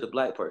 give it to the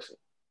black person,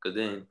 because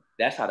then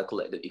that's how the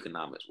collective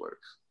economics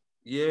works.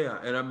 Yeah,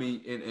 and I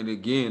mean, and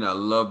again, I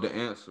love the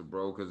answer,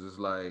 bro, because it's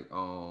like,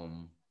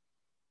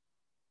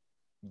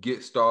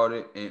 get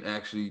started and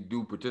actually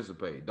do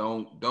participate.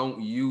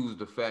 Don't use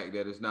the fact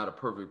that it's not a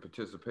perfect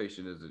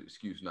participation as an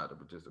excuse not to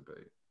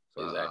participate.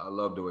 So exactly. I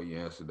love the way you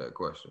answered that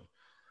question.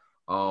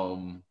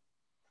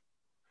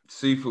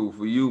 Sifu,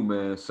 for you,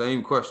 man,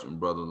 same question,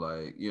 brother.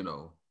 Like,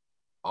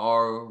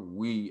 are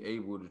we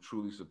able to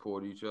truly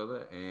support each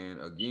other?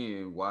 And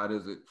again, why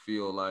does it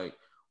feel like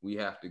we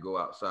have to go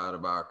outside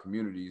of our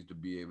communities to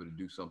be able to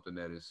do something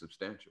that is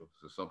substantial,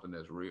 so something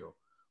that's real?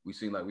 We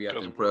seem like we have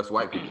to impress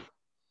white people.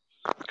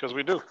 Because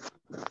we do.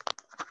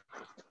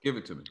 Give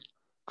it to me.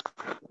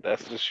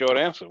 That's the short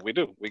answer. We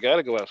do. We got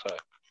to go outside.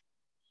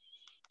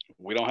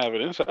 We don't have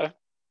it inside.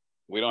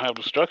 We don't have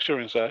the structure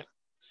inside.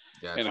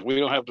 Gotcha. And if we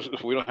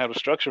don't have the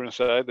structure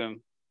inside,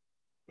 then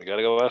we got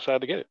to go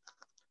outside to get it.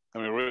 I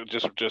mean,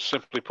 just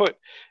simply put,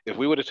 if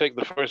we were to take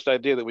the first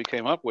idea that we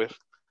came up with,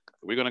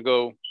 we're going to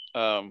go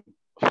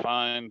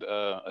find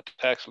a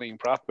tax lien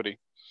property.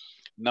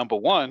 Number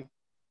one,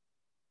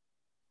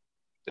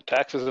 the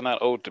taxes are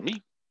not owed to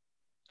me.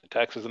 The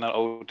taxes are not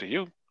owed to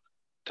you.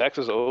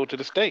 Taxes are owed to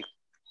the state.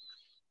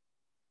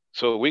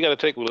 So we got to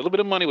take a little bit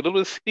of money, a little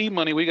bit of seed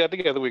money we got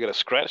together. We got to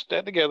scratch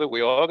that together.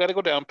 We all got to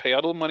go down, pay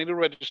out a little money to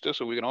register,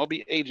 so we can all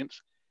be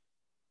agents.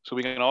 So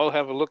we can all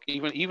have a look,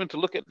 even to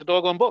look at the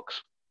doggone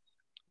books.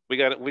 We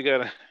got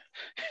to,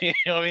 you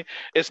know what I mean?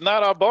 It's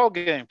not our ball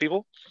game,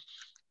 people.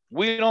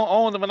 We don't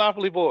own the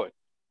Monopoly board.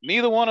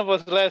 Neither one of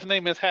us' last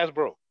name is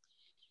Hasbro.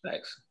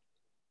 Thanks.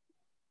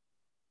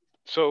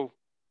 So,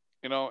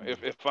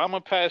 if I'm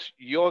gonna pass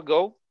your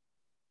go,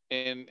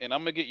 and I'm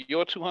gonna get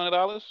your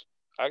 $200,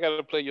 I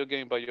gotta play your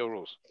game by your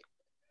rules.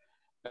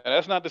 And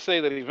that's not to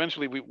say that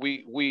eventually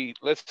we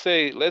let's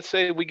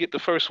say we get the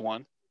first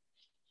one,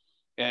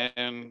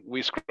 and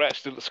we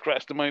scratch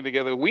the money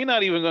together. We're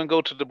not even gonna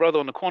go to the brother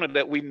on the corner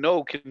that we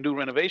know can do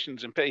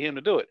renovations and pay him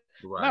to do it.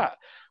 Right. Nah,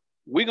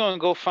 we're gonna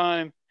go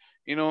find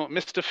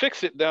Mr.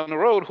 Fix-It down the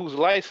road who's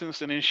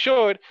licensed and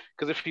insured,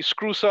 because if he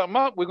screws something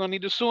up, we're gonna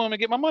need to sue him and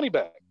get my money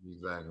back.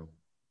 Exactly.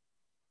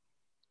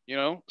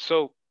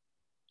 So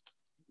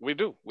we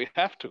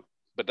have to,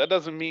 but that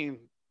doesn't mean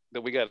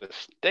that we got to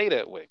stay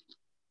that way.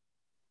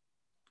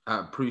 I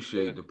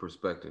appreciate the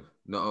perspective.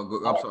 No,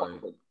 I'm sorry.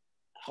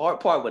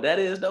 Hard part, what that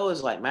is though,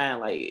 is like, man,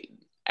 like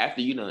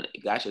after you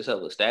got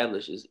yourself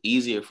established, it's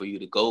easier for you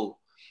to go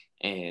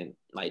and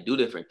like do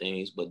different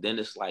things. But then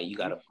it's like you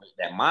got to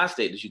that mind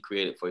state that you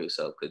created for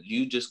yourself, because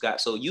you just got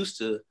so used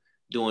to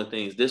doing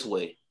things this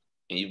way,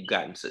 and you've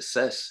gotten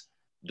success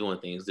doing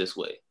things this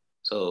way.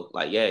 So,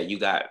 like, yeah, you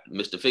got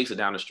Mr. Fixer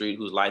down the street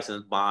who's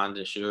licensed, bond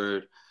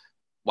insured,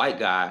 white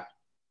guy.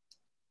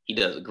 He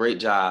does a great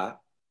job.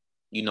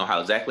 You know how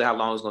exactly how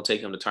long it's gonna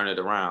take him to turn it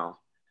around.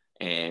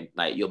 And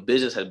like your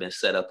business has been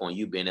set up on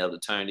you being able to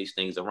turn these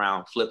things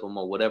around, flip them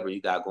or whatever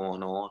you got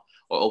going on,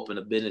 or open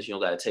a business. You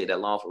don't got to take that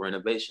long for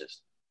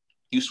renovations.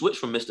 You switch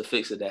from Mr.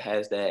 Fixer that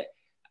has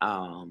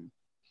um,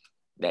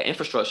 that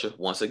infrastructure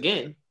once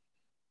again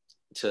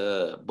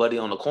to Buddy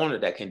on the corner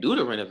that can do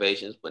the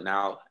renovations. But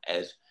now,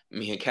 as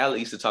me and Callie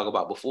used to talk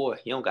about before,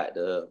 he don't got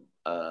the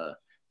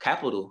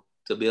capital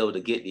to be able to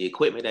get the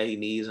equipment that he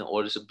needs in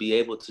order to be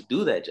able to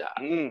do that job.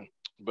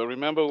 But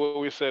remember what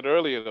we said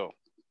earlier, though,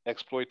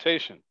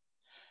 exploitation.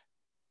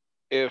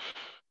 If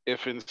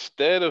if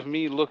instead of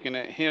me looking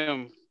at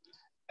him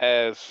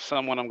as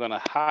someone I'm going to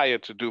hire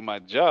to do my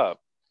job,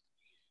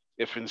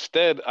 if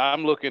instead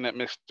I'm looking at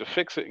Mr.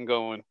 Fix It and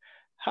going,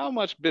 how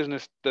much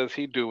business does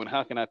he do and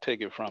how can I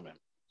take it from him?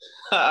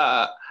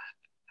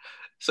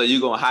 So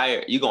you gonna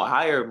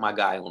hire my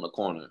guy on the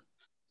corner?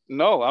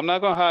 No, I'm not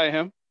going to hire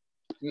him.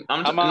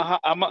 I'm I'm t- a,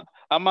 I'm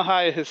gonna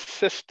hire his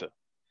sister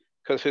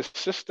because his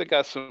sister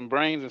got some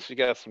brains and she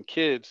got some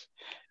kids,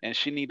 and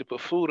she need to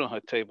put food on her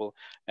table.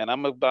 And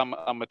I'm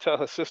gonna tell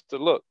her sister,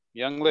 look,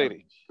 young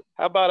lady,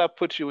 how about I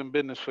put you in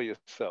business for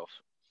yourself?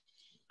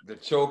 The How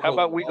chokehold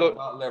about is we all go?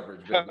 about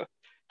leverage, How, baby.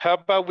 how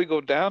about we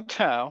go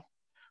downtown?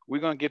 We're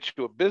gonna get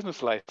you a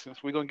business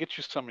license. We're gonna get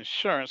you some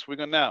insurance. We're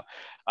gonna now.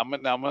 I'm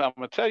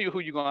gonna tell you who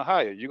you're gonna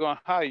hire. You're gonna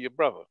hire your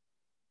brother,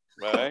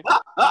 right?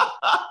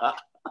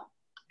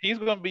 He's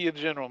gonna be your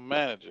general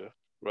manager,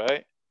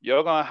 right?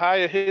 You're gonna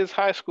hire his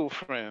high school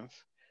friends.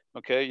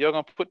 Okay, you're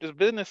gonna put this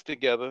business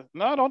together.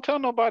 No, don't tell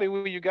nobody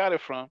where you got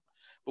it from,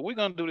 but we're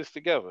gonna do this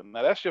together.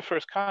 Now that's your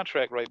first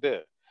contract right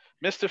there.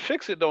 Mr.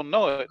 Fix It don't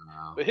know it,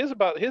 but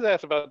Wow. his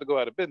ass about to go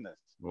out of business,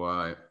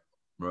 Right.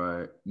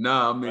 Right.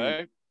 Nah, I mean,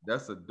 right?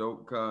 that's a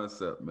dope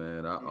concept,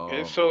 man.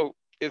 Okay, so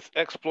it's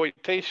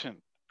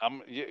exploitation.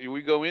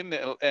 We go in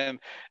there and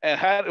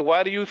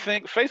why do you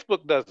think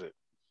Facebook does it?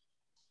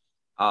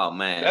 oh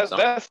man,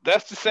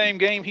 That's the same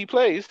game he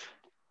plays.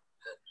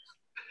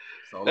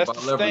 it's all That's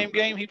about the leverage, same baby.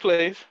 game he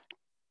plays.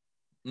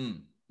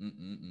 Mm, mm,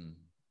 mm, mm.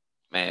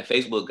 man,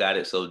 Facebook got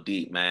it so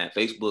deep, man.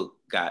 Facebook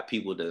got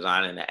people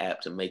designing the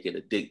app to make it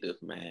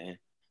addictive, man.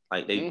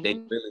 Like they Hmm.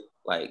 really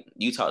like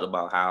you talked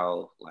about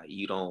how like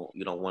you don't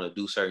want to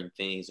do certain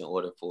things in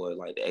order for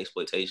like the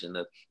exploitation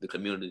of the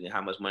community and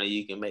how much money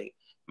you can make.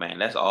 Man,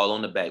 that's all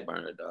on the back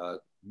burner, dog.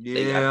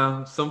 They got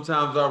Yeah,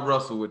 sometimes I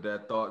wrestle with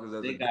that thought because as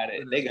a they good got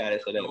it. They business got owner,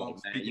 it so I that know like I'm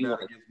man, speaking you out want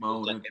to against my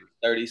own like interests.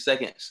 every 30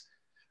 seconds.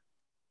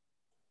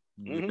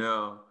 Hmm.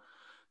 Yeah.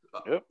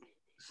 Uh, Yep.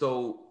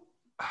 So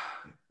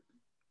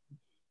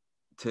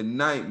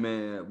tonight,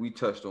 man, we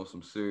touched on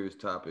some serious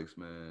topics,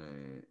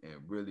 man, and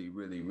really,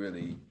 really,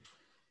 really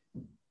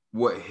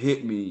what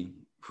hit me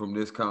from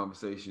this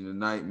conversation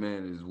tonight,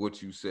 man, is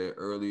what you said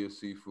earlier,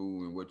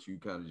 Seafood, and what you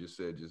kind of just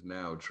said just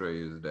now, Trey,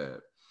 is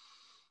that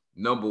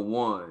number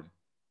one,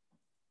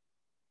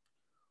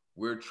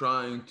 we're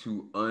trying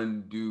to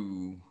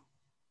undo,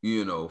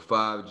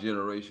 5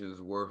 generations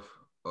worth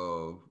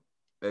of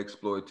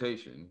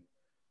exploitation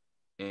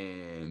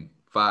and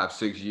 5,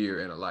 6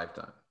 year in a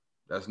lifetime.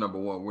 That's number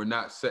one. We're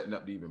not setting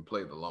up to even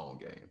play the long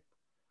game.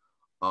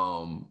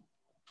 Um,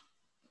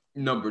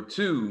 Number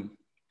two,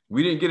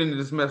 we didn't get into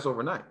this mess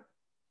overnight.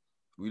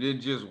 We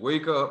didn't just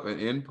wake up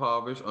and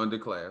impoverish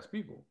underclass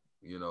people.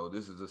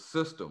 This is a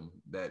system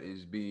that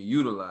is being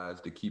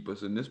utilized to keep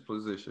us in this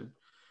position.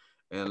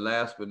 And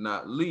last but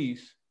not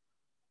least,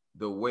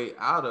 the way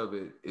out of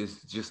it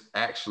is just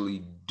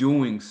actually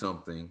doing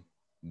something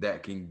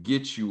that can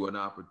get you an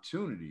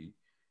opportunity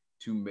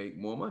to make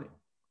more money.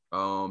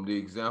 The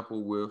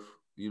example with,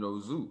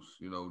 Zeus,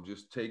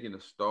 just taking a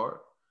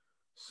start,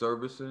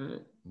 servicing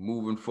it,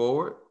 moving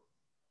forward.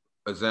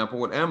 Example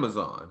with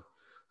Amazon,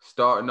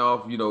 starting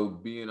off,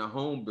 being a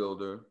home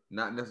builder,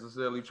 not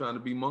necessarily trying to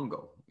be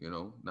Mungo,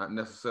 not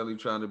necessarily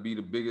trying to be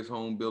the biggest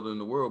home builder in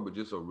the world, but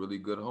just a really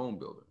good home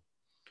builder.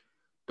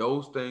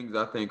 Those things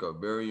I think are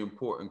very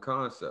important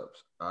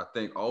concepts. I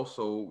think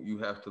also you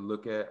have to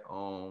look at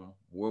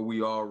where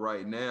we are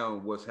right now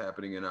and what's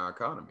happening in our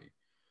economy.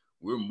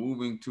 We're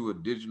moving to a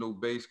digital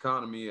based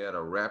economy at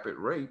a rapid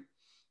rate,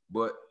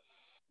 but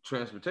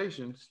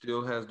transportation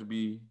still has to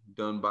be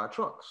done by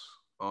trucks.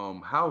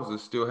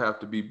 Houses still have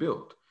to be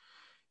built.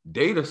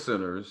 Data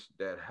centers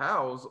that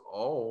house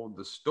all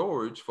the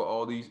storage for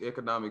all these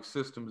economic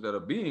systems that are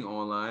being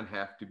online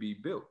have to be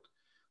built.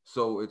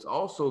 So it's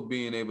also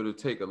being able to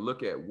take a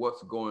look at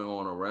what's going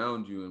on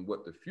around you and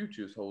what the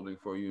future is holding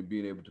for you and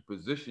being able to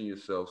position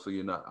yourself so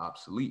you're not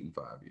obsolete in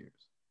 5 years.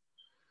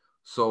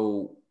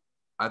 So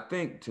I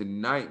think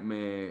tonight,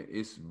 man,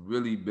 it's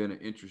really been an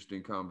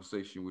interesting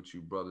conversation with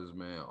you brothers,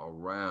 man,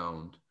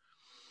 around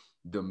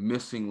the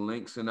missing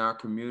links in our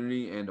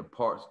community and the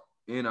parts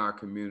in our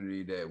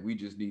community that we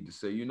just need to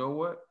say, you know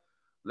what?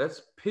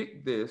 Let's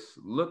pick this,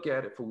 look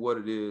at it for what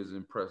it is,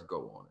 and press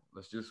go on it.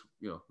 Let's just,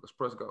 let's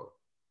press go.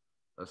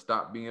 Let's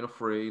stop being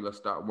afraid. Let's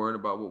stop worrying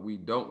about what we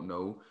don't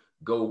know.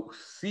 Go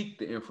seek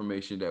the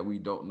information that we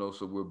don't know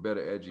so we're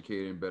better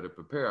educated and better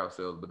prepare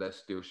ourselves. But that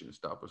still shouldn't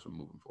stop us from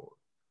moving forward.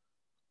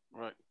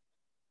 Right.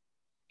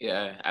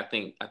 Yeah, I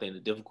think the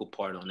difficult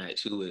part on that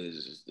too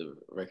is the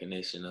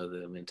recognition of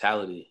the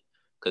mentality,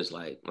 because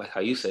like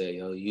how you said,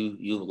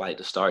 you like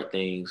to start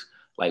things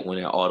like when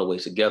they're all the way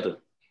together,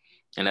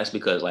 and that's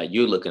because like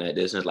you're looking at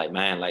this and it's like,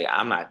 man, like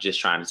I'm not just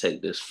trying to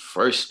take this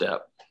first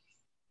step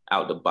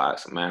out the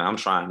box, man. I'm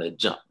trying to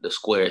jump the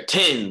square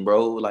 10,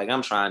 bro. Like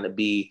I'm trying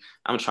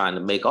to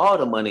make all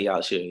the money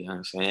out here. You know what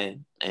I'm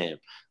saying? And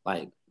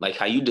like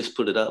how you just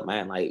put it up,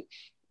 man. Like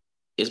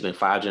it's been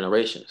 5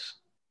 generations.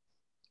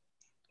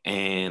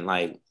 And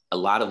like a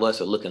lot of us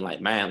are looking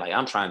like, man, like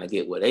I'm trying to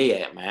get where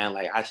they at, man.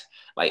 Like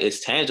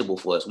it's tangible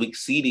for us. We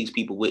see these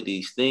people with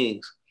these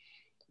things,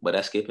 but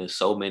that's skipping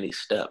so many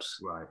steps.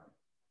 Right.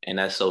 And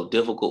that's so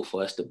difficult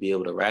for us to be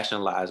able to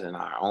rationalize in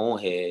our own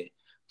head,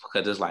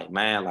 because it's like,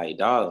 man, like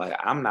dog, like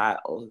I'm not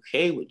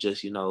okay with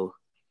just,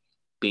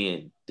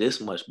 being this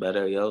much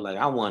better, yo. Like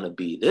I want to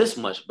be this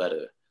much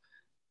better.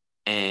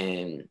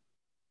 And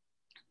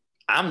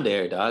I'm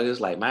there, dog.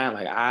 It's like, man,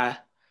 like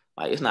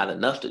it's not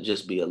enough to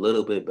just be a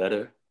little bit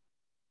better.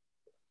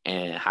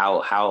 And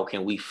how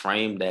can we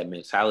frame that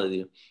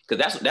mentality?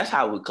 Because that's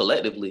how we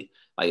collectively,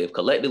 like if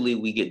collectively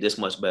we get this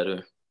much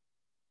better,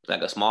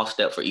 like a small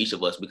step for each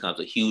of us becomes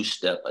a huge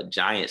step, a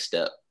giant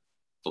step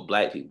for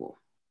Black people,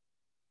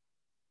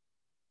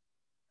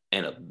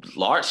 and a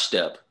large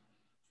step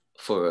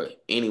for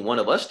any one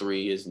of us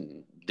three is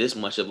this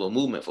much of a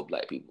movement for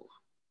Black people.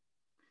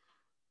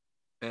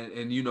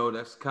 And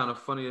that's kind of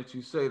funny that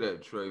you say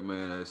that, Trey,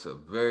 man. That's a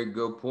very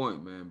good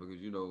point, man,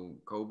 because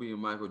Kobe and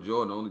Michael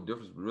Jordan, the only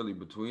difference really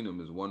between them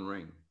is one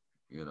ring,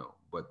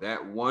 But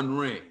that one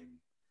ring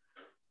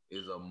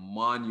is a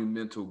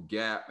monumental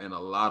gap and a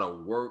lot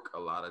of work, a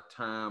lot of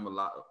time,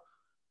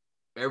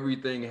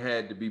 everything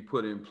had to be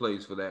put in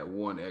place for that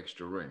one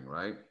extra ring,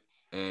 right?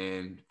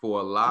 And for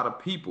a lot of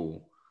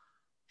people,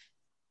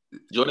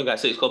 Jordan got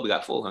 6, Kobe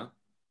got 4, huh?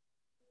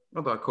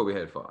 I thought Kobe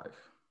had 5.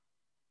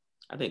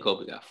 I think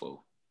Kobe got 4.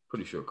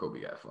 Pretty sure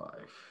Kobe got 5.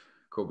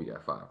 Kobe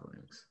got 5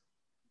 rings.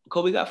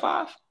 Kobe got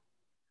 5?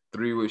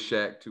 3 with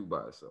Shaq, 2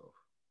 by himself.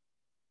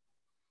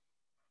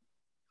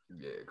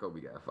 Yeah,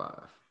 Kobe got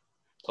 5.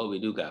 Kobe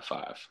do got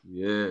 5.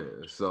 Yeah,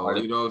 so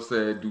you know what I'm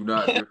saying? Do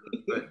not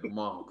disrespect the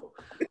Marvel.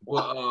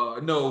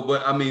 But no,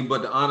 but I mean,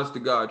 but the honest to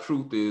God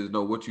truth is,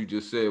 no, what you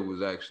just said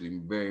was actually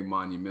very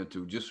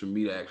monumental just for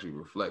me to actually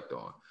reflect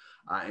on.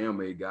 I am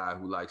a guy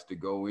who likes to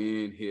go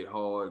in, hit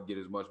hard, get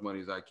as much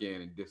money as I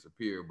can and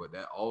disappear. But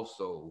that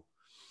also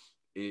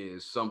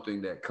is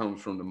something that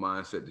comes from the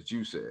mindset that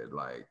you said.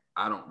 Like,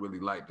 I don't really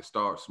like to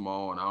start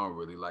small and I don't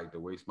really like to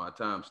waste my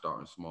time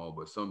starting small,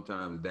 but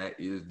sometimes that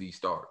is the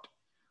start.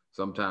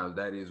 Sometimes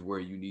that is where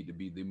you need to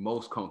be the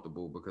most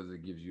comfortable because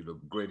it gives you the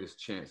greatest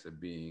chance of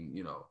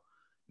being,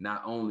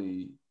 not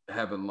only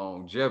having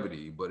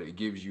longevity, but it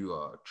gives you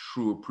a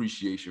true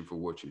appreciation for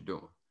what you're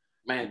doing.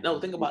 Man, no,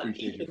 think about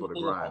appreciation for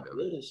the grind of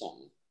building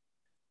something.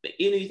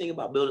 Even if you think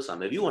about building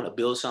something, if you want to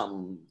build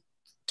something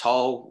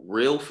tall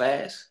real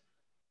fast,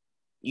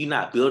 you're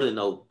not building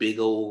no big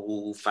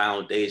old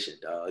foundation,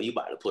 dog. You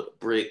about to put a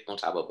brick on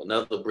top of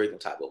another brick on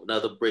top of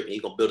another brick, and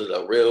you're gonna build it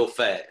up real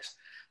fast.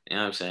 You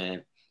know what I'm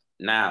saying?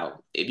 Now,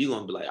 if you're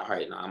gonna be like, all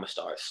right, now I'm gonna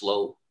start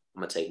slow,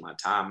 I'm gonna take my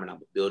time and I'm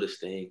gonna build this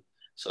thing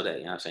so that,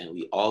 you know what I'm saying,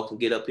 we all can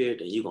get up here,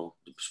 then you're gonna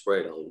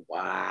spread a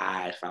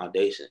wide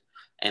foundation.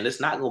 And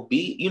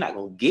you're not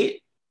gonna get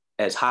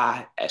as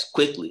high as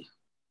quickly,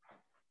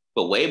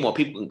 but way more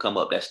people can come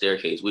up that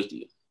staircase with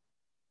you.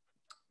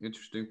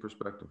 Interesting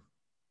perspective.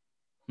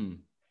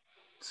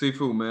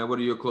 Seafood, man, what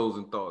are your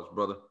closing thoughts,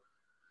 brother?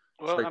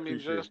 Well, I mean,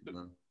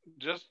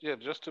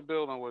 just to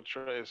build on what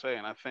Trey is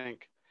saying, I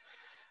think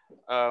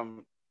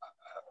um,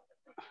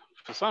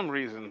 for some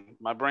reason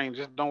my brain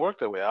just don't work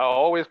that way. I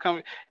always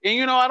come,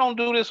 and I don't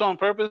do this on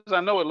purpose.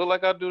 I know it look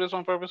like I do this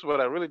on purpose, but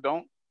I really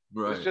don't.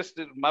 Right. It's just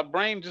that my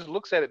brain just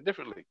looks at it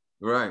differently.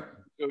 Right.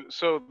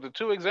 So the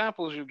two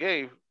examples you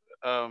gave,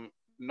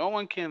 no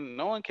one can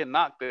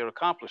knock their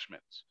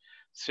accomplishments.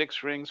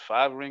 6 rings,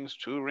 5 rings,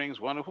 2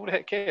 rings, one. Who the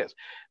heck cares?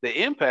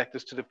 The impact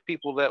is to the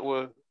people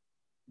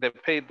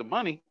that paid the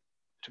money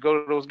to go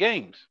to those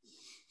games.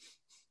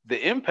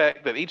 The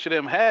impact that each of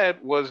them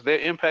had was their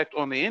impact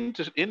on the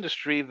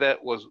industry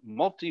that was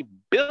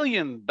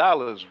multi-billion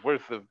dollars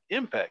worth of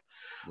impact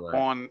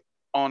right.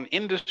 on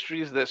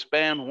industries that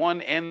span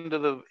one end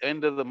of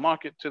the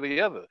market to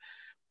the other.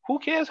 Who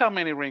cares how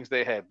many rings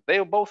they had? They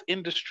were both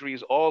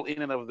industries all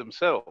in and of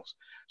themselves.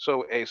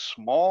 So a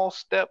small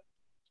step,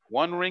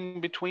 1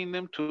 ring between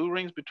them, 2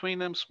 rings between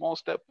them, small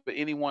step for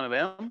any one of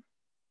them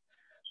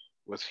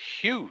was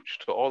huge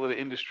to all of the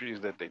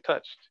industries that they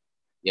touched.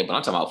 Yeah, but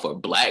I'm talking about for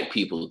Black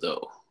people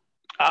though.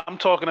 I'm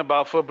talking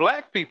about for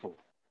Black people.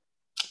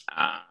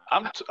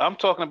 I'm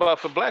talking about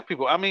for Black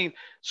people. I mean,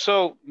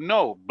 so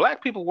no,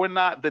 Black people were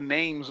not the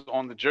names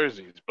on the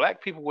jerseys.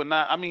 Black people were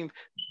not. I mean,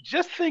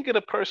 just think of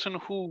the person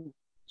who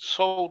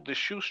sold the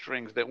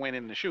shoestrings that went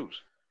in the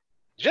shoes.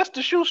 Just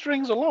the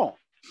shoestrings alone.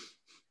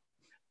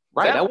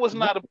 Right. That was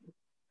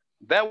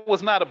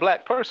not a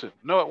black person.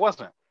 No, it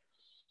wasn't.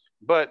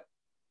 But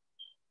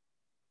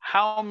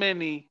how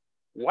many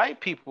white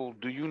people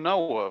do you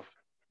know of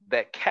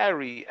that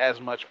carry as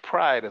much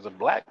pride as a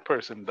black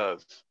person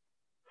does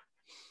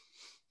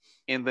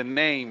in the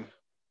name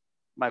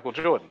Michael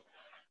Jordan?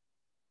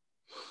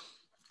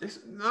 It's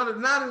not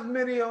as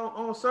many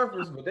on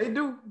surface, but they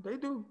do. They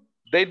do.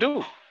 They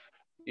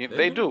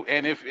do.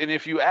 And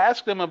if you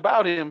ask them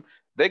about him,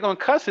 they're gonna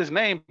cuss his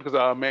name because,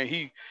 oh man,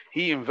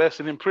 he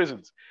invested in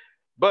prisons.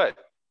 But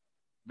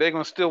they're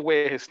gonna still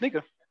wear his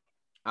sneaker.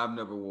 I've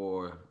never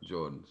wore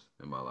Jordans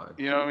in my life.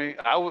 You know what I mean?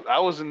 I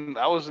was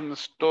in the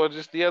store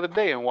just the other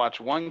day and watched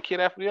one kid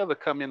after the other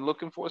come in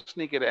looking for a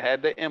sneaker that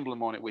had the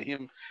emblem on it with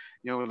him,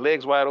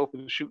 legs wide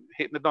open,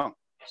 hitting the dunk.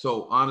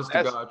 So honest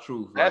to God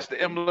truth, that's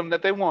the emblem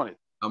that they wanted.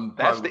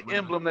 That's the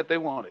emblem that they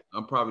wanted.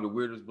 I'm probably the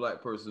weirdest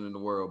black person in the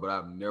world, but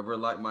I've never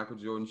liked Michael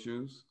Jordan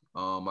shoes.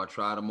 I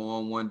tried them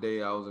on one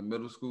day. I was in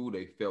middle school.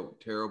 They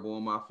felt terrible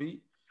on my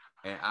feet.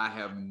 And I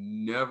have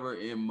never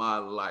in my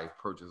life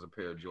purchased a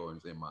pair of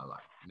Jordans in my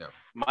life. Never.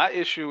 My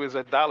issue is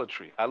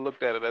idolatry. I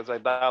looked at it as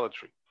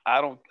idolatry.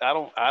 I don't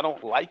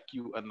like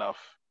you enough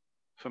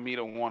for me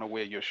to want to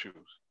wear your shoes.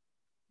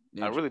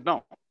 I really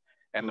don't.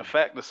 And the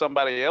fact that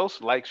somebody else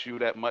likes you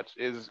that much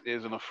is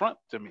an affront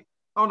to me.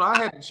 Oh no, I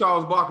had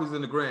Charles Barkley's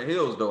in the Grand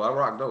Hills though. I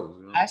rock those.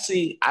 You know? I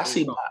see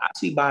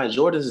buying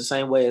Jordans the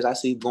same way as I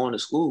see going to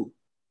school.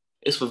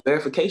 It's for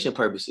verification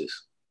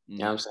purposes. You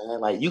know what I'm saying?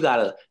 Like you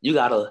gotta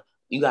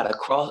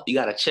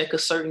check a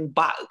certain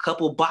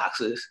couple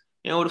boxes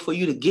in order for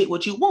you to get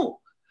what you want.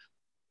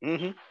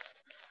 Mm-hmm.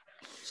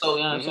 So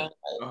you know what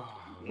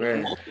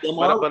I'm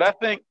saying? But I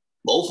think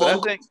both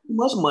of them too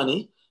much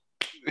money.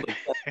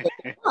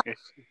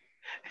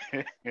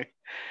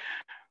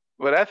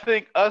 But I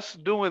think us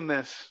doing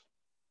this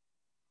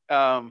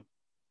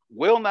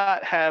will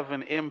not have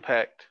an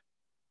impact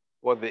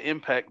or the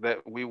impact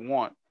that we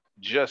want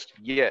just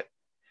yet.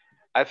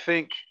 I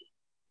think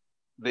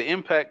the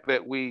impact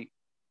that we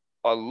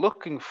are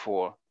looking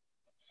for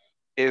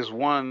is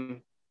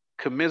one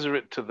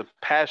commiserate to the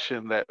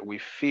passion that we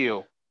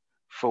feel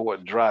for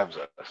what drives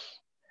us.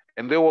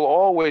 And there will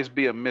always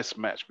be a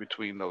mismatch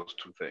between those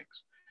two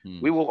things.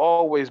 We will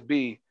always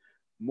be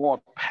more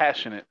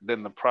passionate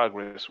than the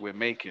progress we're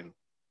making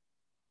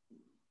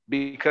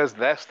because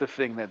that's the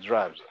thing that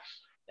drives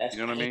us. You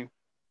know what I mean?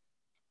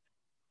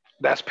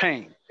 That's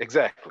pain.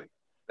 Exactly.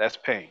 That's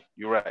pain.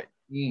 You're right.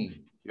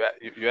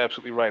 You're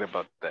absolutely right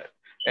about that.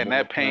 And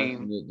that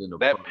pain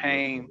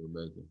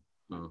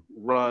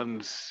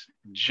runs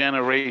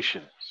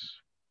generations.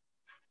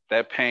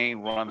 That pain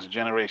runs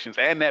generations,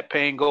 and that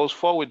pain goes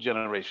forward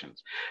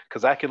generations.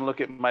 Because I can look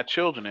at my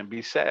children and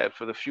be sad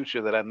for the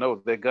future that I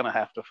know they're gonna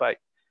have to fight.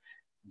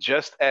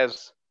 Just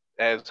as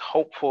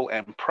hopeful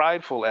and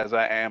prideful as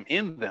I am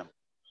in them,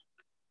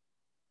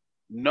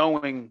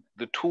 knowing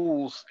the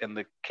tools and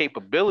the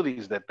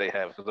capabilities that they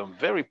have, because I'm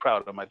very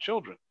proud of my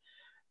children.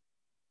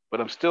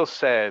 But I'm still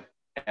sad,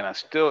 and I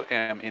still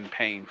am in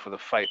pain for the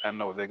fight I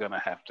know they're gonna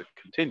have to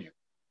continue.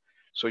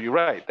 So you're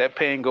right, that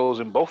pain goes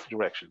in both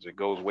directions. It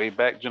goes way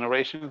back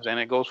generations and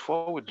it goes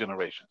forward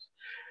generations.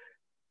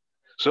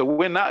 So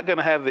we're not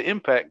gonna have the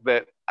impact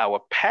that our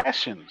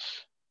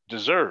passions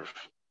deserve,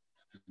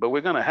 but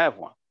we're gonna have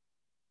one.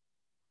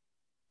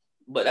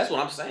 But that's what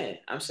I'm saying.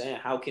 I'm saying,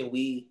 how do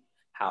we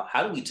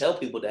tell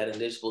people that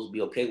and they're supposed to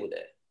be okay with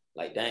that?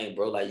 Like, dang,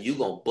 bro, like you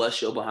gonna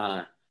bust your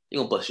behind, you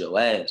gonna bust your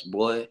ass,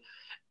 boy.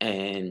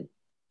 And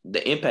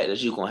the impact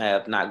that you're gonna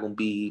have not gonna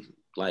be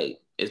like,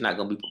 it's not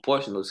gonna be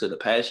proportional to the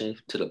passion,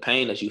 to the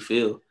pain that you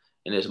feel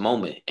in this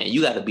moment. And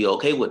you gotta be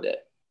okay with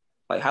that.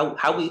 Like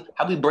how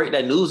we break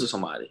that news to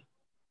somebody.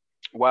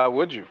 Why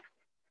would you?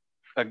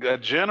 A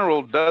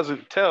general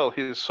doesn't tell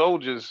his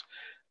soldiers,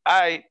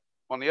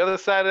 on the other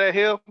side of that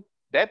hill,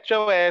 that's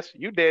your ass,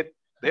 you dead.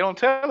 They don't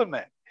tell him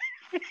that.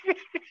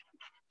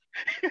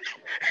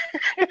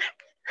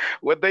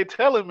 What they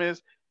tell him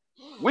is,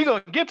 we're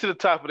going to get to the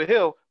top of the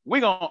hill.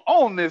 We're going to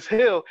own this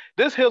hill.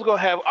 This hill's going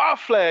to have our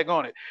flag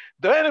on it.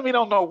 The enemy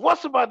don't know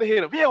what's about to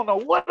hit him. He don't know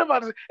what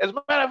about this. As a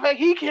matter of fact,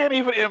 he can't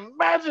even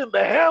imagine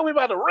the hell we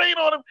about to rain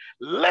on him.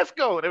 Let's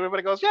go. And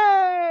everybody goes,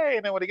 yay.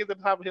 And then when he gets to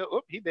the top of the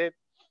hill, he dead.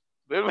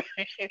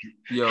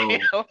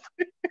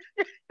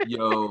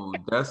 Yo,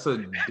 that's a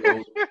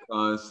dope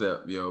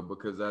concept,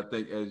 because I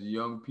think as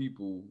young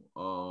people,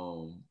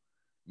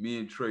 me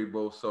and Trey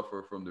both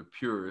suffer from the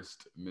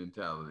purist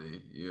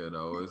mentality.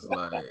 It's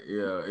like,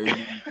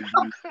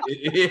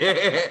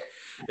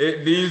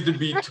 it needs to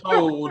be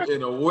told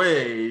in a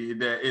way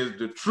that is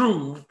the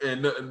truth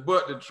and nothing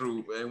but the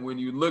truth. And when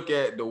you look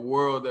at the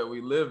world that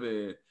we live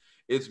in,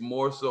 it's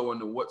more so in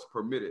the what's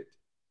permitted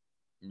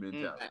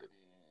mentality.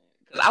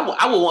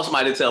 I would want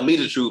somebody to tell me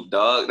the truth,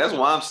 dog. That's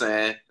what I'm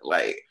saying.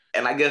 Like,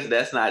 and I guess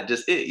that's not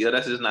just it.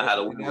 That's just not how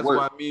the world works. That's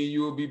why me and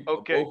you would be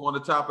both on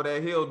the top of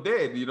that hill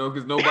dead,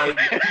 because nobody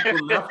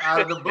people left out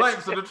of the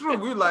blanks of the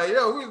truth. We like, we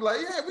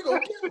gonna kill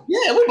him.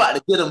 Yeah, we about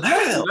to get him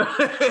hell.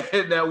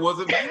 And that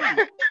wasn't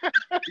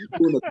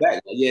true.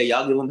 Yeah,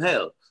 y'all give him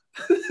hell.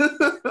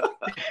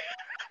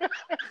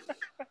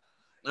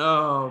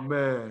 Oh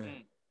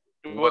man.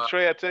 Well, Wow.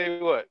 Trey, I tell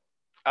you what,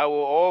 I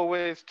will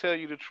always tell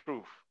you the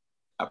truth.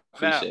 I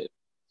Now, appreciate it.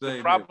 the Same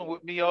here. problem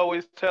with me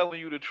always telling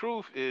you the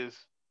truth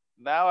is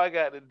now I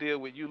got to deal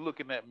with you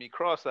looking at me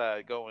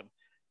cross-eyed, going,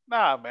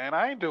 "Nah, man,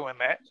 I ain't doing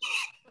that."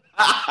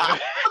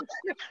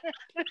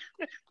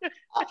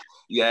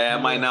 Yeah,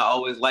 I might Yeah. not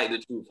always like the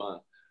truth, huh?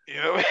 You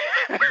know?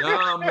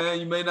 Nah, man,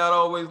 you may not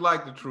always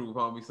like the truth,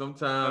 homie.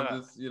 Sometimes Uh,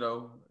 it's, you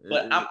know,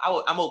 But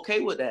I'm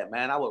okay with that,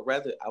 man. I would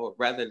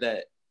rather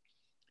that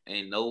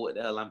and know what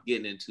the hell I'm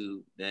getting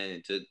into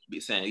than to be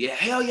saying, yeah,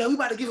 hell yeah, we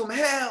about to give him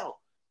hell.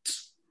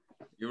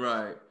 you're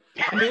right.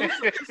 I mean,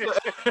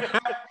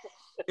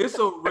 it's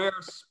a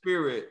rare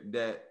spirit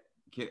that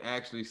can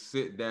actually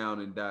sit down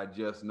and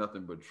digest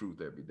nothing but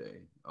truth every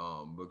day.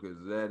 Because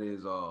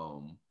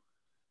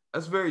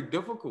that's very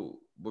difficult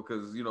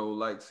because, you know,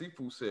 like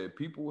Sifu said,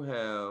 people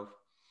have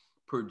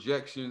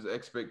projections,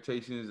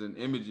 expectations, and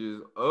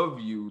images of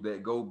you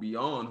that go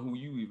beyond who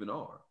you even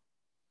are.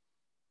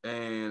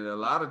 And a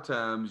lot of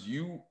times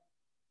you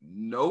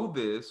know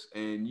this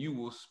and you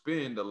will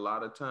spend a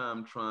lot of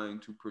time trying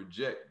to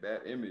project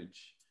that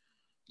image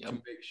to Yep.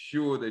 make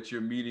sure that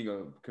you're meeting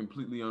a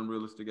completely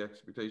unrealistic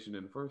expectation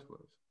in the first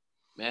place.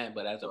 Man,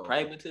 but as a So,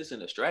 pragmatist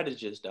and a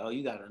strategist, dog,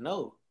 you gotta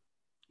know.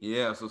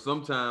 yeah, so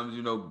sometimes,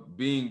 you know,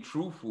 being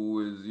truthful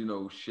is, you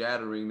know,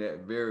 shattering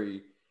that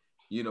very,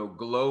 you know,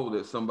 glow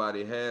that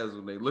somebody has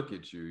when they look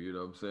at you. You know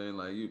what I'm saying?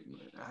 Like,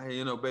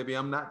 you know, baby,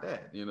 I'm not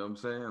that. You know what I'm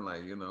saying?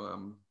 Like, you know,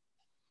 I'm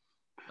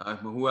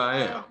who I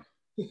am.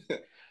 uh,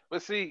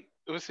 but see,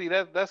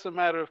 that's a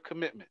matter of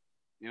commitment.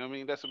 You know what I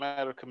mean? That's a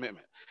matter of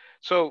commitment.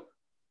 So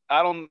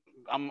I don't.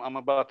 I'm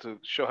about to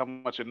show how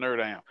much a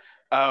nerd I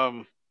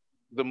am.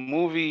 The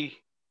movie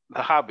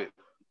The Hobbit,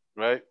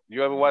 right?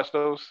 You ever watch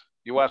those?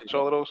 You watch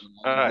all of those?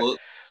 All The right. book,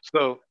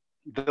 So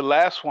the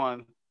last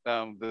one,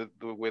 the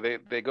where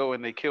they go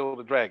and they kill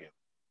the dragon,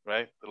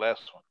 right? The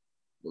last one.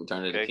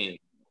 Return of the Okay. King.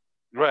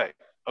 Right.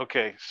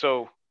 Okay.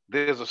 So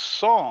there's a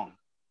song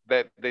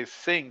that they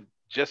sing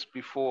just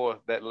before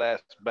that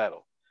last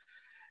battle,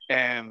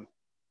 and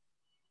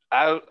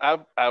I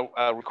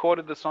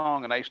recorded the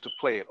song and I used to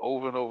play it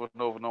over and over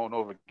and over and over and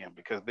over again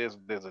because there's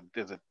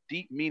a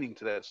deep meaning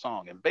to that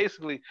song. And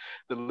basically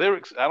the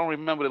lyrics, I don't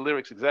remember the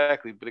lyrics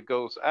exactly, but it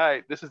goes, "All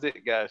right, this is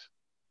it, guys.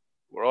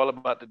 We're all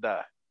about to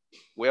die.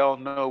 We all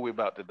know we're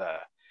about to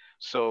die.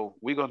 So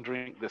we're gonna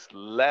drink this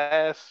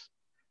last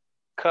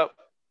cup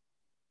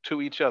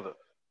to each other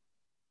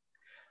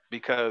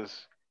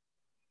because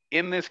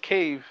in this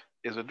cave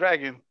is a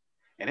dragon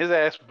and his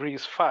ass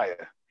breathes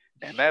fire.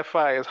 And that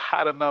fire is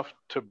hot enough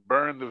to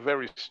burn the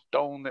very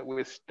stone that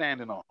we're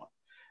standing on.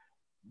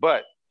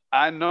 But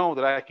I know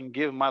that I can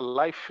give my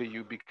life for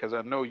you because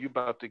I know you're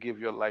about to give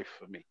your life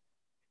for me."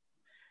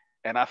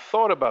 And I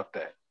thought about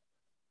that.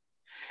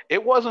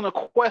 It wasn't a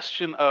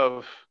question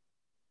of,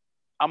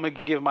 "I'm going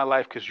to give my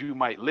life because you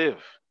might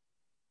live."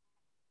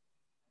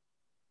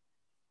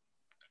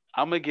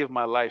 I'm going to give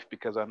my life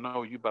because I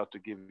know you're about to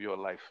give your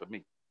life for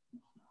me.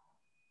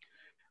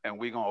 And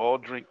we're going to all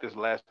drink this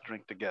last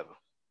drink together.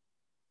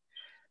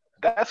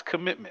 That's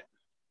commitment.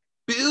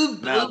 Bill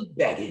Now,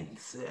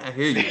 Baggins. I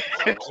hear you,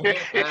 boy.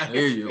 I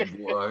hear you,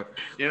 boy.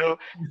 you know,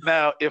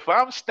 now if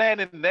I'm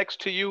standing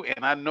next to you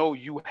and I know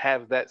you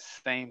have that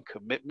same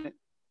commitment,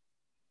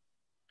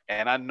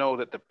 and I know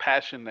that the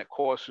passion that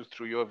courses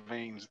through your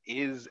veins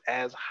is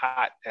as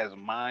hot as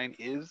mine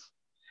is,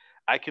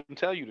 I can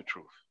tell you the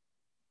truth.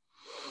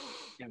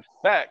 In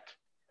fact,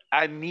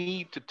 I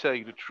need to tell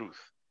you the truth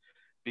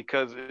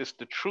because it's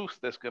the truth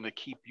that's going to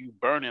keep you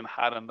burning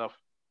hot enough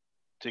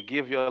to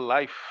give your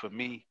life for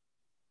me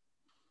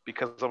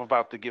because I'm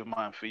about to give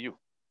mine for you.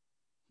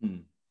 Hmm.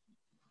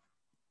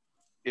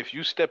 If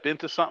you step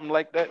into something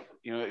like that,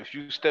 if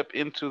you step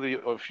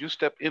into or if you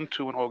step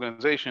into an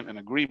organization, an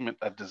agreement,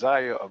 a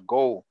desire, a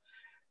goal,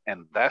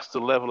 and that's the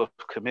level of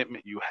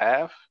commitment you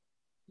have,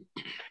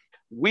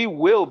 we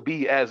will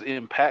be as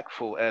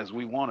impactful as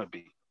we want to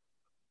be,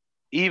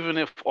 even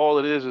if all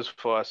it is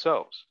for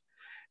ourselves.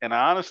 And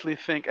I honestly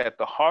think at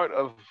the heart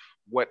of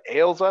what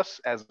ails us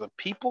as a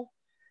people,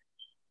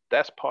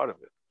 that's part of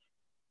it.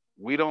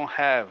 We don't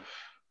have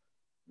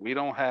we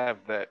don't have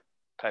that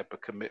type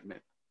of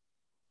commitment.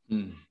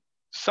 Hmm.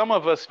 Some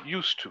of us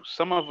used to.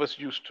 Some of us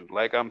used to.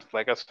 Like I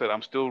said,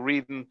 I'm still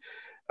reading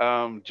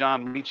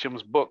John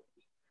Meacham's book.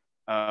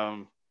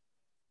 Um,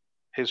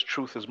 His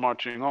Truth is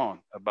Marching On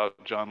about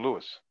John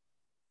Lewis.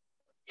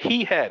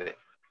 He had it.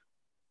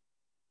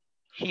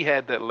 He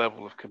had that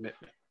level of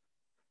commitment.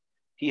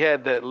 He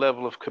had that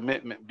level of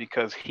commitment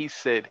because he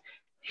said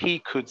he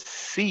could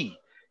see,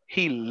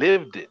 he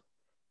lived it.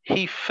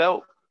 He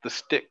felt the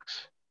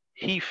sticks,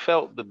 he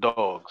felt the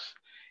dogs,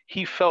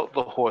 he felt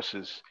the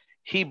horses,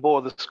 he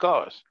bore the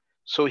scars.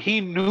 So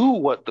he knew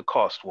what the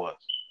cost was.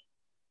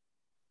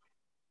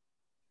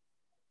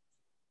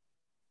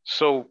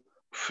 So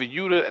for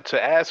you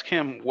to ask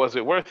him, was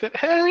it worth it?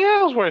 Hell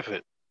yeah, it was worth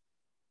it.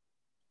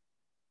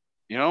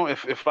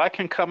 If I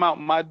can come out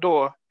my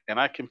door and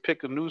I can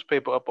pick a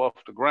newspaper up off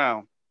the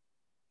ground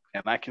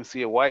and I can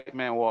see a white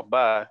man walk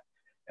by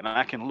and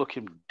I can look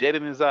him dead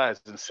in his eyes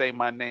and say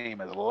my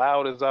name as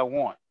loud as I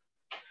want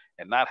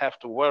and not have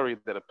to worry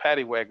that a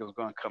paddy wagon is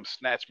going to come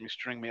snatch me,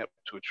 string me up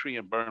to a tree,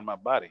 and burn my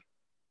body,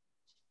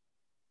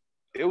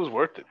 it was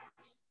worth it.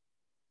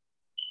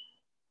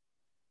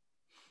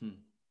 Hmm.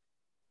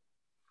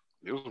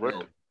 It was You worth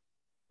know, it.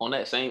 on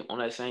that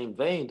same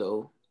vein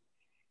though,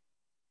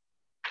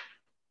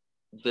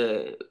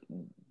 the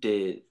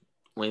the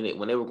when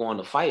they were going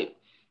to fight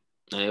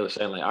and they were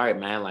saying like, all right,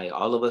 man, like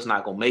all of us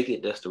not gonna make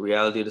it. That's the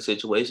reality of the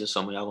situation.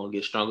 Some of y'all gonna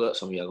get strung up.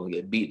 Some of y'all gonna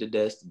get beat to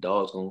death. The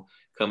dog's gonna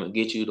come and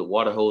get you. The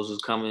water hose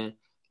is coming.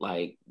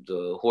 Like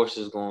the horse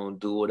is gonna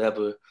do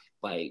whatever.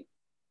 Like,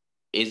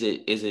 is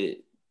it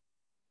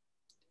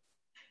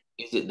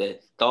that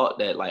thought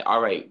that like, all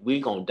right,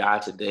 we gonna die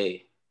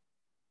today,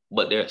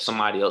 but there's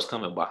somebody else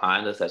coming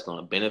behind us that's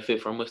gonna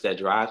benefit from us that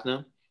drives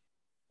them?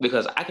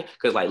 Because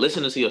like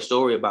listening to your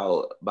story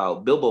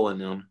about Bilbo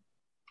and them,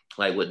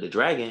 like with the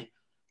dragon,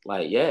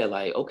 like yeah,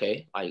 like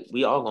okay, like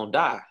we all gonna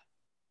die,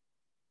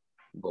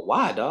 but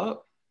why,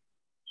 dog?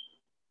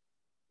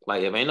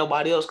 Like if ain't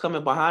nobody else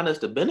coming behind us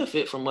to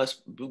benefit from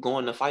us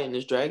going to fighting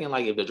this dragon,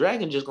 like if the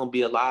dragon just gonna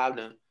be alive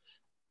then,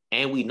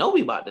 and we know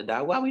we about to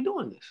die, why are we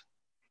doing this?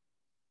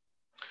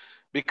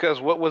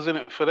 Because what was in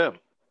it for them?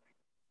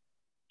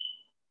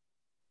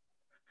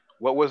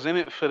 What was in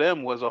it for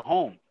them was a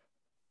home.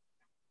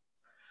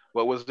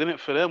 What was in it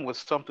for them was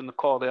something to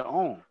call their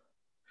own.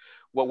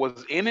 What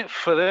was in it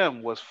for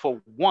them was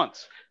for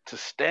once to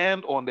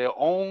stand on their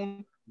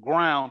own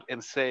ground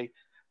and say,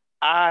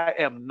 I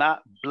am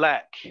not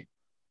black.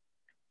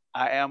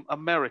 I am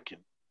American.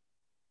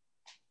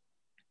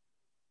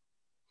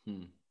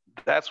 Hmm.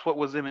 That's what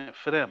was in it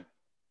for them.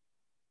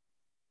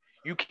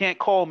 You can't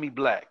call me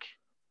black.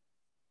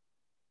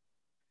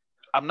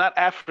 I'm not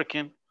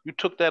African. You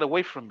took that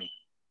away from me.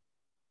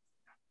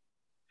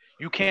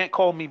 You can't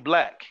call me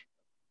black.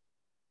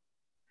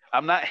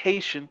 I'm not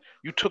Haitian.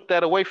 You took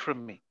that away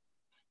from me.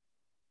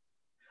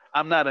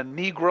 I'm not a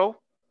Negro.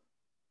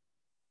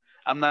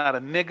 I'm not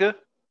a nigger.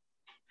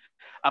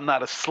 I'm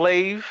not a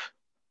slave.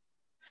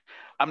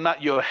 I'm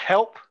not your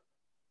help.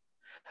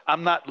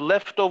 I'm not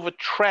leftover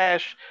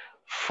trash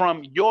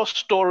from your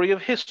story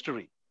of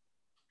history.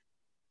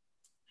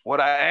 What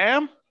I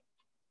am,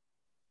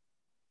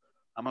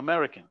 I'm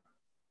American.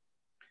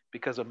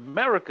 Because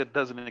America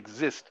doesn't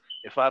exist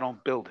if I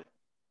don't build it.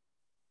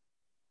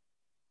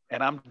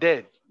 And I'm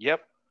dead.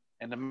 Yep.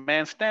 And the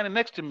man standing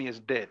next to me is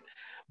dead.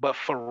 But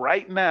for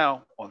right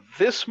now, on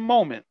this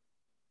moment,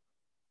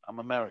 I'm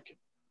American.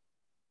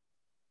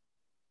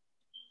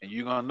 And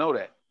you're going to know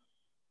that.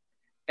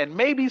 And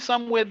maybe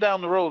somewhere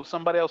down the road,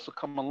 somebody else will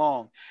come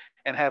along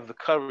and have the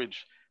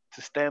courage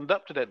to stand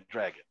up to that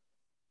dragon.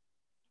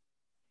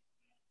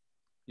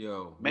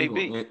 Yo, we gonna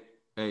Maybe. end.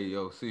 Hey,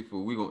 yo,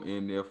 Seafood, we gonna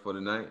end there for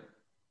the night.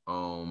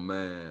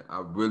 Man,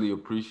 I really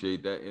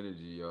appreciate that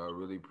energy, yo. I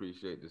really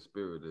appreciate the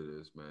spirit of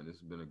this, man. This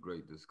has been a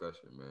great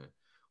discussion, man.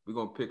 We're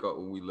gonna pick up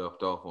when we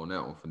left off on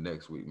that one for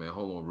next week, man.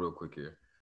 Hold on real quick here.